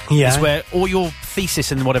know, Yeah. is where all your thesis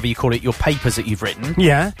and whatever you call it, your papers that you've written,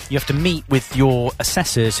 Yeah. you have to meet with your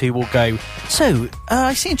assessors who will go, so,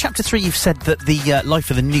 I see in Chapter 3 you've said that the life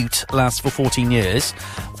of the newt lasts for 14 years.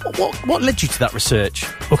 What led you to that research?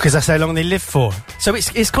 Well, because that's how long they live for. So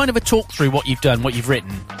it's kind of a talk through what you've done, what you've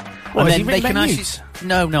written. What, has he they written can about actually... newts?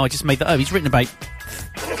 No, I just made that up. He's written about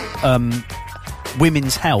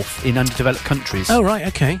women's health in underdeveloped countries. Oh, right,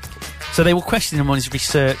 okay. So they will question him on his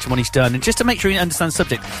research and what he's done, and just to make sure he understands the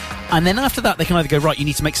subject. And then after that, they can either go, right, you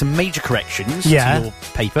need to make some major corrections to your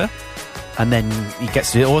paper, and then he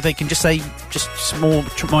gets to do it, or they can just say just small,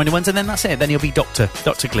 minor ones, and then that's it. Then he'll be Dr.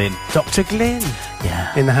 Glynn. Dr. Glynn.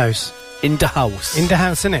 Yeah. In the house. In the house. In the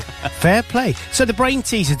house, innit? Fair play. So the brain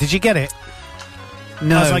teaser, did you get it?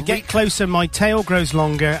 No. As I get closer, my tail grows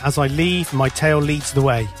longer. As I leave, my tail leads the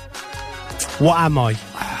way. What am I?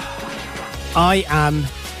 I am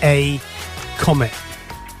a comet.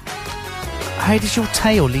 How does your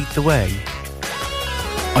tail lead the way?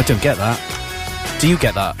 I don't get that. Do you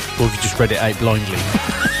get that? Or have you just read it out blindly?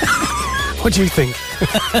 What do you think?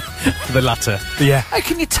 The latter. Yeah. How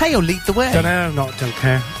can your tail lead the way? Don't know, don't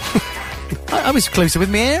care. I was closer with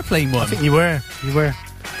my airplane one. I think you were.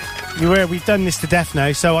 We've done this to death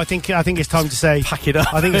now, so I think it's time to say... Pack it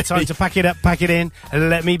up. I think it's time to pack it up, pack it in, and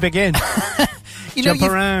let me begin. Jump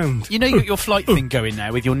around. You know you got your flight thing going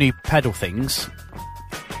now with your new pedal things.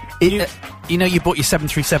 You know you bought your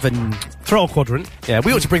 737 throttle quadrant. Yeah,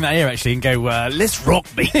 we ought to bring that here actually and go, let's rock,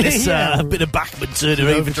 mate. Let's Yeah. bit of Bachman Turner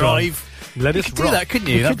overdrive. Let you us could do rock. that, couldn't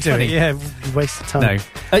you? We That'd could be do funny. it, yeah. Waste of time.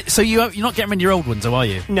 No. So you're not getting rid of your old ones, are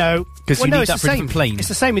you? No. Because you no, need it's that the for a same. different plane. It's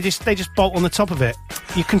the same. They just bolt on the top of it.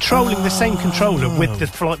 You're controlling the same controller with the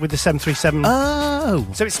flight with the 737. Oh.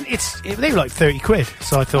 So they were like 30 quid.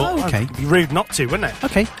 So I thought, Oh, okay. it'd be rude not to, wouldn't it?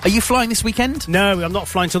 Okay. Are you flying this weekend? No, I'm not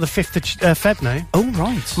flying till the 5th of Feb now. Oh,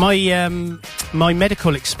 right. My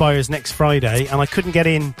medical expires next Friday, and I couldn't get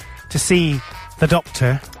in to see the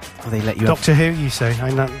doctor. Will they let you Doctor Who, you say?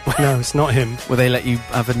 No, it's not him. Will they let you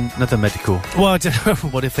have another medical? Well, I don't know.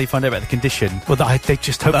 What if they find out about the condition? Well, they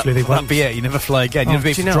just hopefully they won't. That'd be it. You never fly again. You never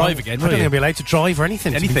be able to drive again, I will don't think you? I'll be allowed to drive or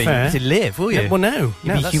anything. Anything. To be fair. You could live, will you? Yeah, well, no.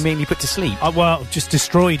 You'd be humanely put to sleep. Well, just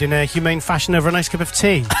destroyed in a humane fashion over a nice cup of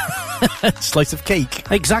tea. Slice of cake.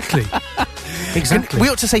 Exactly. Exactly. We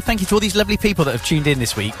ought to say thank you to all these lovely people that have tuned in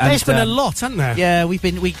this week. There's been a lot, hasn't there? Yeah, we'd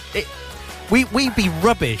be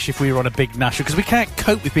rubbish if we were on a big national, because we can't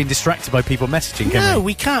cope with being distracted by people messaging, can No, we?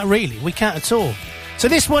 we can't really. We can't at all. So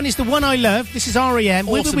this one is The One I Love. This is R.E.M.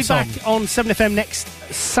 We will Awesome be song. back on 7FM next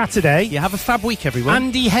Saturday. Yeah, have a fab week, everyone.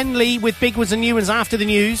 Andy Henley with big ones and new ones after the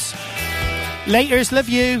news. Laters, love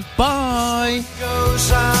you. Bye.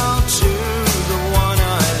 Goes out to the one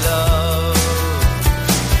I love.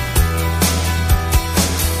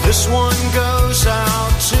 This one goes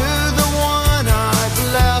out to the one I've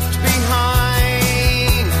left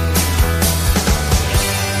behind.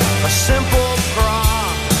 A simple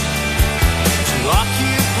prop to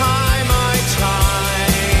occupy my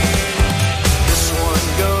time. This one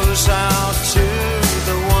goes out to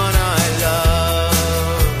the one I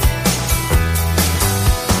love.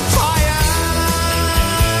 Fire!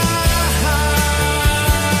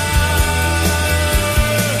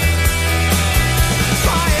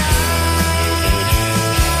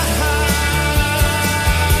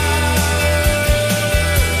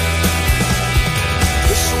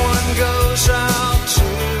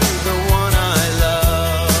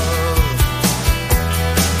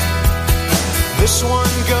 This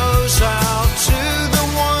one goes out to the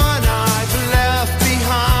one I've left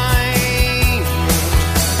behind.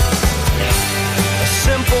 A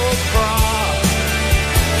simple prop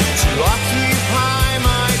to occupy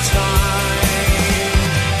my time.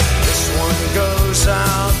 This one goes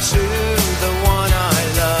out to the one I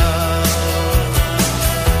love.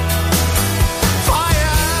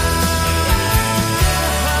 Fire!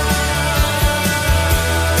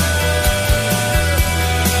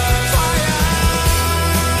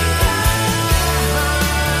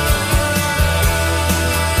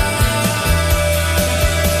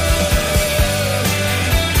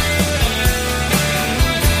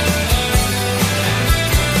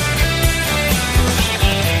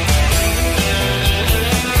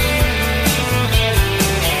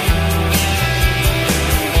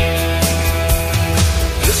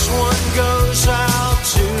 This one goes out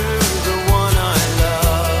to the one I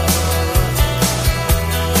love.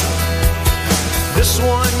 This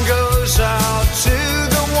one goes out to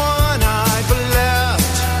the one I've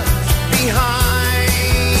left behind.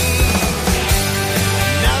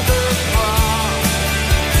 Another prop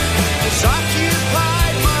has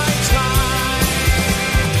occupied my time.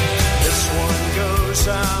 This one goes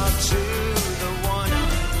out to the one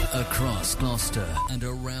Across Gloucester and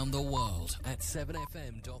around the world at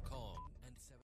 7fm.com.